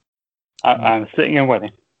 I'm sitting and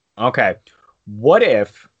waiting. Okay. What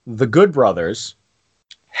if the Good Brothers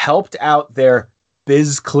helped out their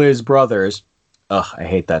Biz Cliz brothers? Ugh, I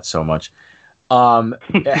hate that so much.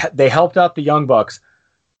 They helped out the Young Bucks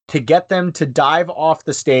to get them to dive off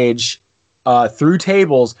the stage through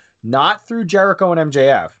tables, not through Jericho and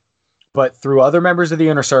MJF, but through other members of the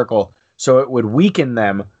Inner Circle, so it would weaken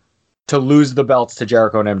them to lose the belts to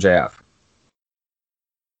Jericho and MJF.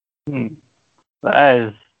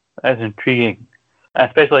 That is intriguing.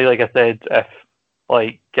 Especially, like I said, if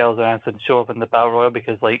like Gallows and Anderson show up in the Battle Royal,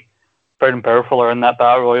 because like Proud and Powerful are in that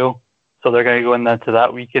Battle Royal, so they're going to go in there to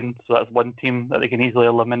that weekend. So that's one team that they can easily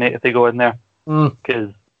eliminate if they go in there.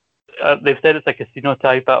 Because they've said it's a casino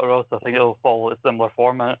type Battle Royal, so I think it'll follow a similar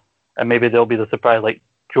format, and maybe they'll be the surprise like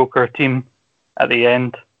Joker team at the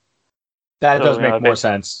end. That does make more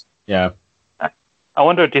sense. Yeah. I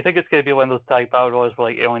wonder, do you think it's going to be one of those tag battle royals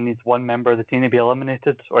where like it only needs one member of the team to be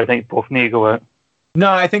eliminated, or I think both need to go out? No,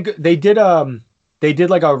 I think they did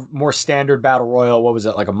like a more standard battle royal. What was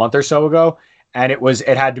it, like a month or so ago? And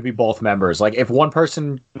it had to be both members. Like if one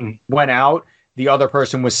person went out, the other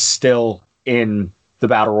person was still in the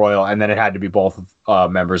battle royal, and then it had to be both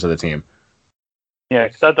members of the team. Yeah,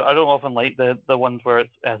 because I don't often like the ones where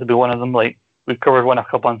it has to be one of them. Like we covered one a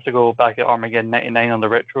couple months ago back at Armageddon 99 on the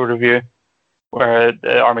Retro Review, where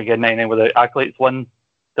Armageddon 99 where the Acolytes won.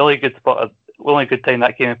 The only good time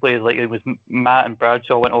that came in play is like it was Matt and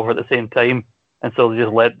Bradshaw went over at the same time, and so they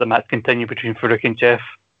just let the match continue between Farouk and Jeff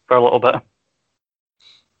for a little bit.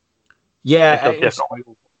 Yeah, Jeff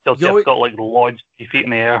got like lodged 3 feet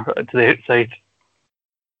in the air to the outside.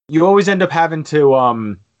 You always end up having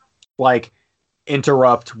to like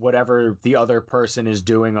interrupt whatever the other person is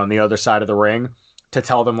doing on the other side of the ring to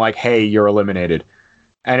tell them like, hey, you're eliminated.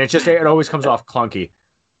 And it always comes off clunky.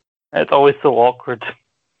 It's always so awkward.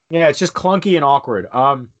 Yeah, it's just clunky and awkward.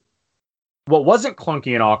 What wasn't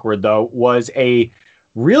clunky and awkward though was a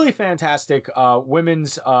really fantastic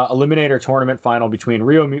women's eliminator tournament final between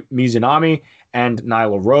Ryo Mizunami and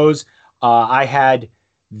Nyla Rose. I had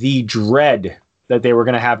the dread that they were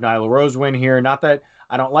going to have Nyla Rose win here. Not that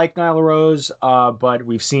I don't like Nyla Rose, but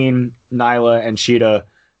we've seen Nyla and Shida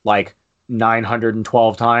like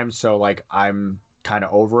 912 times, so like I'm kind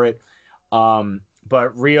of over it.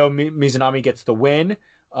 But Ryo Mizunami gets the win,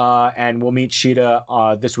 and we'll meet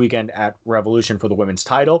Shida this weekend at Revolution for the women's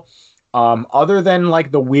title. Other than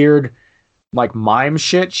like the weird like mime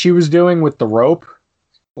shit she was doing with the rope,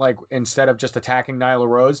 like instead of just attacking Nyla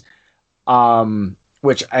Rose,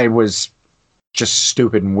 which I was just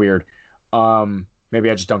stupid and weird. Maybe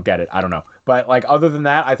I just don't get it. I don't know. But like other than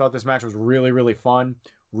that, I thought this match was really, really fun,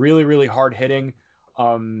 really, really hard hitting.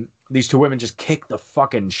 These two women just kicked the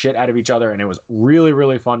fucking shit out of each other, and it was really,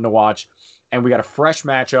 really fun to watch. And we got a fresh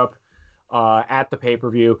matchup at the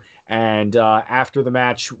pay-per-view. And after the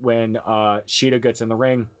match, when Shida gets in the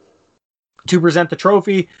ring to present the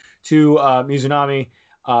trophy to Mizunami,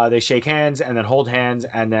 they shake hands and then hold hands,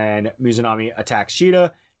 and then Mizunami attacks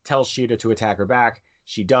Shida, tells Shida to attack her back.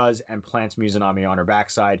 She does, and plants Mizunami on her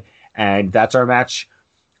backside. And that's our match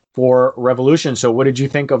for Revolution. So what did you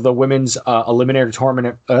think of the women's eliminator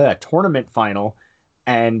tournament final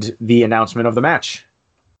and the announcement of the match?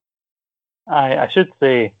 I should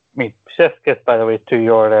say, I mean, chef's kiss, by the way,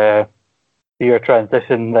 to your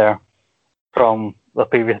transition there from the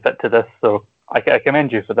previous bit to this. So I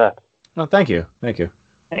commend you for that. Oh, thank you. Thank you.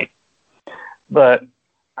 But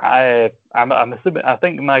I'm assuming, I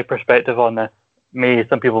think my perspective on this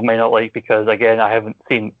some people may not like because, again, I haven't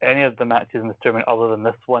seen any of the matches in this tournament other than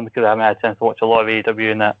this one because I haven't had a chance to watch a lot of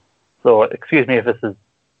AEW in that. So excuse me if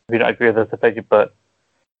you don't agree with this opinion, but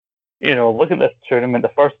look at this tournament. The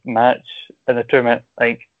first match in the tournament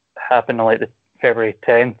happened on the February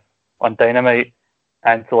 10th on Dynamite,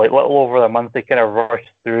 and so little over a month they kind of rushed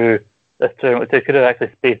through this tournament. They could have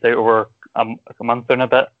actually spaced out over a month and a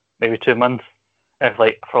bit, maybe 2 months, if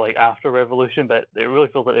for after Revolution. But it really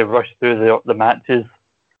feels like they rushed through the matches,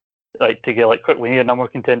 to get quick. We need a number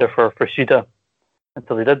one contender for Shida, and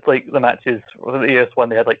so they did the matches. For the ES1,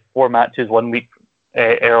 they had 4 matches 1 week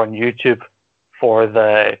air on YouTube for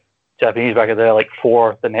the Japanese bracket. There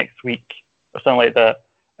 4 the next week or something like that.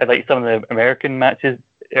 And some of the American matches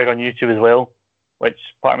aired on YouTube as well, which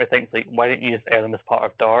part of me thinks why didn't you just air them as part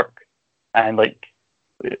of Dark? And they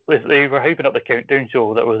were hyping up the countdown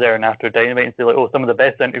show that was airing after Dynamite and say some of the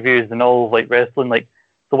best interviews and all wrestling.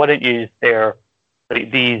 So why didn't you just air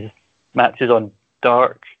these matches on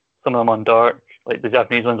Dark? Some of them on Dark, the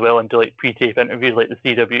Japanese ones, well, and do pre-tape interviews the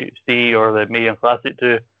CWC or the Mayhem Classic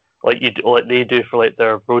do, they do for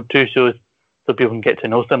their Road 2 shows, so people can get to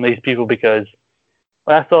know some of these people. Because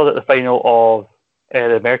when I saw that the final of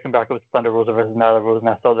the American bracket was Thunder Rosa versus Nyla Rose, and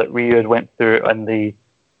I saw that Ryu had went through in the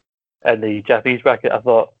Japanese bracket, I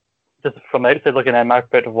thought, just from outside looking in, my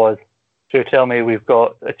perspective was, so you're telling me we've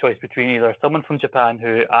got a choice between either someone from Japan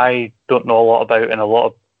who I don't know a lot about and a lot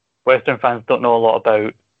of Western fans don't know a lot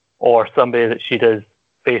about, or somebody that Shida's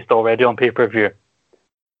faced already on pay-per-view.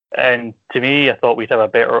 And to me, I thought we'd have a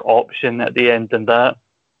better option at the end than that.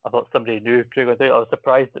 I thought somebody new could go through. I was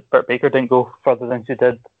surprised that Britt Baker didn't go further than she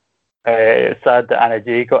did. It's sad that Anna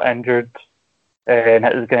Jay got injured, and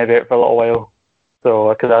it was going to be out for a little while. So,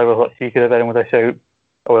 because I thought she could have been in with a shout,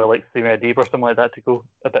 or Serena Deeb or something like that to go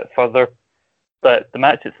a bit further. But the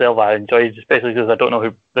match itself I enjoyed, especially because I don't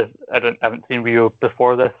know I haven't seen Rio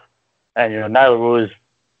before this. And, Nyla Rose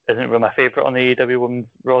isn't really my favourite on the AEW women's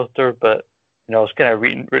roster, but, I was kind of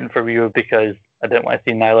rooting for Rio because I didn't want to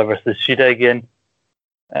see Nyla versus Shida again.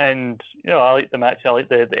 And, I like the match. I like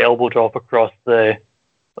the elbow drop across the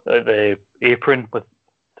apron to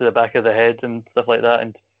the back of the head and stuff like that.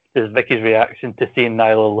 And just Vicky's reaction to seeing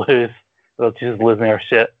Nyla lose. Well, she's losing her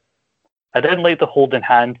shit. I didn't like the holding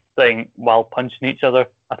hands thing while punching each other.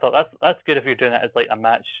 I thought that's good if you're doing it as a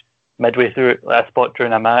match midway through a spot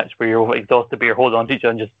during a match where you're exhausted but you're holding on to each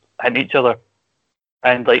other and just hitting each other.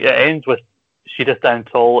 And it ends with Shida standing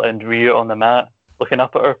tall and Ryu on the mat looking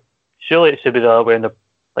up at her. Surely it should be the other way, and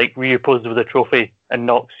Ryu poses with a trophy and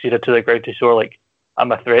knocks Shida to the ground to show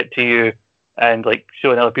I'm a threat to you, and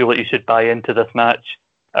showing other people that you should buy into this match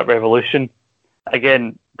at Revolution.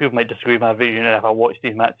 Again, people might disagree with my vision, and if I watch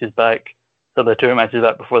these matches back, some of the tournament matches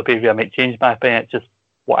back before the pay-per-view, I might change my opinion. It's just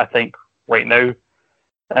what I think right now.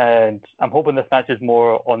 And I'm hoping this match is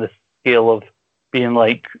more on the scale of being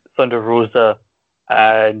Thunder Rosa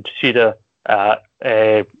and Shida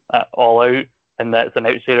all out, and that's an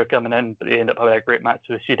outsider coming in, but they end up having a great match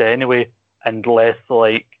with Shida anyway, and less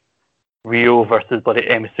Rio versus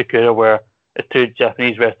Emi Sakura, where it's 2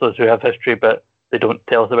 Japanese wrestlers who have history, but they don't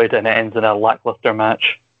tell us about it, and it ends in a lackluster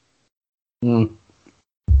match. I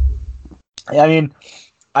mean,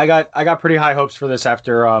 I got pretty high hopes for this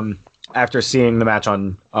after seeing the match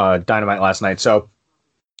on Dynamite last night. So,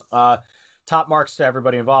 top marks to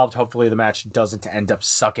everybody involved. Hopefully, the match doesn't end up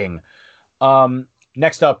sucking.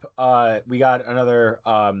 Next up, we got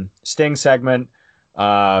another Sting segment.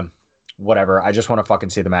 Whatever. I just want to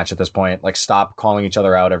fucking see the match at this point. Stop calling each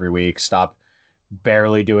other out every week. Stop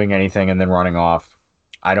barely doing anything and then running off.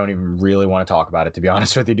 I don't even really want to talk about it, to be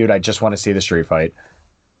honest with you, dude. I just want to see the street fight.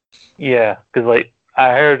 Yeah, because I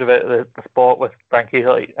heard about the spot with Frankie.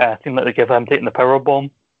 It seemed like they give him taking the power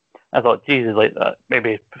bomb. I thought, Jesus, that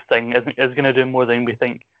maybe Sting is going to do more than we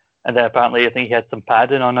think. And then apparently, I think he had some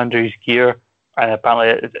padding on under his gear, and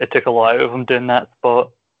apparently it took a lot out of him doing that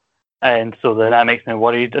spot. And so then that makes me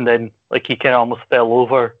worried. And then he kind of almost fell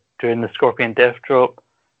over during the Scorpion Death Drop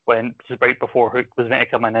when just right before Hook was meant to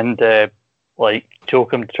come in and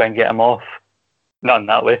choke him to try and get him off. Not in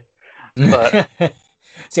that way, but.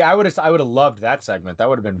 See, I would have loved that segment. That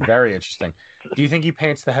would have been very interesting. Do you think he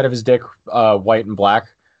paints the head of his dick white and black?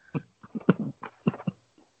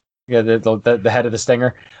 Yeah, the head of the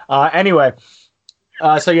Stinger. Anyway,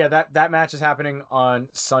 so yeah, that match is happening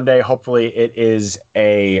on Sunday. Hopefully, it is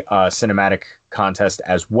a cinematic contest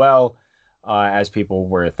as well, as people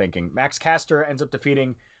were thinking. Max Caster ends up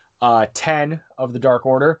defeating 10 of the Dark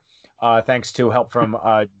Order, thanks to help from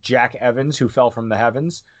Jack Evans, who fell from the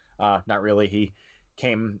heavens. Not really. He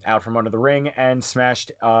came out from under the ring and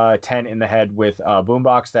smashed 10 in the head with a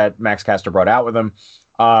boombox that Max Caster brought out with him.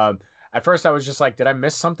 at first I was just like, did I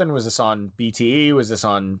miss something? Was this on BTE? Was this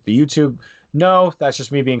on the YouTube? No, that's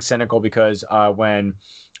just me being cynical because when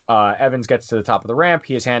Evans gets to the top of the ramp,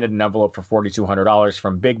 he is handed an envelope for $4,200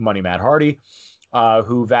 from Big Money Matt Hardy,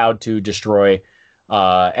 who vowed to destroy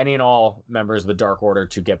any and all members of the Dark Order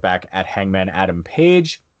to get back at Hangman Adam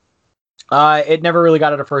Page. It never really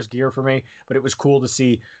got out of first gear for me, but it was cool to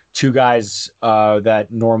see two guys that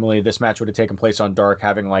normally this match would have taken place on Dark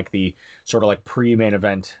having like the sort of like pre-main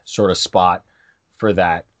event sort of spot for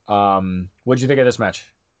that. What did you think of this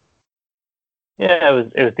match? Yeah,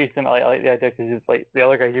 it was decent. I like the idea because it's like the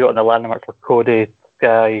other guys you got on the landmark for Cody,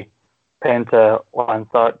 Sky, Penta, Lance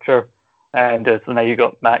Archer, and so now you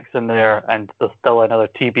got Max in there, and there's still another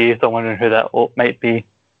TBA, so I'm wondering who that might be.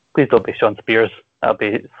 Please don't be Sean Spears. That'd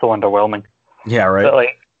be so underwhelming. Yeah, right. But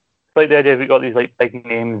like the idea we got these like big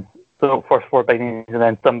names, so first four big names, and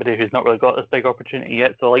then somebody who's not really got this big opportunity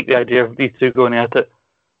yet. So I like the idea of these two going at it.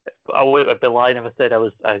 I'd be lying if I said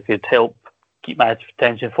I could help keep my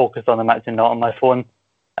attention focused on the match and not on my phone.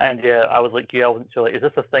 And yeah, I was like, I wasn't sure. Like, is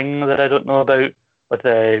this a thing that I don't know about? With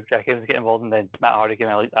Jack Evans getting involved, and then Matt Hardy came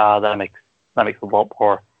out like, that makes a lot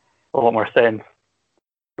more sense.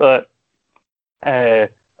 But I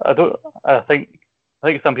think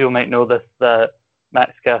some people might know this, that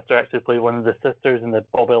Max Caster actually played one of the sisters in the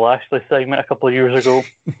Bobby Lashley segment a couple of years ago.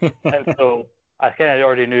 And so I kind of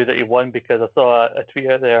already knew that he won because I saw a tweet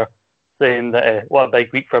out there saying that what a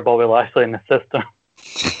big week for Bobby Lashley and his sister.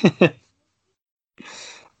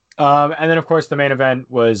 And then, of course, the main event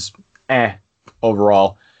was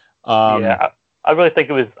overall. Yeah, I really think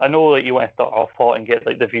it was, I know that you want to start off hot and get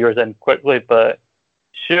like the viewers in quickly, but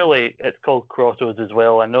surely it's called Crossroads as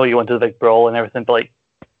well. I know you wanted the big brawl and everything, but like,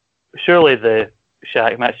 surely the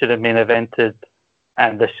Shaq match should have main evented,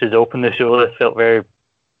 and this should open the show. This felt very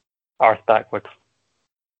arse backwards.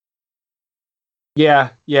 Yeah.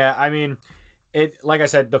 I mean, it. Like I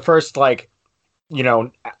said, the first hour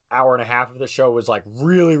and a half of the show was like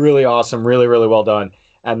really, really awesome, really, really well done,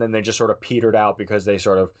 and then they just sort of petered out because they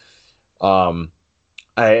sort of,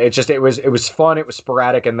 it was fun, it was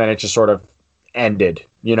sporadic, and then it just sort of ended,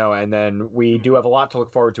 and then we do have a lot to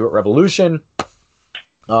look forward to at Revolution.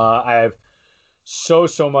 I have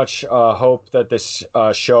so much hope that this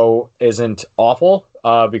show isn't awful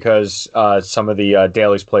because some of the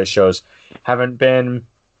Daily's Place shows haven't been,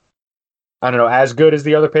 I don't know, as good as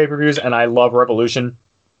the other pay-per-views, and I love Revolution.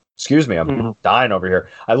 Excuse me, I'm dying over here.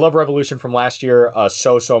 I love Revolution from last year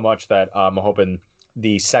so much that I'm hoping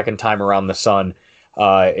the second time around the sun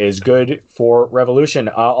is good for Revolution.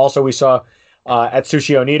 Also, we saw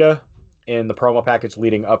Atsushi Onita in the promo package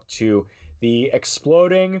leading up to the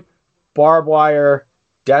exploding barbed wire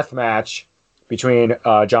death match between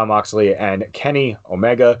Jon Moxley and Kenny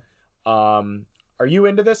Omega. Are you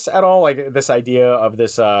into this at all? Like this idea of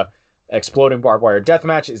this exploding barbed wire death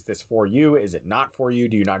match? Is this for you? Is it not for you?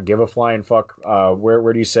 Do you not give a flying fuck?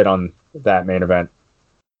 Where do you sit on that main event?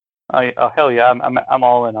 Hell yeah, I'm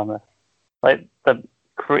all in on this. Like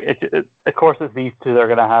of course it's these two that are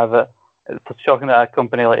gonna have it. It's shocking that a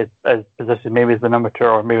company like is positioned maybe as the number 2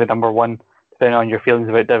 or maybe number 1, depending on your feelings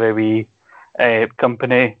about WWE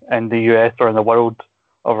company in the US or in the world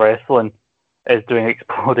of wrestling, is doing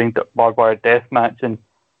exploding barbed wire death match. And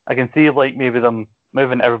I can see like maybe them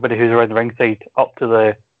moving everybody who's around the ringside up to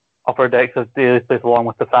the upper decks of the place along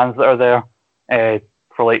with the fans that are there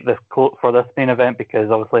for this main event, because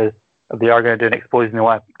obviously if they are going to do an explosion, they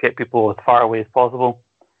want to get people as far away as possible.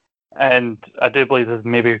 And I do believe there's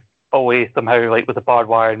maybe a way somehow, like with the barbed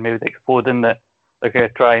wire and maybe the exploding, that they're going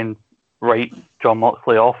to try and write Jon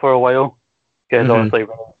Moxley off for a while, because obviously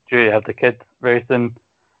we're due to have the kids very soon,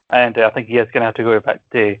 and I think he is going to have to go back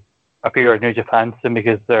to appear in New Japan soon,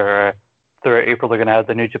 because they're throughout April they're going to have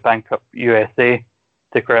the New Japan Cup USA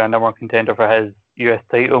to crown a number 1 contender for his US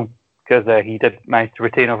title, because he did manage to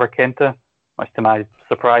retain over Kenta. Much to my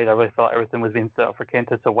surprise, I really thought everything was being set up for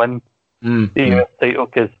Kenta to win the US title,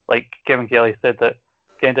 because like Kevin Kelly said that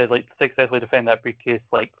Kenta had like successfully defended that briefcase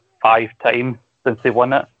like 5 times since they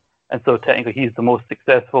won it, and so technically he's the most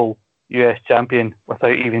successful US champion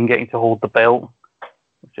without even getting to hold the belt,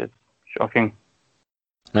 which is shocking.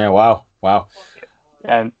 Yeah, wow.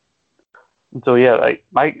 And so yeah, like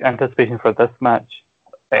my anticipation for this match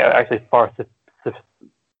actually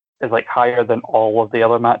is like higher than all of the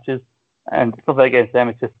other matches, and it's not against them.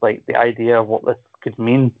 It's just like the idea of what this could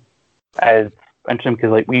mean is interesting,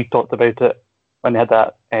 because like we talked about it when they had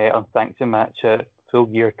that unsanctioned match at Full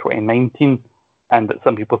Gear 2019, and that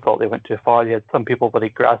some people thought they went too far. They had some people really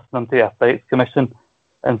grasping them to the Athletics Commission,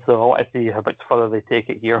 and so I want to see how much further they take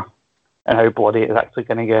it here and how bloody it's actually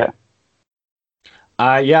going to get.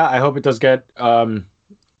 Yeah, I hope it does get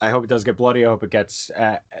I hope it does get bloody. I hope it gets,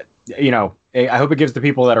 I hope it gives the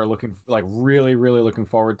people that are really, really looking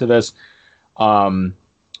forward to this,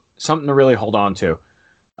 something to really hold on to,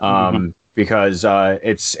 because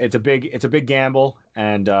it's a big gamble,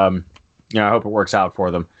 and I hope it works out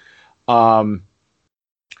for them.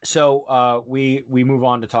 So we move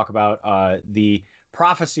on to talk about the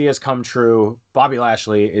prophecy has come true. Bobby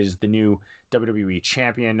Lashley is the new WWE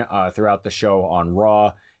champion. Throughout the show on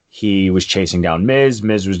Raw, he was chasing down Miz.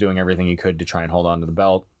 Miz was doing everything he could to try and hold on to the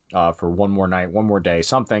belt for one more night, one more day,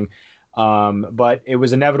 something. But it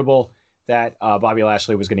was inevitable that Bobby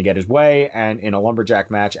Lashley was going to get his way. And in a lumberjack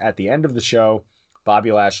match at the end of the show,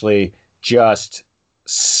 Bobby Lashley just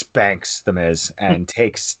spanks The Miz and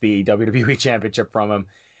takes the WWE Championship from him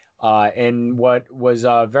in what was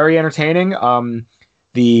very entertaining.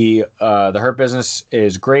 The Hurt Business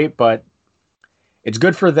is great, but it's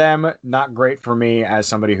good for them, not great for me as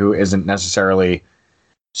somebody who isn't necessarily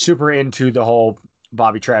super into the whole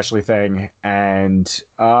Bobby Trashley thing. And,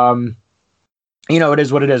 it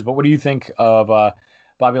is what it is. But what do you think of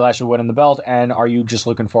Bobby Lashley winning the belt? And are you just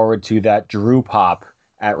looking forward to that Drew pop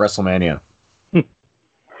at WrestleMania?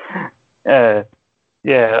 I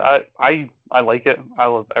like it. I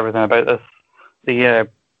love everything about this. The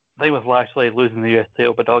thing with Lashley losing the US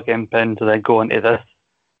title but not getting pinned to then go into this,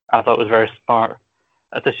 I thought was very smart.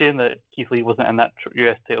 It's a shame that Keith Lee wasn't in that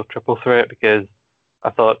US title triple threat, because I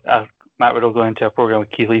thought Matt Riddle going into a program with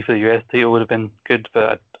Keith Lee for the US title would have been good,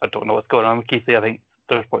 but I don't know what's going on with Keith Lee. I think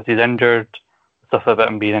there's reports he's injured, stuff about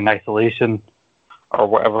him being in isolation or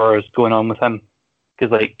whatever is going on with him.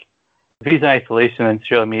 Because if he's in isolation, then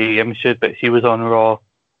surely Mia Yim should, but she was on Raw,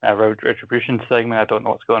 Retribution segment. I don't know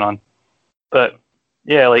what's going on. But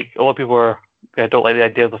yeah, a lot of people don't like the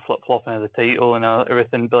idea of the flip-flopping of the title and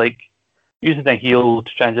everything, but using the heel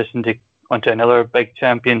to transition onto another big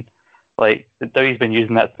champion, WWE's been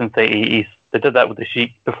using that since the 80s. They did that with the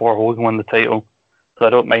Sheik before Hogan won the title. So I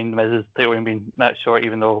don't mind Miz's title reign being that short,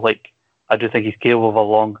 even though I do think he's capable of a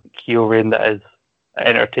long heel reign that is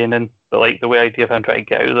entertaining. But the idea of him trying to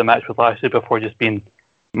get out of the match with Lashley before just being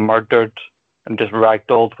murdered and just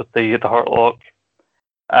ragdolled with the Hurt Lock.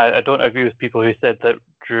 I don't agree with people who said that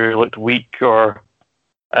Drew looked weak or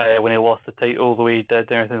when he lost the title the way he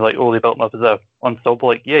did and everything, they built him up as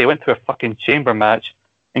unstoppable. He went through a fucking chamber match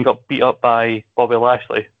and got beat up by Bobby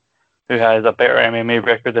Lashley, who has a better MMA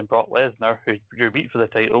record than Brock Lesnar, who Drew beat for the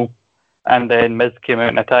title. And then Miz came out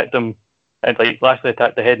and attacked him, and Lashley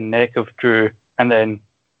attacked the head and neck of Drew, and then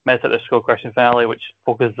Miz had the Skull Crushing finale, which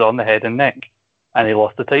focuses on the head and neck, and he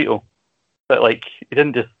lost the title. But he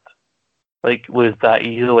didn't just lose that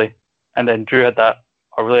easily. And then Drew had a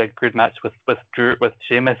really good match with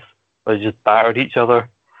Sheamus, where they just battered each other,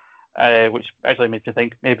 which actually makes me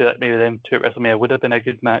think maybe them two at WrestleMania would have been a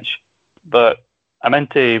good match. But I'm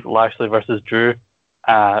into Lashley versus Drew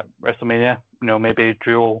at WrestleMania. Maybe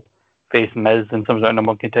Drew will face Miz and some sort of number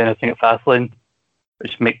one contender thing at Fastlane,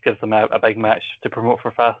 which gives them a big match to promote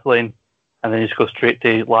for Fastlane, and then you just go straight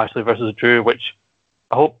to Lashley versus Drew, which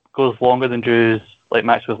I hope goes longer than Drew's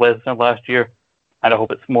match with Lesnar last year, and I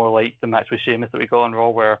hope it's more like the match with Sheamus that we got on Raw,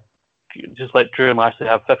 where you just let Drew and Lashley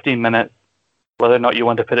have 15 minutes, whether or not you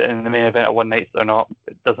want to put it in the main event at one night or not,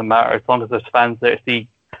 it doesn't matter, as long as there's fans there to see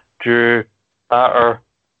Drew batter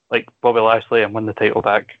Bobby Lashley and win the title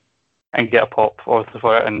back and get a pop for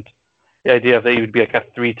it. And the idea of that he would be a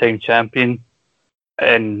 3-time champion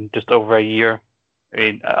in just over a year. I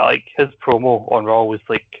mean, his promo on Raw was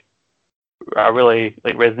I really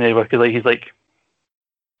resonated with, because he's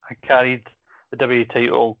I carried the WWE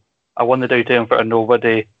title, I won the WWE title for a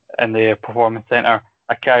nobody in the Performance Center.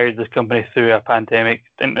 I carried this company through a pandemic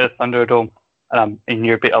into the Thunderdome, and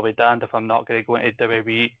I'll be damned if I'm not going to go into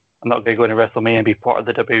WWE. I'm not going to go into WrestleMania and be part of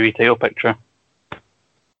the WWE title picture.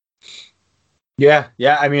 Yeah.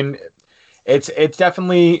 I mean, it's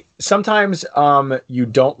definitely, sometimes you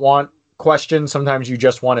don't want questions. Sometimes you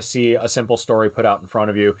just want to see a simple story put out in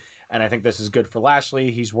front of you. And I think this is good for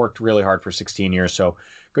Lashley. He's worked really hard for 16 years. So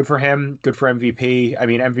good for him. Good for MVP. I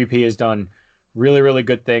mean, MVP has done really, really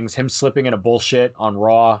good things. Him slipping into bullshit on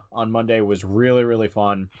Raw on Monday was really, really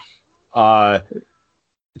fun. It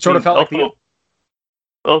sort of felt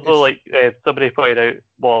somebody pointed out,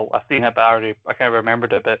 well, I've seen it, but I kind of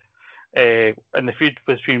remembered it, but in the feud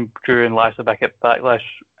between Drew and Lashley back at Backlash,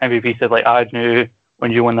 MVP said, I knew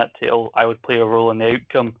when you won that title, I would play a role in the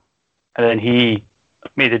outcome. And then he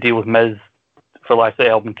made a deal with Miz for Lashley to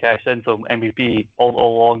help him cash in. So MVP all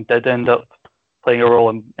along did end up playing a role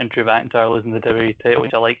in Drew McIntyre losing the WWE title,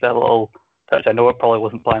 which I like that little touch. I know it probably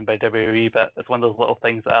wasn't planned by WWE, but it's one of those little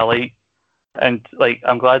things that I like. And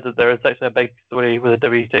I'm glad that there is actually a big story with the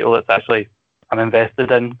WWE title that's actually I'm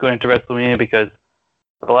invested in going into WrestleMania, because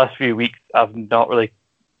for the last few weeks I've not really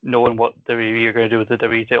known what WWE are going to do with the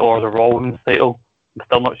WWE title or the Raw Women's title. I'm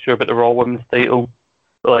still not sure about the Raw Women's title.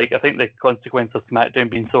 But like, I think the consequence of SmackDown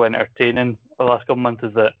being so entertaining the last couple of months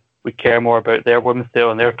is that we care more about their women's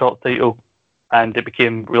title and their top title, and it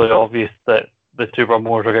became really obvious that the two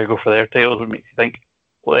Rumblers are going to go for their titles, which makes you think,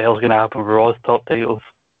 what the hell's going to happen with Raw's top titles?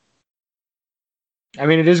 I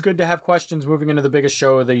mean, it is good to have questions moving into the biggest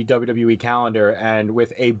show of the WWE calendar, and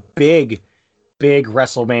with a big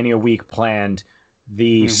WrestleMania week planned,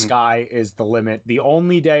 the sky is the limit. The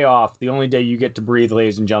only day off, the only day you get to breathe,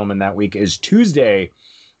 ladies and gentlemen, that week is Tuesday,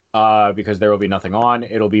 because there will be nothing on.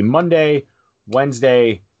 It'll be Monday,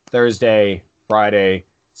 Wednesday, Thursday, Friday,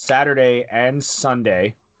 Saturday, and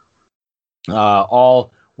Sunday,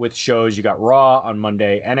 all with shows. You got Raw on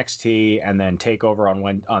Monday, NXT, and then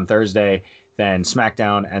TakeOver on Thursday, then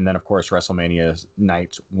SmackDown, and then, of course, WrestleMania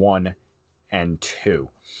nights 1 and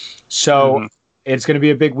 2. So it's going to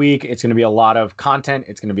be a big week. It's going to be a lot of content.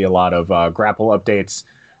 It's going to be a lot of Grapple updates.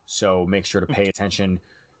 So make sure to pay attention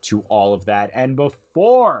to all of that. And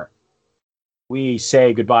before we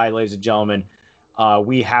say goodbye, ladies and gentlemen,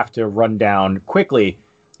 we have to run down quickly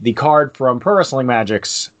the card from Pro Wrestling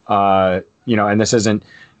Magic's, and this isn't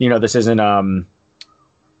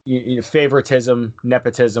favoritism,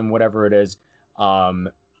 nepotism, whatever it is.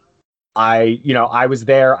 I was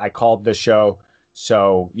there. I called the show.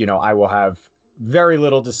 So, I will have very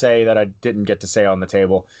little to say that I didn't get to say on the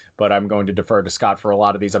table, but I'm going to defer to Scott for a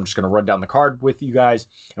lot of these. I'm just going to run down the card with you guys,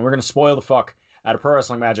 and we're going to spoil the fuck out of Pro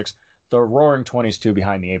Wrestling Magic's The Roaring 20s 2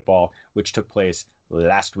 Behind the 8 Ball, which took place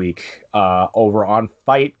last week over on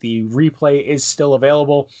Fight. The replay is still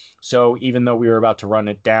available, so even though we were about to run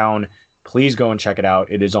it down, please go and check it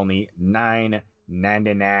out. It is only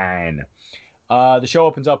 $9.99. The show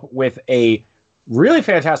opens up with a really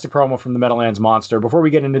fantastic promo from the Meadowlands Monster. Before we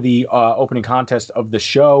get into the opening contest of the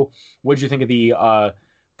show, what did you think of the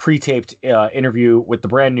pre-taped interview with the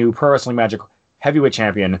brand new Pro Wrestling Magic heavyweight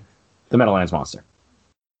champion, the Meadowlands Monster?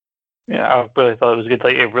 Yeah, I really thought it was good.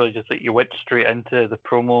 Like, it really just you went straight into the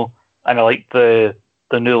promo, and I liked the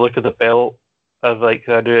new look of the belt. Of he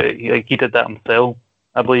did that himself,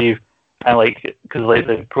 I believe, and because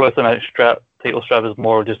the Pro Wrestling Magic title strap is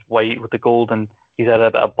more just white with the gold, and he's had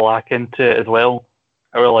a bit of black into it as well.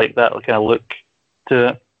 I really like that kind of look to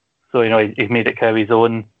it. So, he's made it kind of his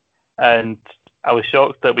own. And I was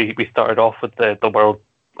shocked that we started off with the world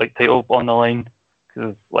title on the line,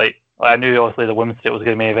 because I knew obviously the women's title was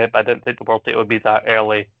going to be main event, but I didn't think the world title would be that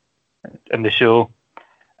early in the show.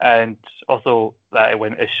 And also that it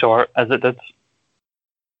went as short as it did.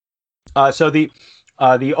 So the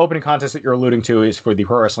opening contest that you're alluding to is for the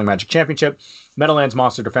Pro Wrestling Magic Championship. Meadowlands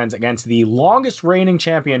Monster defends against the longest reigning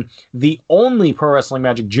champion, the only Pro Wrestling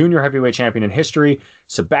Magic Junior Heavyweight Champion in history,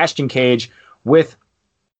 Sebastian Cage, with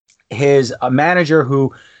his manager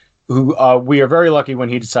who we are very lucky when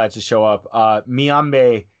he decides to show up,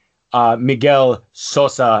 Miambe Miguel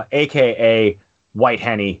Sosa, a.k.a. White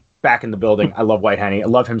Henny, back in the building. I love White Henny. I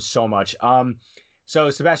love him so much. So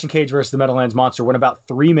Sebastian Cage versus the Meadowlands Monster went about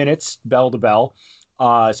 3 minutes, bell to bell.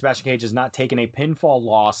 Sebastian Cage has not taken a pinfall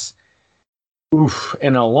loss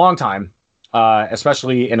in a long time,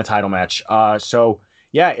 especially in a title match. So,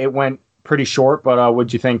 yeah, it went pretty short, but what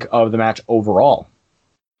did you think of the match overall?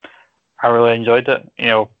 I really enjoyed it.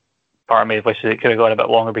 Part of me wishes it could have gone a bit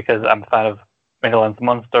longer, because I'm a fan of Meadowlands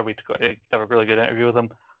Monster. We have a really good interview with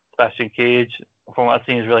him. Sebastian Cage, from what I've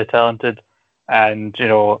seen, is really talented. And,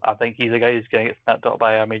 I think he's a guy who's going to get snapped up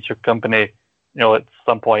by a major company, at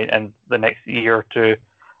some point in the next year or two.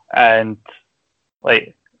 And,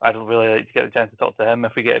 I'd really like to get a chance to talk to him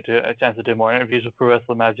if we get a chance to do more interviews with Pro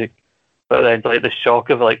Wrestling Magic. But then, the shock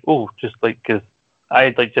of, because I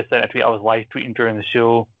had, just sent a tweet. I was live tweeting during the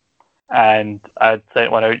show, and I'd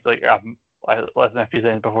sent one out, I listened a few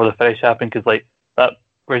seconds before the finish happened, because, that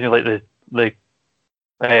brings me,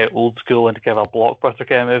 the old school and kind of a blockbuster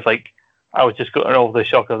kind of move. I was just going over the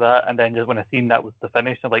shock of that, and then just when I seen that was the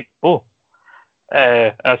finish, I'm like, oh.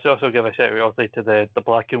 And I should also give a shout out, obviously, to the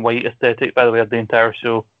black and white aesthetic, by the way, of the entire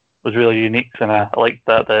show was really unique, and I liked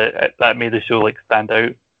that. That made the show stand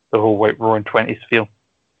out, the whole Roaring 20s feel.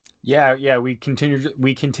 Yeah, we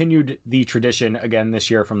continued the tradition again this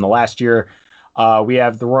year from the last year. We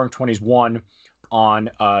have the Roaring 20s 1 on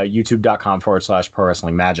youtube.com/Pro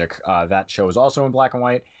Wrestling Magic. That show is also in black and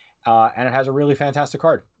white, and it has a really fantastic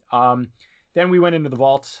card. Then we went into the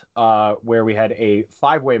vault, where we had a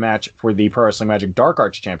 5-way match for the Pro Wrestling Magic Dark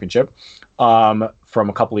Arts Championship from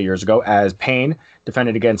a couple of years ago, as Pain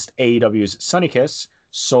defended against AEW's Sunny Kiss,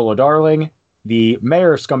 Solo Darling, the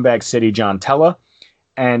Mayor of Scumbag City, John Tella,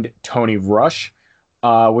 and Tony Rush.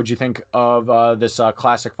 What'd you think of this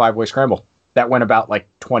classic five-way scramble that went about like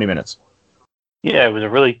 20 minutes? Yeah, it was a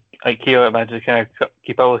really chaotic match to kind of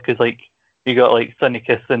keep up with, because like you got like Sonny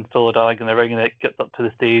Kiss and Phil Dag in the ring, and it gets up to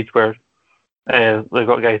the stage where they've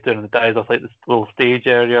got guys doing the dives off like this little stage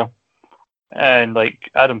area, and like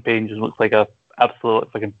Adam Payne just looks like a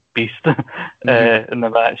absolute fucking beast in the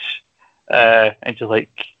match, and just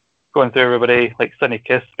like going through everybody. Like Sonny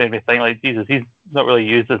Kiss made me think like, Jesus, he's not really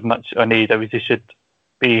used as much on AEW as he should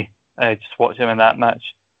be. Just watch him in that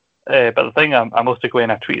match. But the thing I'm most away,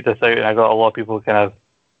 and I tweeted this out, and I got a lot of people kind of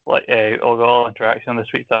like all interaction on the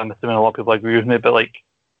streets. So I'm assuming a lot of people agree with me. But like,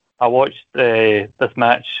 I watched this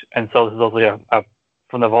match and saw this is obviously a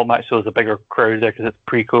from the Vault match, so there's a bigger crowd there because it's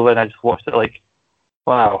pre-COVID. And I just watched it like,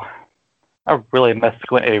 wow, I really miss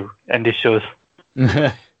going to indie shows.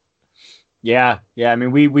 Yeah. I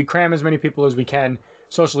mean, we cram as many people as we can,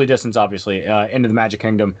 socially distance, obviously, into the Magic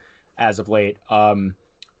Kingdom as of late.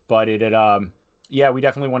 But we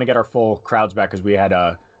definitely want to get our full crowds back, because we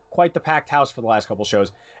had quite the packed house for the last couple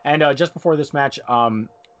shows. And just before this match,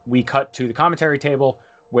 we cut to the commentary table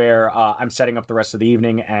where I'm setting up the rest of the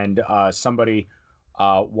evening, and somebody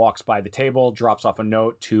walks by the table, drops off a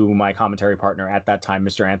note to my commentary partner at that time,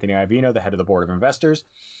 Mr. Anthony Iovino, the head of the board of investors.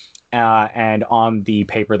 And on the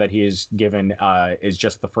paper that he is given is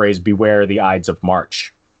just the phrase, "Beware the Ides of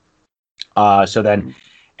March." So then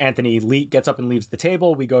Anthony gets up and leaves the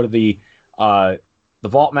table. We go to the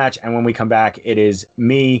Vault match, and when we come back, it is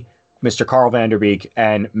me, Mr. Carl Vanderbeek,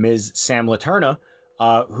 and Ms. Sam Laterna,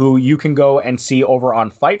 who you can go and see over on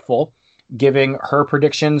Fightful, giving her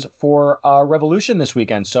predictions for Revolution this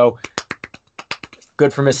weekend. So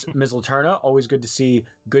good for Ms. Laterna. Always good to see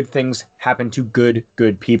good things happen to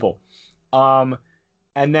good people. And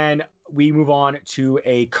then we move on to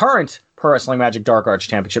a current Pro Wrestling Magic Dark Arts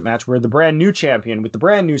Championship match, where the brand new champion with the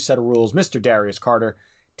brand new set of rules, Mr. Darius Carter,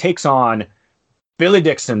 takes on Billy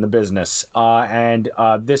Dixon, the Business. And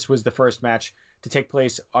this was the first match to take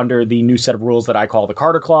place under the new set of rules that I call the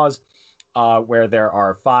Carter Clause, where there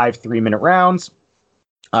are 5 3-minute rounds,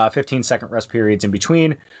 15-second rest periods in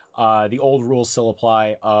between. The old rules still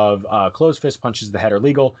apply of closed fist punches to the head are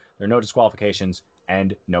legal. There are no disqualifications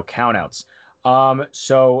and no countouts.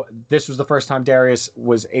 So this was the first time Darius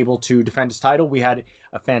was able to defend his title. We had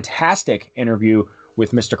a fantastic interview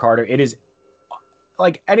with Mr. Carter. It is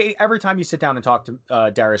like every time you sit down and talk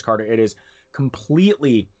to Darius Carter, it is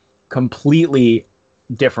completely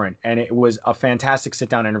different. And it was a fantastic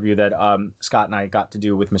sit-down interview that Scott and I got to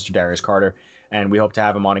do with Mr. Darius Carter. And we hope to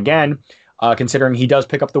have him on again, considering he does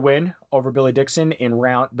pick up the win over Billy Dixon in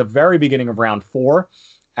the very beginning of round 4,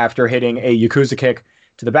 after hitting a Yakuza kick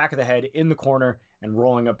to the back of the head in the corner and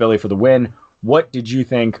rolling up Billy for the win. What did you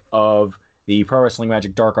think of the Pro Wrestling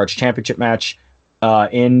Magic Dark Arts Championship match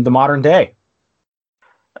in the modern day?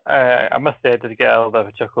 I must say I did get a little bit of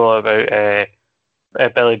a chuckle about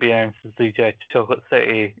Billy being announced as the Chocolate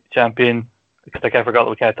City champion, because I forgot that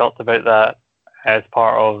we kind of talked about that as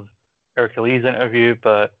part of Erica Lee's interview.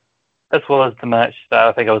 But this was the match that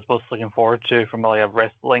I think I was most looking forward to from like a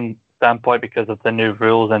wrestling standpoint, because of the new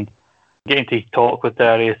rules and getting to talk with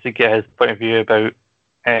Darius to get his point of view about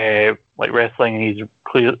like wrestling. And he's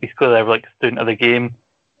clearly like a student of the game,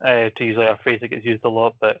 to use like a phrase that gets used a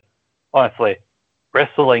lot. But honestly,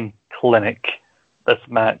 wrestling clinic, this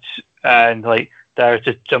match. And like Darius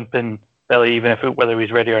just jumping Billy, even if whether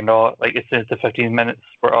he's ready or not, like as soon as the 15 minutes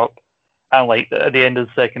were up. And like at the end of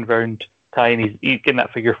the second round, tying he's getting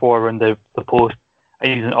that figure 4 around the post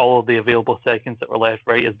and using all of the available seconds that were left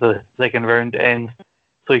right as the second round ends,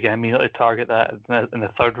 so you can immediately target that in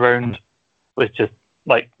the third round, was just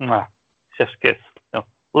like chef's kiss,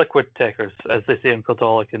 liquid techers, as they say in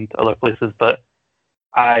Catholic and other places. But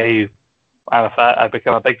I've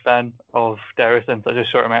become a big fan of Darius in such a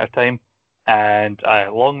short amount of time, and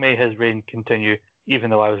long may his reign continue, even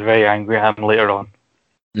though I was very angry at him later on.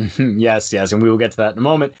 Yes, and we will get to that in a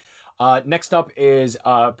moment. Next up is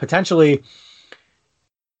potentially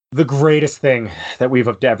the greatest thing that we've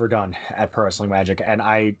ever done at Pro Wrestling Magic, and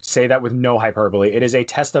I say that with no hyperbole. It is a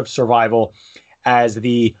test of survival, as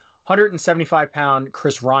the 175-pound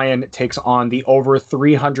Chris Ryan takes on the over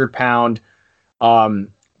 300-pound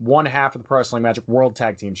one half of the Pro Wrestling Magic World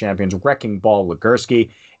Tag Team Champions, Wrecking Ball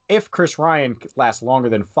Legursky. If Chris Ryan lasts longer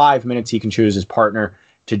than 5 minutes, he can choose his partner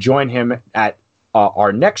to join him at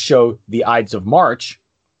our next show, the Ides of March,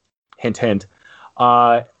 hint, hint,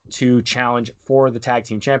 to challenge for the Tag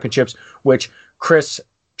Team Championships, which Chris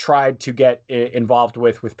tried to get involved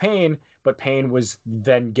with Payne, but Payne was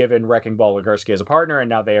then given Wrecking Ball Legursky as a partner, and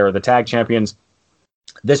now they are the tag champions.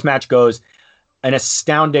 This match goes an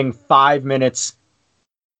astounding 5 minutes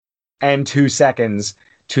and 2 seconds,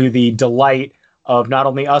 to the delight of not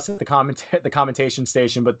only us at the commentation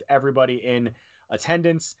station, but everybody in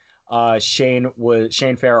attendance. Shane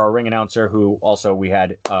Fair, our ring announcer, who also we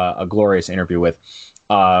had a glorious interview with,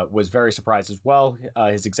 was very surprised as well.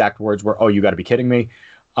 His exact words were, "Oh, you got to be kidding me."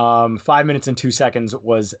 5 minutes and 2 seconds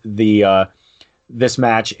was this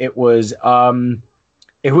match. It was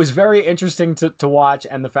very interesting to watch,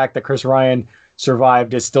 and the fact that Chris Ryan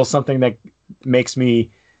survived is still something that makes me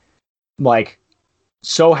like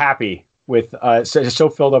so happy with so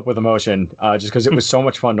filled up with emotion, just because it was so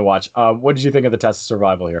much fun to watch. What did you think of the test of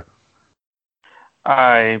survival here?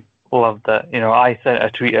 I loved it. I sent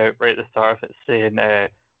a tweet out right at the start of it saying,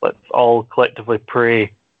 let's all collectively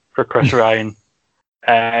pray for Chris Ryan.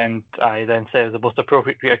 And I then said it was the most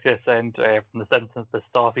appropriate tweet I could have sent from The Simpsons, the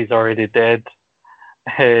stuff he's already dead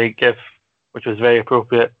gif, which was very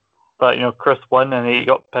appropriate. But, Chris won and he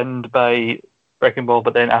got pinned by Wrecking Ball,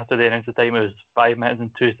 but then after they announced the time, it was 5 minutes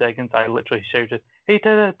and 2 seconds. I literally shouted, "He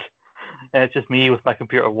did it!" And it's just me with my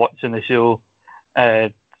computer watching the show.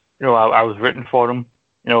 I was rooting for him.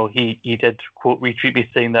 He did quote retweet me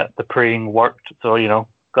saying that the praying worked. So,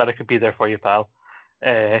 glad I could be there for you, pal.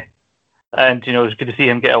 And, it was good to see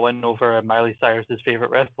him get a win over Miley Cyrus's favorite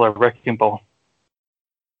wrestler, Wrecking Ball.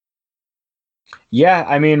 Yeah,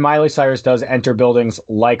 I mean, Miley Cyrus does enter buildings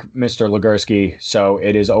like Mr. Legursky, so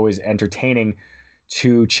it is always entertaining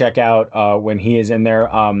to check out when he is in there.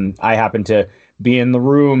 I happened to be in the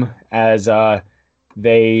room as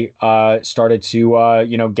they started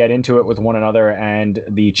to, get into it with one another, and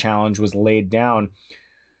the challenge was laid down.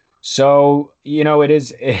 So,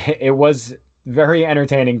 it was very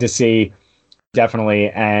entertaining to see, definitely.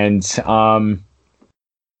 And,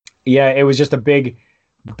 it was just a big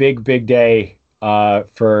day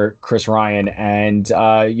for Chris Ryan. And,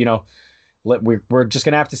 we're just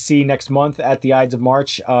going to have to see next month at the Ides of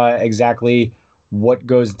March exactly what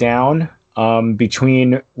goes down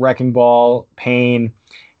between Wrecking Ball, Payne,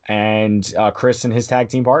 and Chris and his tag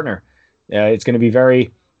team partner. It's going to be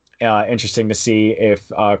very interesting to see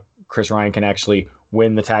if Chris Ryan can actually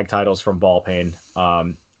win the tag titles from Ball Payne,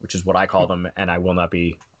 which is what I call them, and I will not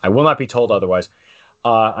be told otherwise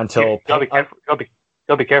until.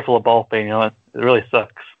 Gotta be careful of Ball Payne. It really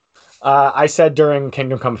sucks. I said during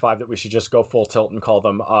Kingdom Come 5 that we should just go full tilt and call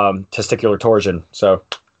them testicular torsion. So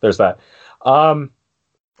there's that. Or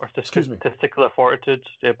testicular fortitude.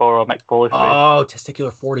 Borrow Mick Foley. Oh,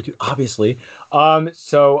 testicular fortitude, obviously.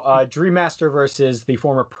 So Dream Master versus the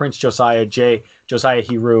former Prince Josiah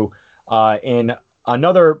Hiru in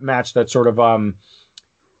another match that sort of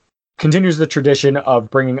continues the tradition of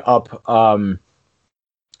bringing up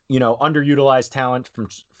underutilized talent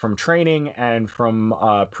from training and from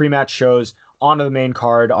pre-match shows onto the main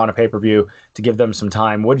card on a pay-per-view to give them some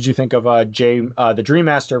time. What did you think of the Dream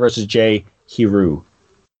Master versus Jay Hiru?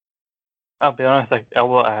 I'll be honest,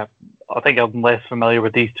 I think I'm less familiar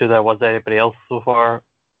with these two than I was anybody else so far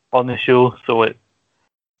on the show, so it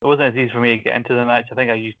wasn't as easy for me to get into the match. I think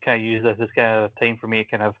I kind of used this as kind of a time for me to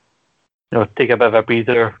kind of, take a bit of a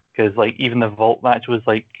breather, because even the Vault match was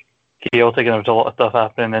chaotic and there was a lot of stuff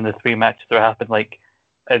happening in the three matches that happened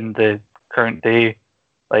in the current day.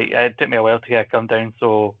 It took me a while to get it come down,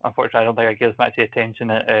 so unfortunately I don't think I gave this match the attention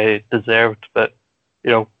it deserved, but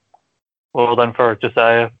well done for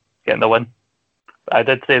Josiah getting the win. But I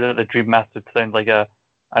did say that the Dream Master sounds like a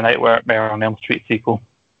Nightmare on Elm Street sequel.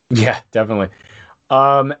 Yeah, definitely.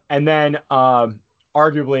 And then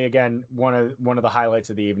arguably again one of the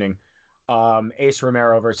highlights of the evening, Ace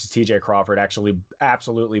Romero versus TJ Crawford actually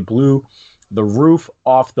absolutely blew the roof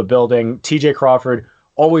off the building. TJ Crawford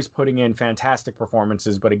always putting in fantastic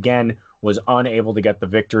performances, but again was unable to get the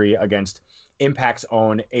victory against Impact's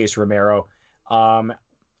own Ace Romero.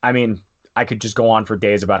 I mean, I could just go on for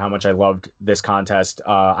days about how much I loved this contest.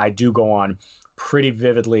 I do go on pretty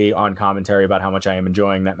vividly on commentary about how much I am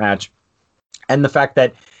enjoying that match. And the fact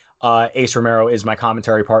that Ace Romero is my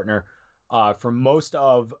commentary partner for most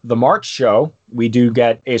of the March show. We do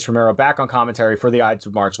get Ace Romero back on commentary for the Ides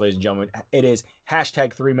of March, ladies and gentlemen. It is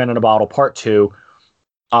hashtag 3 Men in a Bottle Part 2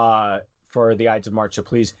 for the Ides of March, so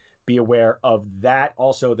please be aware of that.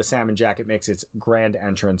 Also, the Salmon Jacket makes its grand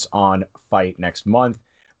entrance on Fight next month.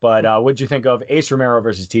 But what did you think of Ace Romero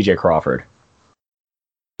versus TJ Crawford?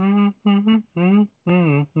 I'm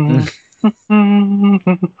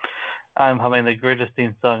having the greatest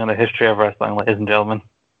theme song in the history of wrestling, ladies and gentlemen.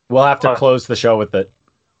 We'll have to close the show with it.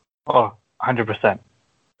 Oh, 100%.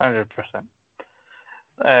 100%.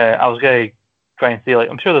 I was going to try and see,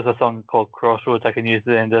 I'm sure there's a song called Crossroads I can use at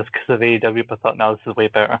the end of this because of AEW, but I thought, no, this is way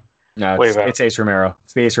better. No, it's Ace Romero.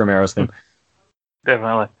 It's the Ace Romero's theme.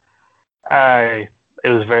 Definitely. it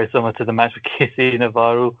was very similar to the match with Casey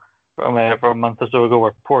Navarro from a month or so ago,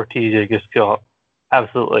 where poor TJ just got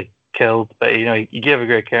absolutely killed. But he gave a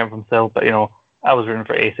great account of himself. But I was rooting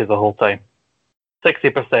for Ace the whole time.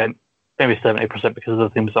 60%, maybe 70% because of the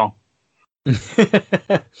theme song.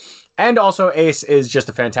 And also, Ace is just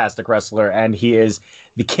a fantastic wrestler, and he is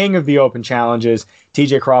the king of the open challenges.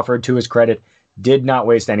 TJ Crawford, to his credit, did not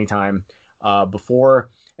waste any time before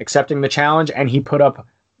accepting the challenge, and he put up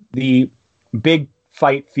the big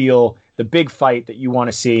fight that you want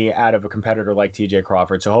to see out of a competitor like TJ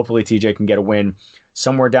Crawford. So hopefully TJ can get a win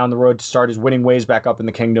somewhere down the road to start his winning ways back up in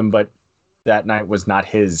the kingdom, but that night was not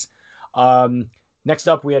his. Next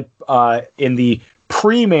up, we had in the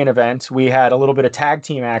pre-main event, we had a little bit of tag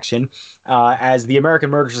team action as the American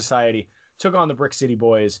Murder Society took on the Brick City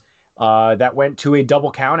Boys. That went to a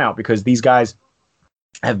double countout because these guys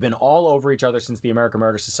have been all over each other since the American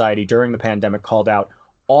Murder Society during the pandemic called out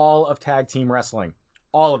all of tag team wrestling.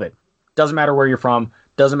 All of it. Doesn't matter where you're from.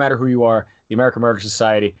 Doesn't matter who you are. The American Murder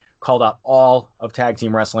Society called out all of tag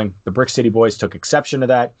team wrestling. The Brick City Boys took exception to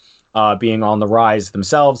that, being on the rise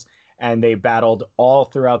themselves. And they battled all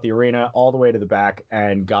throughout the arena, all the way to the back,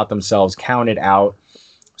 and got themselves counted out.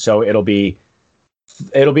 So it'll be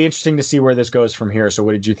interesting to see where this goes from here. So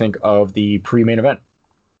what did you think of the pre-main event?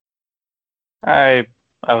 I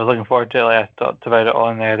was looking forward to it. I talked about it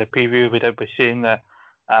on the preview we did with Shane, that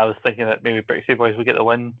I was thinking that maybe Brick City Boys would get the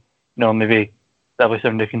win. Maybe there'll be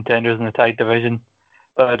some new contenders in the tag division.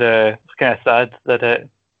 But it's kind of sad that it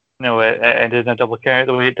ended in a double count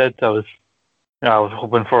the way it did. I was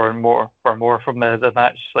hoping for more from the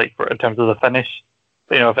match, like in terms of the finish.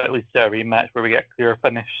 But if at least a rematch where we get a clear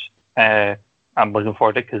finish, I'm looking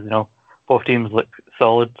forward to it because both teams look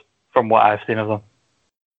solid from what I've seen of them.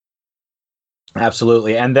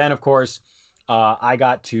 Absolutely, and then of course, I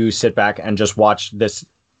got to sit back and just watch this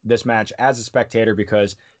match as a spectator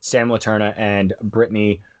because Sam Laterna and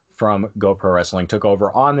Brittany from Go Pro Wrestling took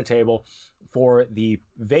over on the table for the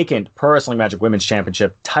vacant Pro Wrestling Magic Women's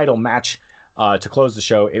Championship title match. To close the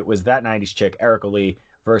show, it was that 90s chick, Erica Lee,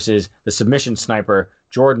 versus the submission sniper,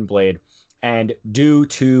 Jordan Blade. And due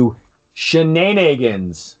to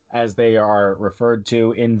shenanigans, as they are referred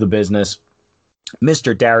to in the business,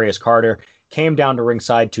 Mr. Darius Carter came down to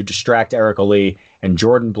ringside to distract Erica Lee, and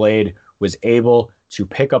Jordan Blade was able to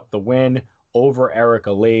pick up the win over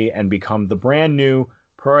Erica Lee and become the brand new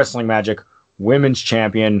Pro Wrestling Magic Women's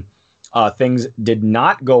Champion. Things did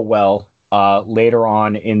not go well later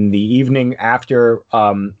on in the evening after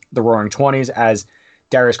the Roaring 20s, as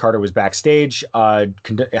Darius Carter was backstage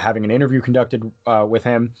having an interview conducted with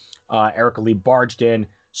him. Erica Lee barged in,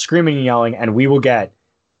 screaming and yelling, and we will get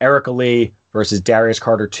Erica Lee versus Darius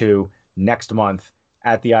Carter 2 next month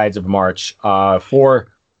at the Ides of March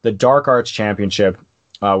for the Dark Arts Championship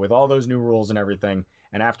with all those new rules and everything.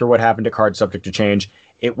 And after what happened to Card Subject to Change,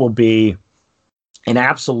 it will be an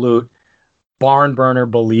absolute barn burner,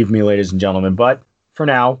 believe me, ladies and gentlemen. But for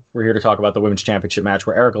now, we're here to talk about the Women's Championship match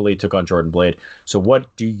where Erica Lee took on Jordan Blade. So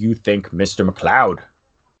what do you think, Mr. McLeod?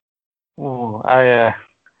 Oh, I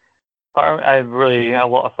really had a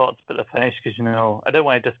lot of thoughts about the finish because, I didn't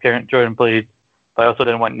want to discount Jordan Blade, but I also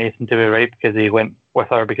didn't want Nathan to be right because he went with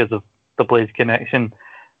her because of the Blade connection.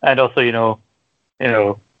 And also,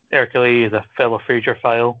 Erica Lee is a fellow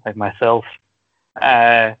Fraser-file like myself.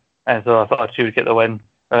 And so I thought she would get the win.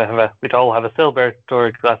 We'd all have a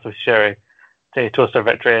celebratory glass of sherry to toast our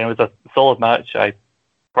victory, and it was a solid match. I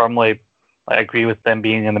firmly agree with them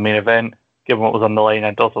being in the main event, given what was on the line,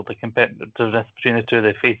 and also the competitiveness between the two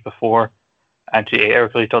they faced before. And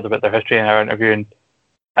Erica Lee talked about their history in our interview, and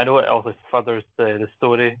I know it also furthers the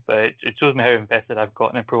story, but it shows me how invested I've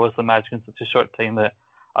gotten in Pro Wrestling Magic in such a short time that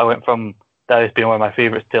I went from Darius being one of my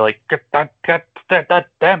favourites to get that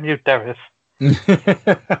damn you, Darius.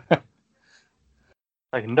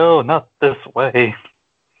 No, not this way.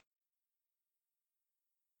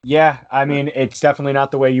 Yeah, I mean, it's definitely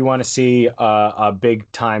not the way you want to see a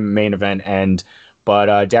big-time main event end.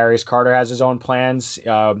 But Darius Carter has his own plans.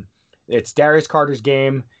 It's Darius Carter's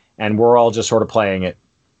game, and we're all just sort of playing it,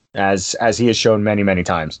 as he has shown many, many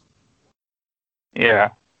times. Yeah,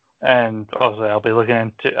 and also I'll be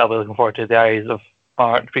looking forward to the Eyes of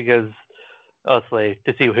March because obviously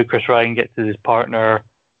to see who Chris Ryan gets as his partner,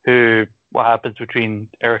 what happens between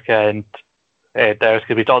Erica and Darius,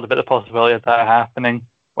 because we talked about the possibility of that happening,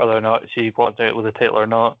 whether or not she walks out with the title or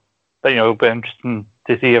not. But it'll be interesting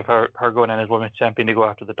to see if her going in as women's champion to go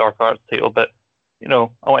after the Dark Arts title. But I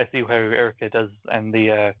want to see how Erica does and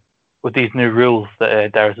with these new rules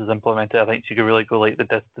that Darius has implemented. I think she could really go the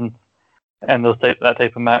distance in that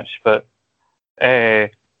type of match. But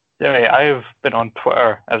anyway, I've been on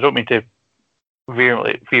Twitter. I don't mean to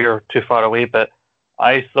veer too far away, but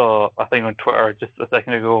I saw a thing on Twitter just a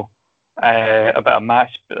second ago about a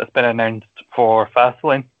match that's been announced for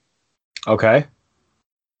Fastlane. Okay.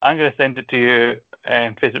 I'm going to send it to you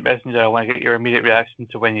in Facebook Messenger. I want to get your immediate reaction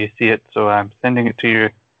to when you see it, so I'm sending it to you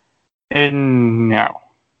in now.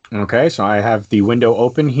 Okay, so I have the window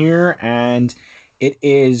open here, and it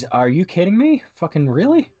is. Are you kidding me? Fucking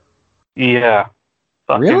really? Yeah.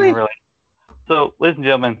 Fucking Really? So, ladies and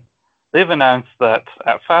gentlemen, they've announced that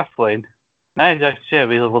at Fastlane, Nia Jax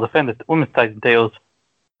will defend the women's tag titles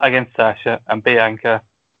against Sasha and Bianca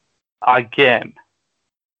again.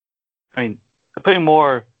 I mean, they're putting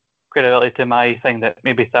more credibility to my thing that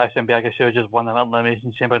maybe Sasha and Bianca should have just won the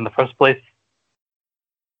Elimination Chamber in the first place.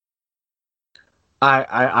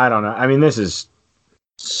 I don't know. I mean, this is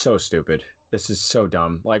so stupid. This is so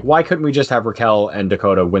dumb. Like, why couldn't we just have Raquel and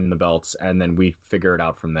Dakota win the belts and then we figure it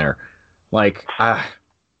out from there? Like, I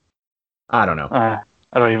don't know. I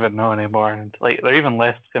don't even know anymore. And like, they're even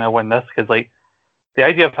less going to win this because, like, the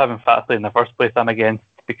idea of having Fastlane in the first place, I'm against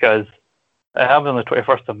because it happens on the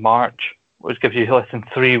 21st of March, which gives you less than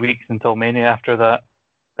 3 weeks until Mania after that.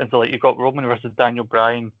 And so, like, you've got Roman versus Daniel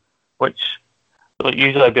Bryan, which like,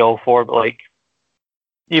 usually I'd be all for, but like,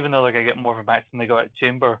 even though they're going to get more of a match than they got at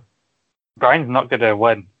Chamber, Bryan's not going to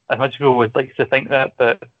win. As much as people would like to think that,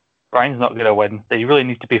 but Bryan's not going to win. They really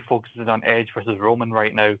need to be focusing on Edge versus Roman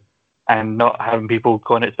right now and not having people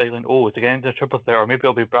going at like, oh, it's again into a triple threat, or maybe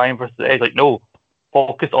it'll be Bryan versus Edge. Like, no,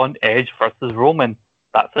 focus on Edge versus Roman.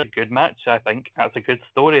 That's a good match, I think. That's a good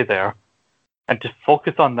story there. And just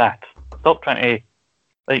focus on that. Stop trying to,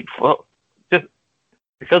 like, well, just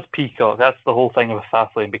because Peacock, that's the whole thing with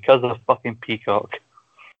Fastlane, because of fucking Peacock.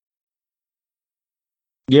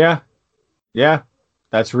 Yeah,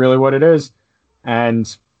 that's really what it is.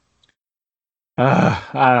 And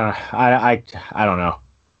I don't know.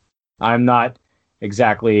 I'm not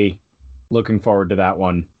exactly looking forward to that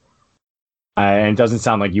one. And it doesn't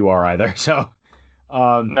sound like you are either. So,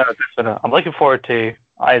 No, I'm looking forward to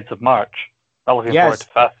Ides of March. I'm looking forward to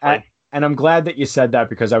Fastlane. And I'm glad that you said that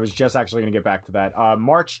because I was just actually going to get back to that.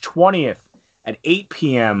 March 20th at 8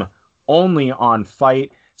 p.m. only on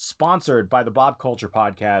Fight, sponsored by the Bob Culture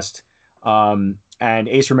Podcast. And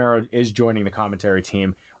Ace Romero is joining the commentary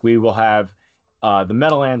team. We will have the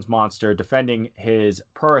Meadowlands Monster defending his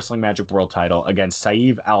Pro Wrestling Magic World title against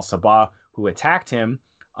Saeed Al Sabah, who attacked him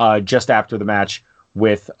just after the match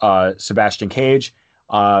with Sebastian Cage.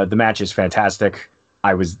 The match is fantastic.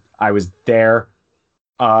 I was there,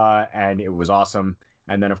 and it was awesome.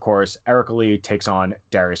 And then, of course, Erica Lee takes on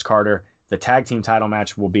Darius Carter. The tag team title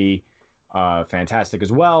match will be fantastic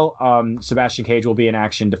as well. Sebastian Cage will be in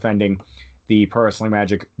action defending the Pro Wrestling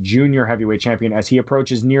Magic Junior Heavyweight Champion as he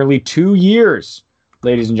approaches nearly 2 years,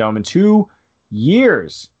 ladies and gentlemen, 2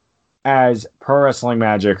 years as Pro Wrestling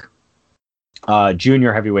Magic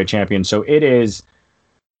Junior Heavyweight Champion. So it is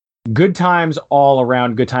good times all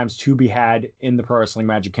around, good times to be had in the Pro Wrestling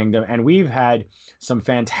Magic Kingdom. And we've had some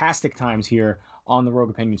fantastic times here on the Rogue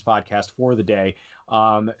Opinions podcast for the day.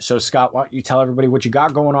 So, Scott, why don't you tell everybody what you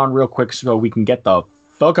got going on real quick so we can get the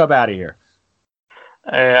fuck up out of here?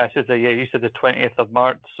 I should say, yeah, you said the 20th of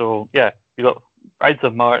March. So, yeah, you got Ides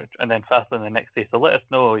of March and then Fastlane the next day. So let us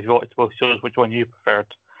know if you watched both shows, which one you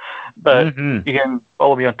preferred. But you can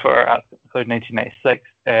follow me on Twitter at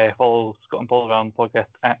Cloud1996. Follow Scott and Paul around podcast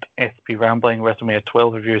at SP Rambling. WrestleMania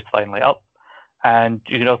 12 reviews finally up. And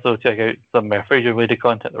you can also check out some Fraser related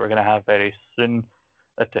content that we're going to have very soon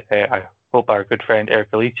that I hope our good friend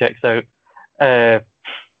Erica Lee checks out.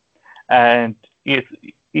 And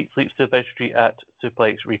Eat Sleep Suplex Retreat at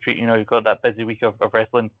Suplex Retreat. You know, you've got that busy week of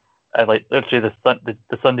wrestling. Like literally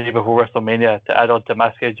the Sunday before WrestleMania to add on to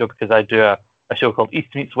my schedule because I do a show called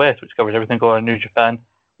East Meets West, which covers everything going on in New Japan.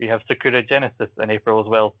 We have Sakura Genesis in April as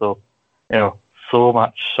well. So, you know, so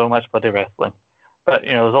much bloody wrestling. But,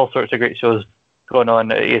 you know, there's all sorts of great shows going on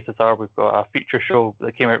at ASSR. We've got a feature show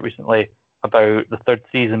that came out recently about the third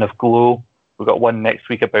season of Glow. We've got one next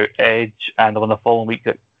week about Edge, and the one the following week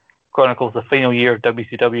that chronicles the final year of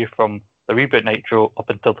WCW from the Reboot Nitro up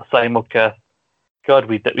until the simulcast. God,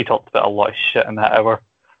 we talked about a lot of shit in that hour.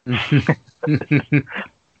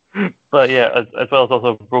 But yeah, as well as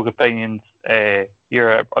also Rogue Opinions here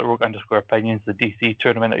at Rogue_Opinions, the DC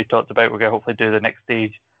tournament that we talked about. We're going to hopefully do the next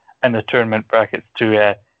stage in the tournament brackets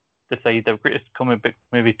to decide the greatest comic book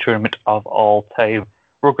movie tournament of all time.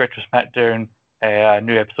 Rogue Retro SmackDown, a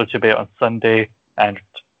new episode should be out on Sunday, and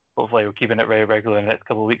hopefully we're keeping it very regular in the next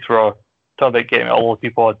couple of weeks. We're talking about getting all the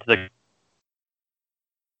people onto the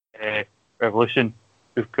Revolution.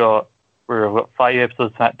 We've got 5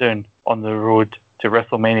 episodes SmackDown on the road to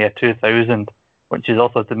WrestleMania 2000. which is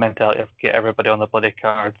also the mentality of get everybody on the bloody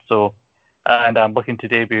card. So, and I'm looking to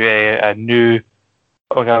debut a new.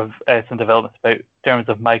 We're going to have some developments about in terms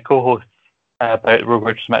of my co-hosts about Rogue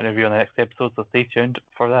Rich Smith review on the next episode. So stay tuned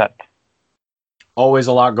for that. Always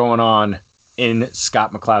a lot going on in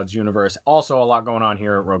Scott McCloud's universe. Also a lot going on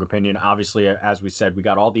here at Rogue Opinion. Obviously, as we said, we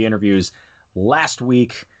got all the interviews last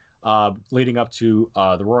week leading up to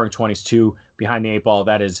the Roaring 20s 2 Behind the 8 Ball.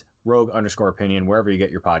 That is Rogue_Opinion, wherever you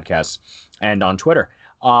get your podcasts, and on Twitter.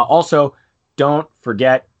 Also, don't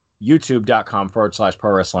forget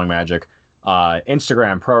youtube.com/Pro Wrestling Magic,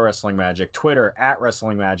 Instagram, Pro Wrestling Magic, Twitter,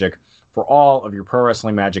 @Wrestling Magic, for all of your Pro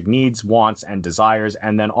Wrestling Magic needs, wants, and desires.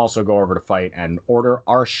 And then also go over to Fight and order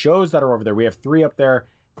our shows that are over there. We have 3 up there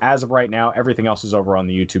as of right now. Everything else is over on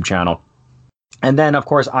the YouTube channel. And then, of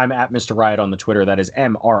course, I'm at Mr. Riot on the Twitter. That is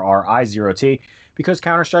MRRI0T, because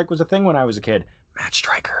Counter-Strike was a thing when I was a kid. Matt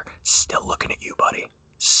Striker, still looking at you, buddy.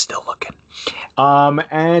 Still looking.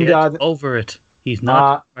 Get over it. He's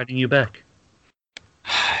not writing you back.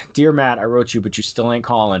 Dear Matt, I wrote you, but you still ain't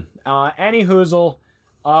calling. Any hoozle.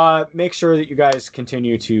 Make sure that you guys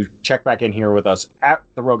continue to check back in here with us at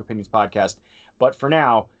the Rogue Opinions podcast. But for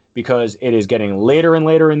now, because it is getting later and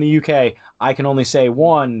later in the UK, I can only say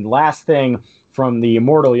one last thing from the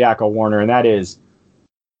immortal Yakko Warner, and that is,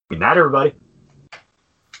 good night, everybody.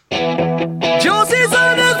 Josie's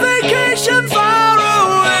on a vacation far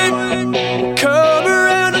away. Come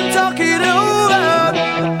around and talk it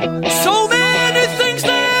over. So many things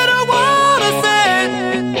that I wanna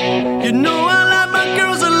say. You know I like my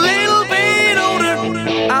girls a little bit older.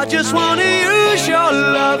 I just wanna use your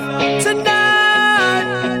love tonight.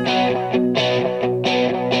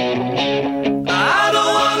 I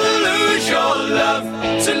don't wanna lose your love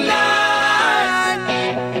tonight.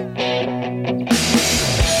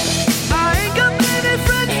 I ain't got many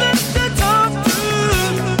friends left to talk to.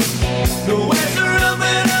 Nowhere to run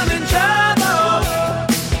when I'm in trouble.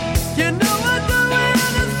 You know I'd do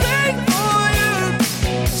anything for you.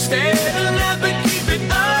 Stay alive but keep it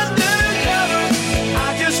undercover. I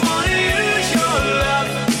just wanna use your love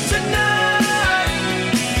tonight.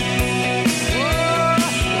 Whoa.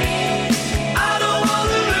 I don't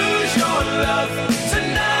wanna lose your love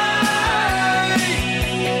tonight.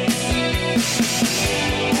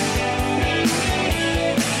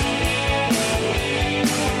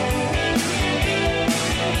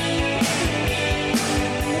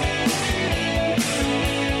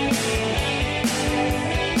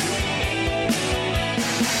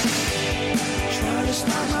 Trying to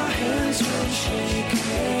stop my hands from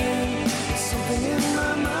shaking. Something in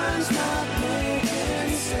my mind's not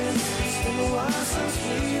making sense. It's been a while since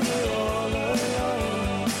we were all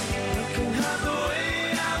alone. Looking at the way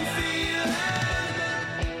I'm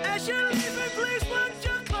feeling. As you leave me, please won't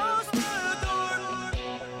you close the door?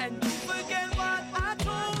 And don't forget what I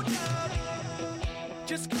told you.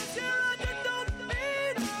 Just 'cause you